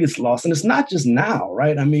totally gets lost, and it's not just now,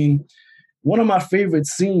 right? I mean, one of my favorite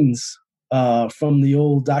scenes from the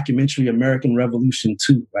old documentary American Revolution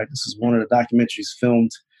 2, right? This is one of the documentaries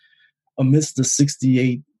filmed amidst the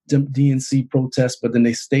 68 DNC protests, but then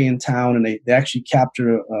they stay in town and they actually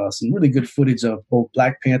capture some really good footage of both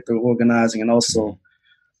Black Panther organizing and also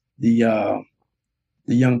the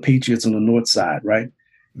Young Patriots on the North Side, right?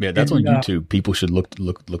 Yeah, that's on YouTube. People should look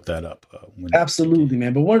that up. Absolutely,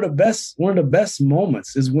 man. But one of the best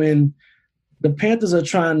moments is when the Panthers are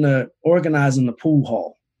trying to organize in the pool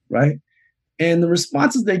hall, right? And the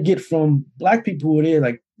responses they get from black people who are there,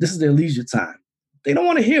 like, this is their leisure time. They don't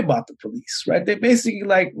want to hear about the police, right? They're basically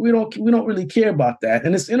like, we don't really care about that.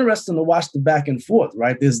 And it's interesting to watch the back and forth,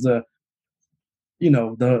 right? There's the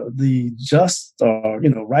just or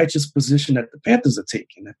righteous position that the Panthers are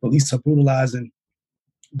taking, that police are brutalizing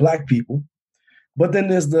black people. But then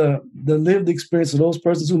there's the lived experience of those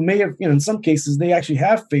persons who may have, in some cases, they actually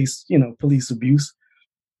have faced, police abuse,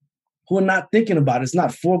 who are not thinking about it. It's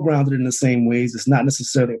not foregrounded in the same ways. It's not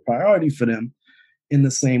necessarily a priority for them in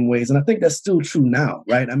the same ways. And I think that's still true now,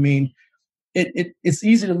 right? I mean, it's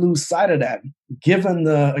easy to lose sight of that, given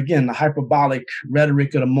the hyperbolic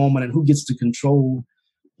rhetoric of the moment and who gets to control,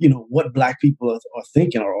 what black people are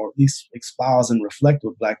thinking, or at least espouse and reflect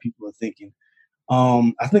what black people are thinking.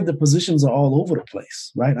 I think the positions are all over the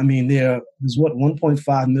place, right? I mean, there's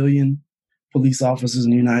 1.5 million police officers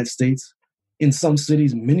in the United States. In some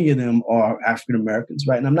cities, many of them are African Americans,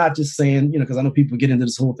 right? And I'm not just saying, because I know people get into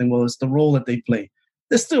this whole thing, well, it's the role that they play.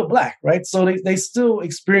 they're still Black, right? So they still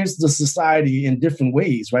experience the society in different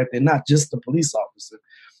ways, right? They're not just a police officer.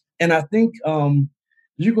 And I think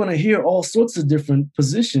you're going to hear all sorts of different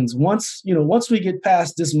positions once we get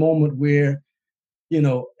past this moment where,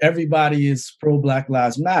 everybody is pro Black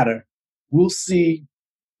Lives Matter. We'll see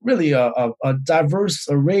really a diverse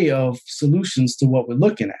array of solutions to what we're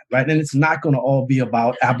looking at, right? And it's not going to all be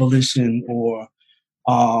about abolition or,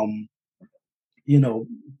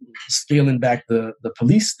 scaling back the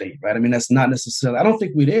police state, right? I mean, that's not necessarily. I don't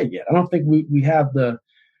think we're there yet. I don't think we have the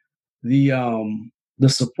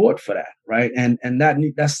support for that, right? And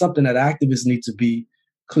that's something that activists need to be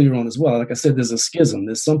clear on as well. Like I said, there's a schism.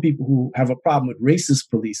 There's some people who have a problem with racist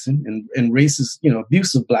policing and racist,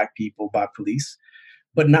 abuse of Black people by police,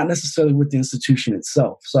 but not necessarily with the institution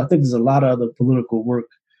itself. So I think there's a lot of other political work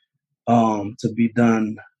to be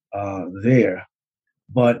done there.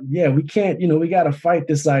 But yeah, we can't, we got to fight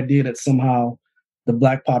this idea that somehow the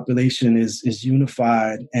Black population is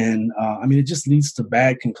unified. And it just leads to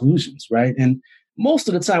bad conclusions, right? And most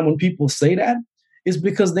of the time when people say that, is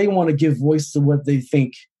because they want to give voice to what they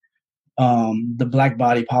think the Black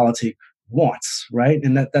body politic wants, right?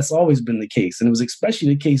 And that's always been the case. And it was especially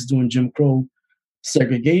the case during Jim Crow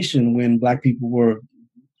segregation when Black people were,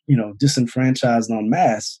 disenfranchised en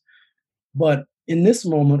masse. But in this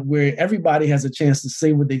moment where everybody has a chance to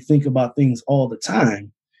say what they think about things all the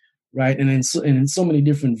time, right? And in so many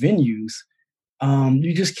different venues,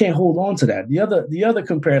 you just can't hold on to that. The other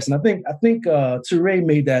comparison, I think Touré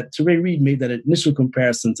Reed made that initial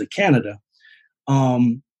comparison to Canada.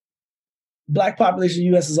 Black population in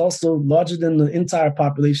the U.S. is also larger than the entire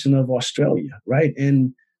population of Australia, right?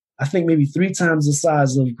 And I think maybe 3 times the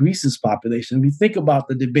size of Greece's population. If you think about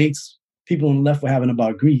the debates people on the left were having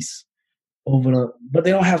about Greece, but they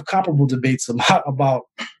don't have comparable debates about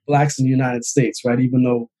Blacks in the United States, right? Even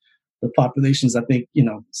though the population's, I think,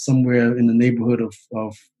 somewhere in the neighborhood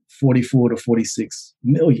of 44 to 46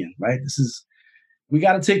 million, right? We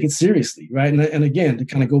got to take it seriously, right? And again, to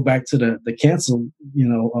kind of go back to the cancel,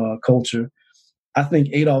 culture, I think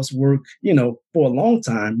Adolph's work, for a long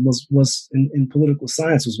time was in political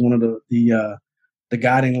science was one of the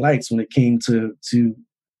guiding lights when it came to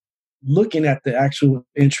looking at the actual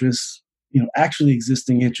interests, actually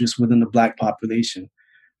existing interests within the Black population.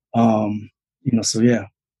 So yeah.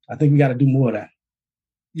 I think we got to do more of that.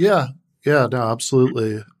 Yeah, no,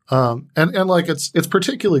 absolutely. And like it's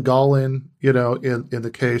particularly galling, in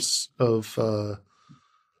the case of of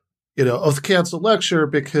the cancel lecture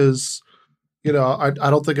because, I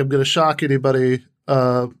don't think I'm going to shock anybody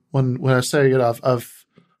when I say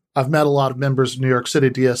I've met a lot of members of New York City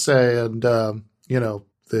DSA and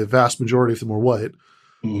the vast majority of them were white.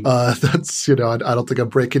 Mm-hmm. That's I don't think I'm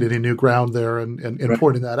breaking any new ground there and right.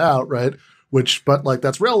 Pointing that out, right? But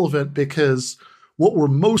that's relevant because what we're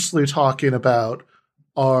mostly talking about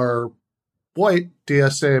are white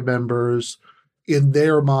DSA members in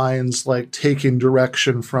their minds, taking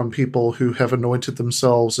direction from people who have anointed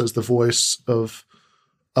themselves as the voice of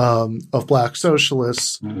Black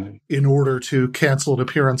socialists mm-hmm. in order to cancel an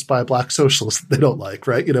appearance by a Black socialist that they don't like,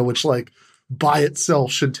 right? Which by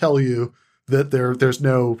itself should tell you that there's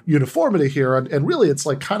no uniformity here. And really it's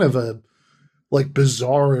kind of a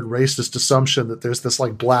bizarre and racist assumption that there's this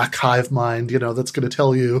Black hive mind, that's going to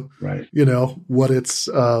tell you, right. What its,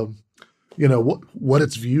 what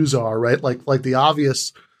its views are, right? The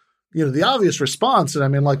obvious, the obvious response. And I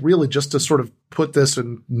mean, really just to sort of put this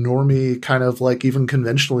in normie kind of even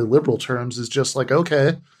conventionally liberal terms is just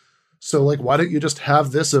okay. So why don't you just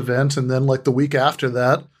have this event? And then the week after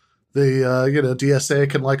that, the DSA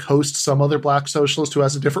can host some other Black socialist who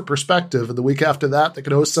has a different perspective, and the week after that they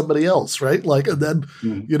can host somebody else, right? And then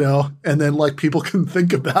and then people can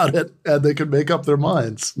think about it and they can make up their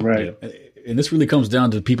minds, right? Yeah. And this really comes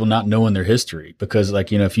down to people not knowing their history because,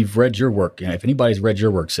 if you've read your work, if anybody's read your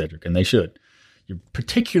work, Cedric, and they should,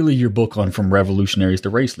 particularly your book on From Revolutionaries to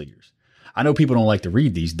Race Leaders. I know people don't like to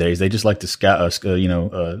read these days; they just like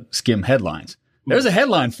to skim headlines. There's a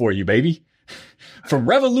headline for you, baby. From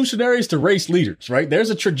revolutionaries to race leaders, right?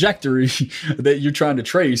 There's a trajectory that you're trying to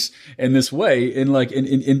trace in this way. And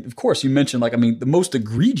of course, you mentioned, the most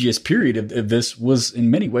egregious period of this was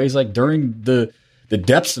in many ways, during the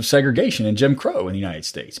depths of segregation and Jim Crow in the United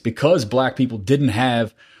States, because Black people didn't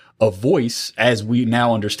have a voice as we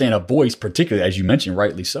now understand a voice, particularly, as you mentioned,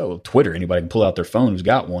 rightly so. Twitter, anybody can pull out their phone who's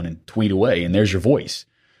got one and tweet away, and there's your voice,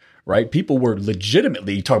 right? People were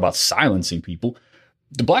legitimately, you talk about silencing people.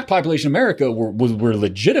 The Black population in America were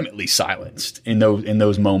legitimately silenced in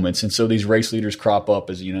those moments. And so these race leaders crop up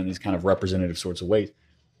as, in these kind of representative sorts of ways.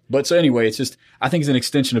 But so anyway, it's just, I think it's an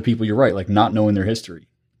extension of people, you're right, not knowing their history.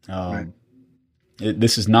 Right.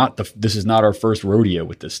 This is not our first rodeo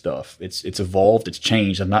with this stuff. It's evolved, it's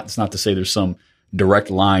changed. It's not to say there's some direct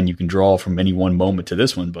line you can draw from any one moment to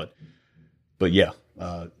this one, but yeah,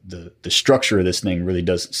 the structure of this thing really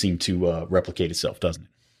does seem to replicate itself, doesn't it?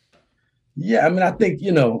 Yeah, I mean, I think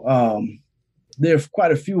there are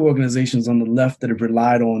quite a few organizations on the left that have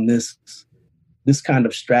relied on this kind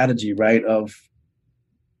of strategy, right, of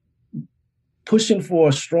pushing for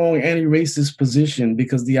a strong anti-racist position,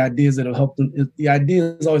 because the idea has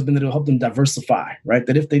always been that it'll help them diversify, right?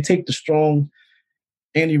 That if they take the strong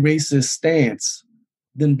anti-racist stance,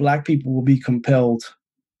 then Black people will be compelled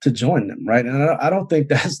to join them, right? And I don't think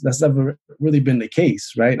that's ever really been the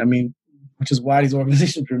case, right? I mean, which is why these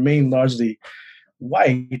organizations remain largely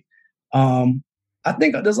white. I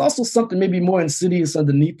think there's also something maybe more insidious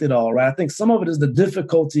underneath it all, right? I think some of it is the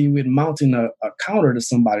difficulty with mounting a counter to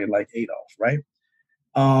somebody like Adolf, right?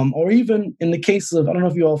 Or even in the case of, I don't know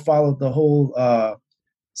if you all followed the whole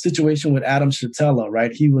situation with Adam Shitella,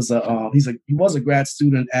 right? He was a grad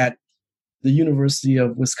student at the University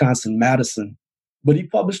of Wisconsin-Madison, but he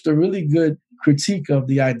published a really good critique of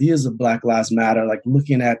the ideas of Black Lives Matter, like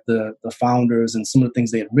looking at the founders and some of the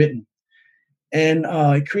things they had written. And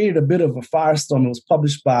it created a bit of a firestorm. It was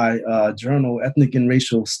published by journal Ethnic and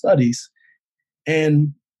Racial Studies.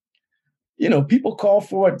 And, people call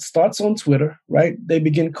for it. It starts on Twitter, right? They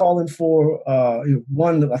begin calling for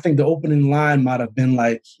one. I think the opening line might have been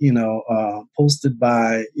like, posted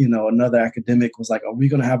by, another academic was like, are we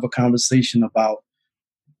going to have a conversation about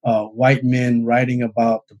white men writing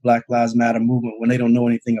about the Black Lives Matter movement when they don't know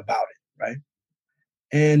anything about it, right?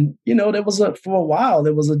 And, for a while,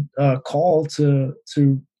 there was a call to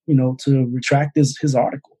retract his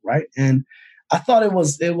article, right? And I thought it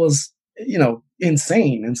was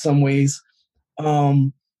insane in some ways.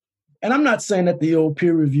 And I'm not saying that the old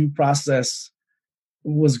peer review process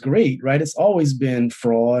was great, right? It's always been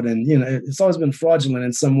fraud and, it's always been fraudulent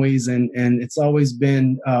in some ways. And it's always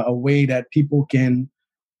been a way that people can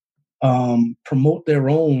promote their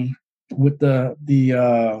own with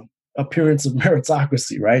the appearance of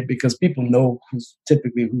meritocracy, right? Because people know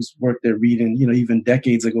whose work they're reading, even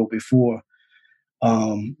decades ago before,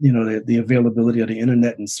 the availability of the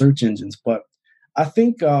internet and search engines. But I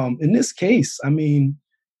think in this case, I mean,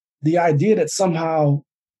 the idea that somehow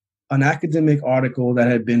an academic article that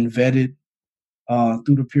had been vetted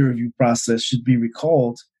through the peer review process should be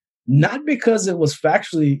recalled, not because it was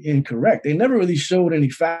factually incorrect. They never really showed any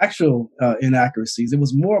factual inaccuracies. It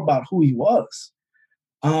was more about who he was.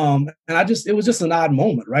 And it was just an odd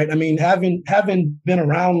moment, right? I mean, having been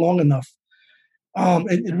around long enough,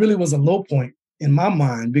 it really was a low point in my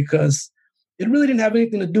mind, because it really didn't have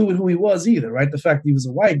anything to do with who he was either, right? The fact that he was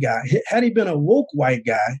a white guy. Had he been a woke white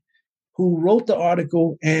guy who wrote the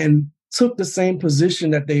article and took the same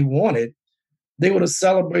position that they wanted, they would have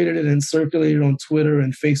celebrated it and circulated on Twitter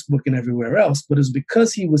and Facebook and everywhere else. But it's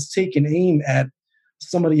because he was taking aim at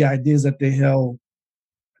some of the ideas that they held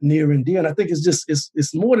near and dear. And I think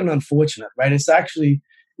it's more than unfortunate, right?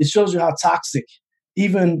 It shows you how toxic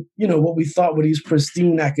even, what we thought were these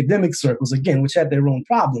pristine academic circles, again, which had their own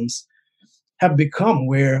problems, have become,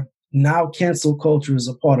 where now cancel culture is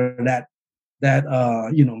a part of that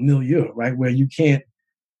milieu, right? Where you can't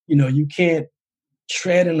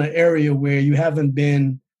tread in an area where you haven't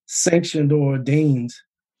been sanctioned or ordained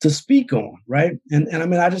to speak on, right? And I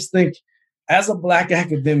mean, I just think, as a Black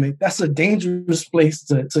academic, that's a dangerous place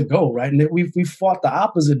to go, right? And we've fought the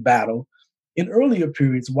opposite battle in earlier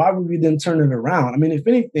periods. Why would we then turn it around? I mean, if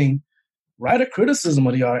anything, write a criticism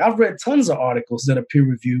of the article. I've read tons of articles that are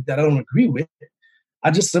peer-reviewed that I don't agree with.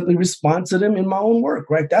 I just simply respond to them in my own work,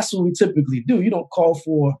 right? That's what we typically do. You don't call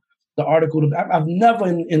for the article to. I've never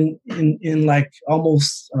in like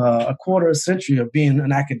almost a quarter century of being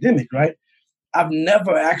an academic, right? I've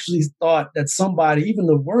never actually thought that somebody, even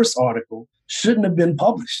the worst article, shouldn't have been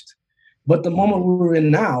published. But the moment we're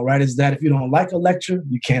in now, right, is that if you don't like a lecture,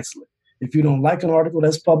 you cancel it. If you don't like an article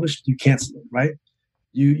that's published, you cancel it, right?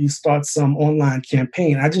 You start some online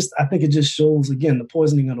campaign. I think it just shows, again, the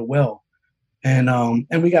poisoning of the well. And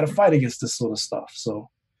we got to fight against this sort of stuff. So,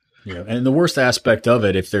 yeah. And the worst aspect of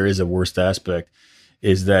it, if there is a worst aspect,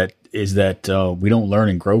 is that we don't learn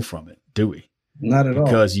and grow from it, do we? Not at all.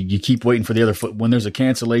 Because you keep waiting for the other foot. When there's a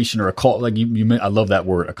cancellation or a call, like I love that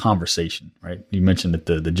word, a conversation, right? You mentioned that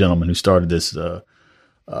the gentleman who started this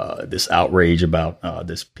outrage about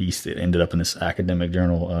this piece that ended up in this academic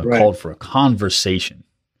journal called for a conversation.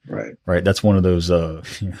 Right. Right. That's one of those,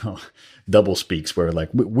 double speaks where like,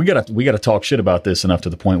 we gotta talk shit about this enough to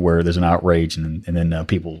the point where there's an outrage and then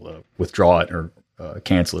people withdraw it or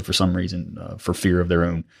cancel it for some reason, for fear of their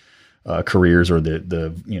own careers or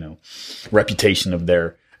the reputation of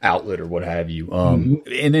their outlet or what have you.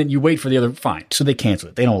 And then you wait for the other, fine. So they cancel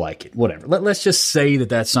it. They don't like it, whatever. Let's just say that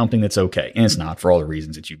that's something that's okay. And it's not, for all the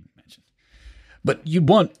reasons that you mentioned. But you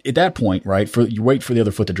want, at that point, right, you wait for the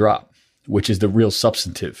other foot to drop, which is the real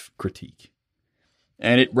substantive critique.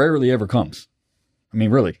 And it rarely ever comes. I mean,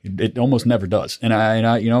 really, it almost never does. And I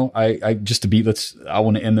just I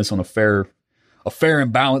want to end this on a fair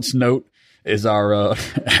and balanced note, as our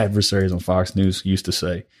adversaries on Fox News used to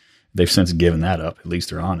say. They've since given that up. At least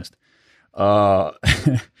they're honest. A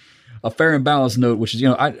fair and balanced note, which is,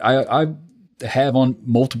 I have on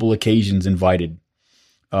multiple occasions invited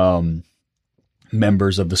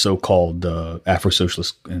members of the so-called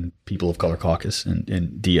Afro-Socialist and People of Color Caucus and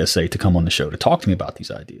DSA to come on the show to talk to me about these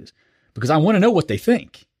ideas, because I want to know what they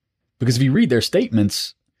think. Because if you read their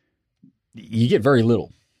statements, you get very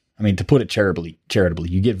little. I mean, to put it charitably,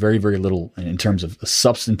 you get very, very little in terms of a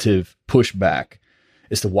substantive pushback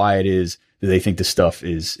as to why it is that they think this stuff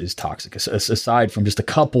is toxic. Aside from just a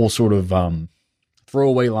couple sort of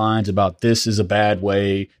throwaway lines about this is a bad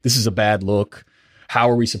way, this is a bad look, how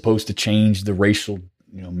are we supposed to change the racial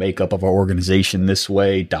makeup of our organization this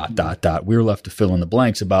way, ... We're left to fill in the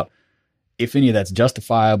blanks about if any of that's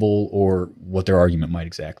justifiable or what their argument might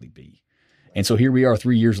exactly be. And so here we are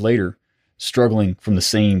 3 years later, struggling from the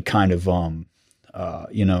same kind of,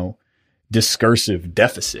 discursive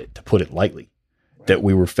deficit, to put it lightly, that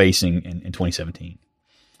we were facing in 2017.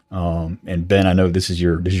 And Ben, I know this is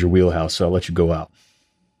your wheelhouse, so I'll let you go out.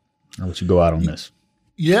 On this.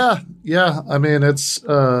 Yeah. I mean, it's,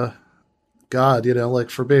 God, like,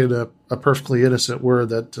 for being a perfectly innocent word,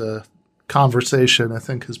 that conversation, I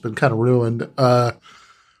think, has been kind of ruined.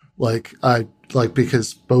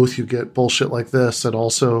 Because both you get bullshit like this, and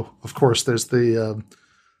also, of course, there's the,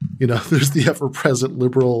 there's the ever-present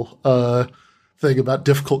liberal thing about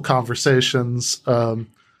difficult conversations. On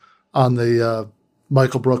the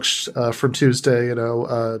Michael Brooks from Tuesday,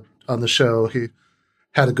 on the show, he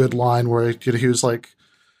had a good line where he was like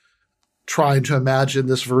trying to imagine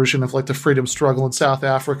this version of like the freedom struggle in South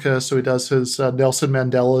Africa. So he does his Nelson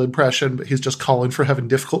Mandela impression, but he's just calling for having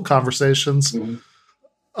difficult conversations.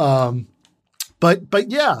 Mm-hmm. But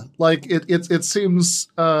yeah, like it seems.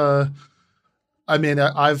 I mean,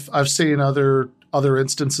 I've seen other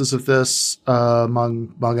instances of this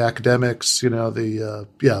among academics. The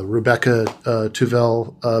Rebecca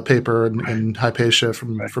Tuvel paper in Hypatia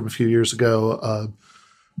from a few years ago,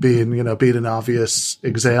 being an obvious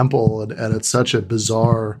example, and it's such a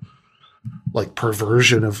bizarre like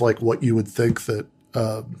perversion of like what you would think that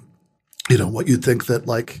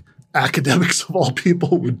like academics of all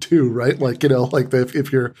people would do, right? Like,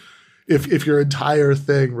 if your entire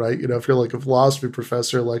thing, right, if you're like a philosophy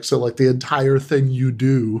professor, like, so like the entire thing you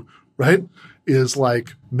do, right, is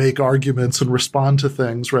like make arguments and respond to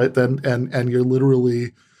things, right? Then, and you're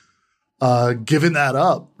literally giving that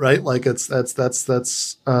up, right? Like that's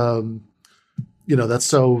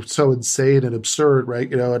so insane and absurd, right?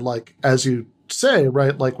 And like, as you say,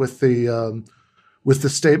 right, like with the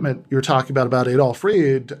statement you're talking about Adolf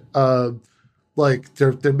Reed, like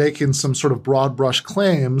they're making some sort of broad brush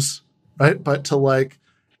claims, right? But to like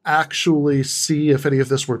actually see if any of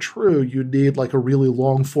this were true, you need like a really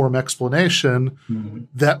long form explanation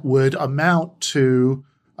that would amount to,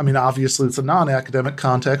 I mean, obviously it's a non-academic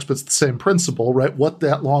context, but it's the same principle, right? What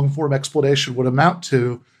that long form explanation would amount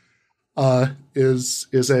to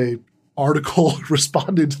is a article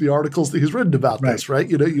responding to the articles that he's written about this, right?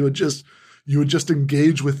 You would just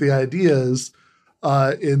engage with the ideas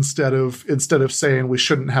instead of saying we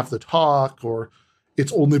shouldn't have the talk, or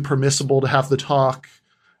it's only permissible to have the talk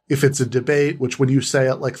if it's a debate, which when you say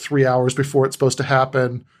it like 3 hours before it's supposed to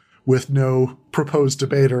happen with no proposed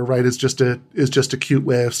debater, right, is just a cute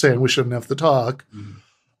way of saying we shouldn't have the talk.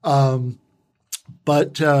 Mm-hmm.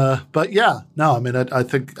 But yeah, no, I mean, I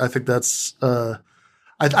think that's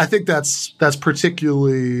I think that's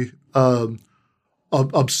particularly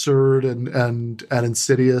absurd and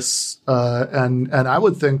insidious. And I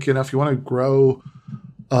would think, if you want to grow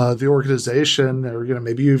the organization, or,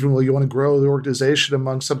 maybe even you want to grow the organization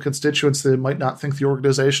among some constituents that might not think the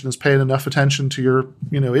organization is paying enough attention to your,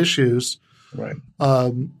 issues, right.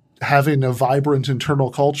 Having a vibrant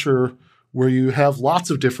internal culture where you have lots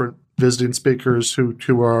of different visiting speakers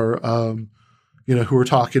who are, who are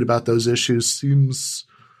talking about those issues seems,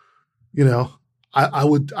 I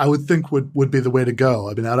would think would be the way to go.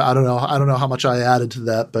 I mean, I don't know how much I added to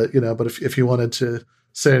that, but if you wanted to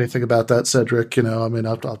say anything about that, Cedric, I mean,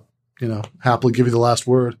 I'll happily give you the last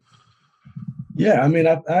word. Yeah, I mean,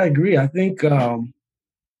 I agree. I think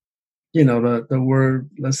the word,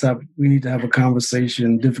 we need to have a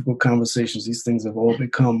conversation, difficult conversations. These things have all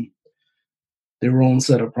become their own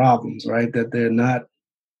set of problems, right? That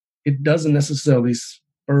it doesn't necessarily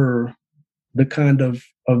spur the kind of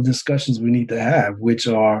discussions we need to have, which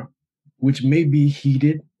may be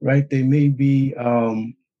heated, right? They may be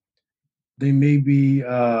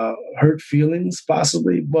hurt feelings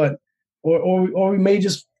possibly, but or we may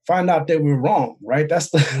just find out that we're wrong, right? I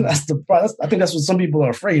think that's what some people are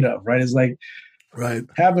afraid of, right? It's like right,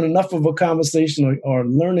 having enough of a conversation or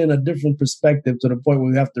learning a different perspective to the point where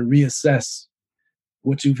we have to reassess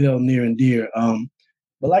what you've held near and dear.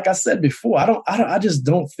 But like I said before, I just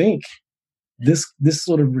don't think this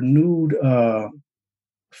sort of renewed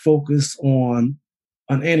focus on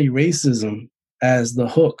anti-racism as the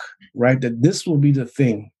hook, right? That this will be the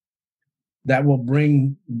thing that will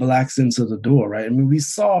bring blacks into the door, right? I mean, we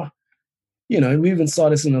saw, we even saw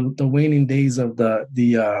this in the waning days of the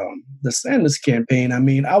Sanders campaign. I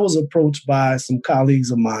mean, I was approached by some colleagues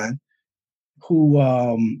of mine who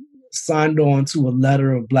signed on to a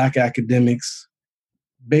letter of black academics,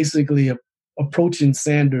 basically approaching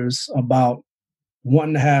Sanders about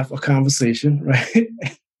wanting to have a conversation, right?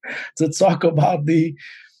 to talk about the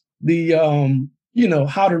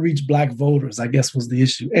how to reach black voters, I guess was the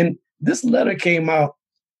issue. And this letter came out,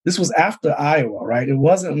 this was after Iowa, right? It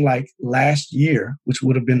wasn't like last year, which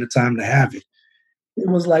would have been the time to have it. It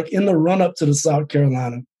was like in the run up to the South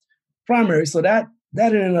Carolina primary. So that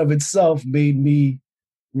in and of itself made me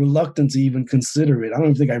reluctant to even consider it. I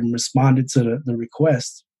don't think I even responded to the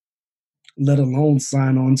request, let alone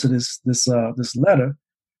sign on to this letter.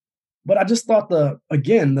 But I just thought the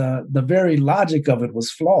very logic of it was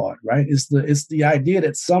flawed, right? It's the idea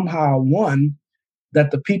that somehow, one,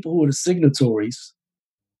 that the people who are the signatories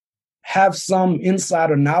have some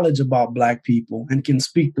insider knowledge about black people and can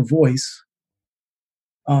speak the voice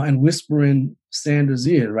and whisper in Sanders'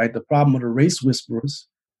 ear, right? The problem of the race whisperers.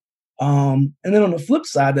 And then on the flip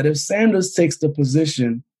side, that if Sanders takes the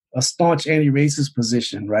position, a staunch anti-racist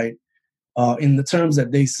position, right? In the terms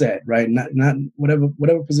that they said, right? Not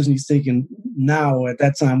whatever position he's taken now or at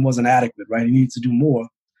that time wasn't adequate, right? He needs to do more.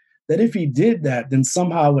 That if he did that, then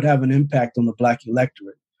somehow it would have an impact on the black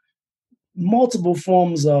electorate. Multiple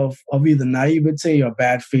forms of either naivete or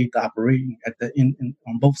bad faith operating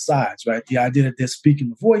on both sides, right? The idea that they're speaking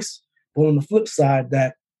the voice, but on the flip side,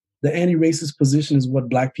 that the anti-racist position is what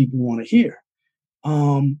black people want to hear.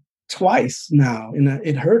 Twice now, and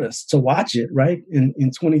it hurt us to watch it, right? In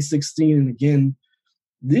 2016 and again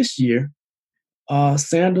this year,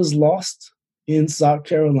 Sanders lost in South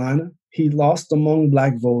Carolina. He lost among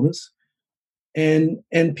black voters, and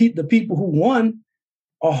the people who won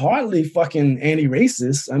are hardly fucking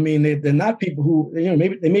anti-racist. I mean, they're not people who,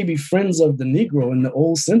 maybe they may be friends of the Negro in the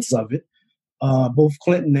old sense of it, both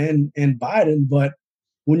Clinton and Biden. But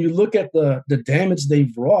when you look at the damage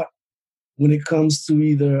they've wrought when it comes to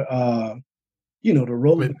either, the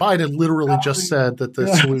role. I mean, Biden literally just said that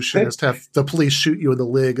the solution is to have the police shoot you in the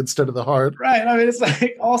leg instead of the heart. Right. I mean, it's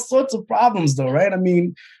like all sorts of problems, though, right? I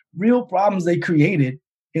mean, real problems they created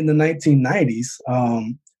in the 1990s.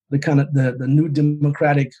 The kind of the new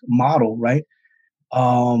democratic model, right?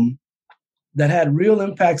 That had real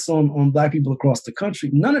impacts on black people across the country.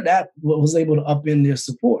 None of that was able to upend their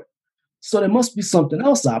support. So there must be something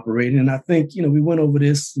else operating. And I think, we went over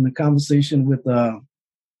this in the conversation with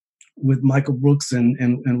Michael Brooks and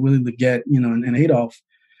Willie Leggett, and Adolph.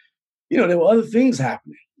 There were other things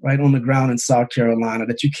happening right on the ground in South Carolina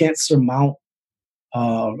that you can't surmount,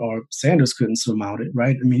 or Sanders couldn't surmount it,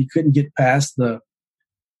 right? I mean, he couldn't get past the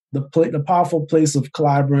powerful place of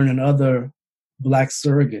Clyburn and other black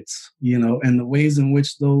surrogates, and the ways in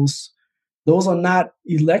which those are not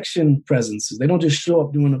election presences. They don't just show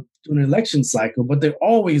up during an election cycle, but they're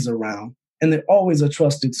always around and they're always a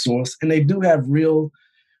trusted source. And they do have real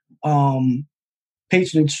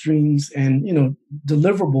patronage streams and,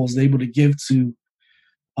 deliverables they're able to give to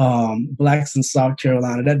blacks in South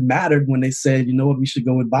Carolina. That mattered when they said, we should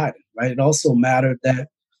go with Biden, right? It also mattered that,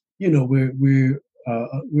 we're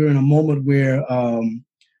in a moment where,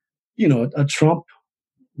 a Trump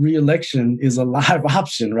re-election is a live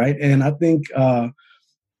option, right? And I think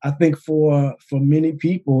for many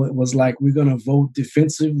people, it was like, we're going to vote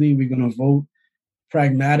defensively, we're going to vote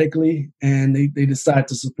pragmatically, and they decide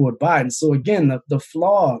to support Biden. So again, the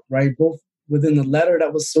flaw, right, both within the letter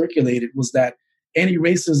that was circulated was that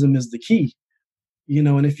anti-racism is the key,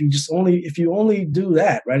 and if you only do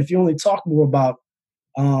that, right, if you only talk more about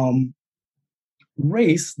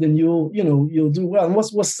race, then you'll do well. And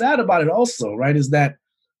what's sad about it also, right, is that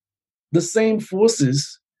the same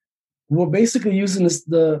forces were basically using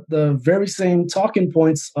the very same talking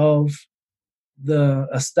points of the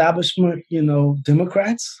establishment,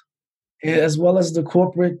 Democrats, as well as the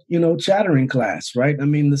corporate, chattering class, right? I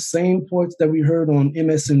mean, the same points that we heard on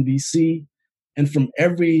MSNBC and from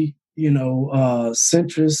every,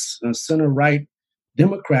 centrist, center-right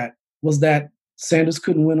Democrat was that Sanders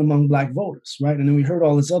couldn't win among Black voters, right? And then we heard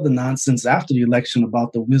all this other nonsense after the election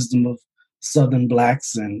about the wisdom of Southern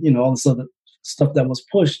Blacks and, all this other stuff that was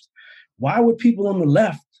pushed. Why would people on the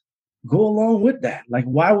left go along with that? Like,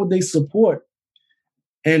 why would they support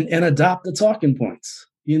and adopt the talking points?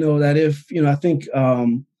 That if, I think,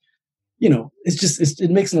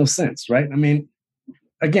 it makes no sense, right? I mean,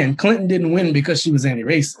 again, Clinton didn't win because she was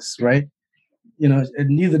anti-racist, right? And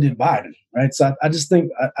neither did Biden, right? So I just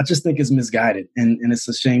think it's misguided, and it's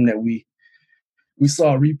a shame that we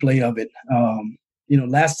saw a replay of it.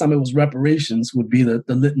 Last time it was reparations would be the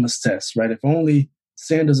litmus test, right? If only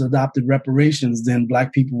Sanders adopted reparations, then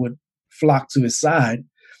Black people would flock to his side.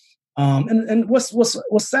 And what's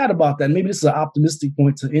sad about that, maybe this is an optimistic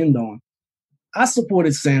point to end on. I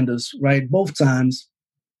supported Sanders, right, both times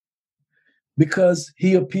because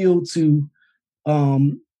he appealed to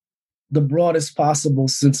the broadest possible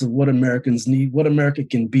sense of what Americans need, what America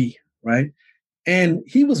can be, right? And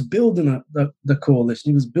he was building the coalition.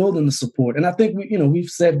 He was building the support. And I think we've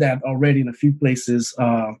said that already in a few places,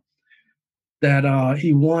 that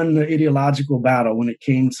he won the ideological battle when it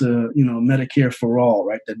came to, Medicare for all,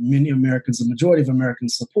 right? That many Americans, the majority of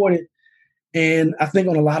Americans supported. And I think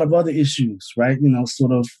on a lot of other issues, right?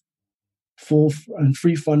 Sort of full and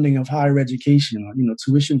free funding of higher education,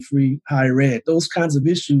 tuition-free higher ed, those kinds of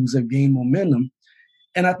issues have gained momentum.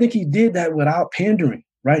 And I think he did that without pandering,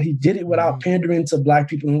 right? He did it without pandering to Black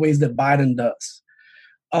people in ways that Biden does.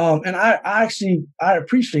 And I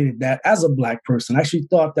appreciated that as a Black person. I actually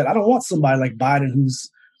thought that I don't want somebody like Biden who's,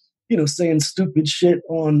 saying stupid shit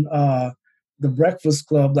on the Breakfast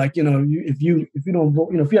Club. Like, if you don't vote,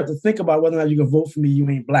 if you have to think about whether or not you can vote for me, you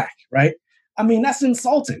ain't Black, right? I mean, that's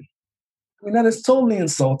insulting. I mean, that is totally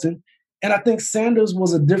insulting. And I think Sanders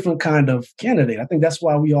was a different kind of candidate. I think that's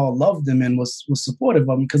why we all loved him and was supportive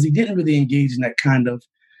of him, because he didn't really engage in that kind of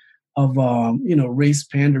race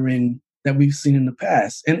pandering that we've seen in the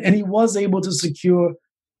past. And he was able to secure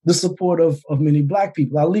the support of many Black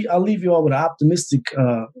people. I'll leave you all with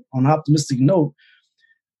on an optimistic note.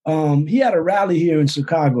 He had a rally here in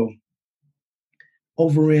Chicago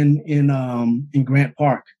over in Grant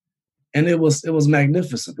Park. And it was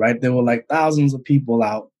magnificent, right? There were like thousands of people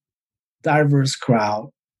out, diverse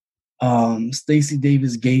crowd. Stacey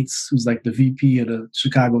Davis Gates, who's like the VP of the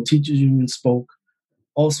Chicago Teachers Union, spoke.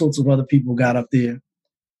 All sorts of other people got up there.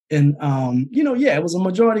 And, it was a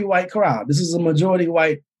majority white crowd. This is a majority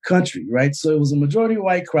white country, right? So it was a majority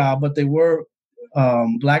white crowd, but there were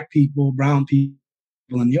Black people, brown people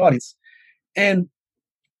in the audience. And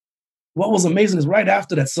what was amazing is right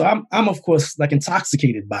after that, so I'm of course like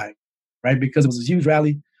intoxicated by it, right? Because it was a huge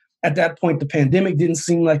rally. At that point, the pandemic didn't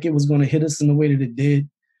seem like it was going to hit us in the way that it did.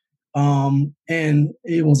 And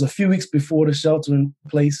it was a few weeks before the shelter in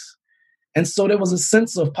place. And so there was a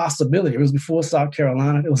sense of possibility. It was before South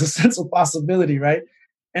Carolina. There was a sense of possibility, right?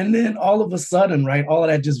 And then all of a sudden, right, all of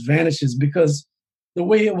that just vanishes because the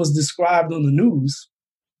way it was described on the news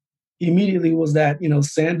immediately was that,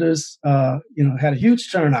 Sanders, had a huge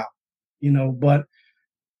turnout, but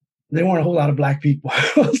there weren't a whole lot of Black people.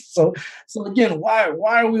 So again, why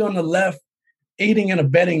are we on the left aiding and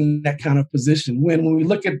abetting that kind of position when we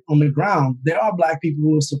look at on the ground, there are Black people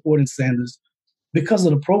who are supporting Sanders because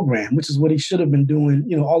of the program, which is what he should have been doing,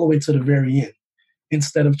 all the way to the very end,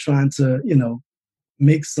 instead of trying to,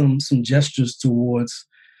 make some gestures towards,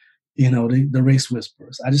 the race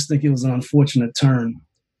whisperers. I just think it was an unfortunate turn,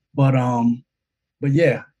 but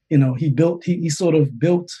yeah, he sort of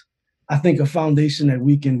built, I think, a foundation that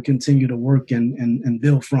we can continue to work and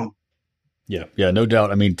build from. Yeah, no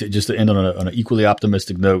doubt. I mean, just to end on an equally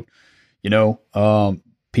optimistic note,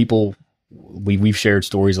 people, we've shared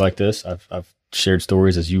stories like this. I've shared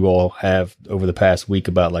stories, as you all have over the past week,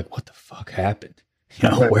 about like, what the fuck happened?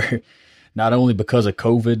 Right. Where not only because of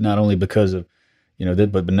COVID, not only because of,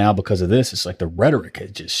 but now because of this, it's like the rhetoric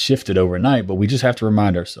has just shifted overnight. But we just have to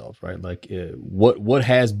remind ourselves, right? Like what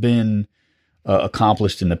has been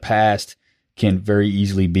accomplished in the past can very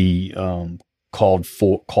easily be called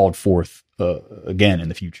forth again in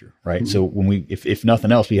the future, right? Mm-hmm. So when we, if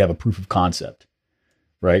nothing else, we have a proof of concept,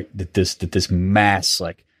 right? That this mass,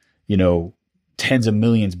 like, tens of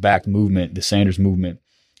millions backed movement, the Sanders movement,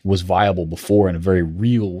 was viable before in a very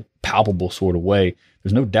real, palpable sort of way.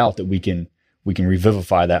 There's no doubt that we can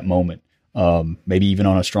revivify that moment maybe even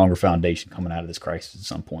on a stronger foundation coming out of this crisis at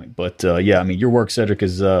some point. But yeah, I mean, your work, Cedric,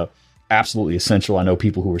 is absolutely essential. I know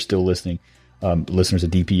people who are still listening, listeners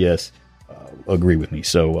of DPS, agree with me.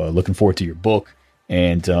 So looking forward to your book.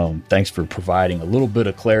 And thanks for providing a little bit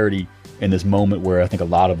of clarity in this moment where I think a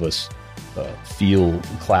lot of us feel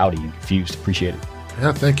cloudy and confused. Appreciate it.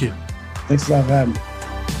 Yeah, thank you. Thanks a lot for having me.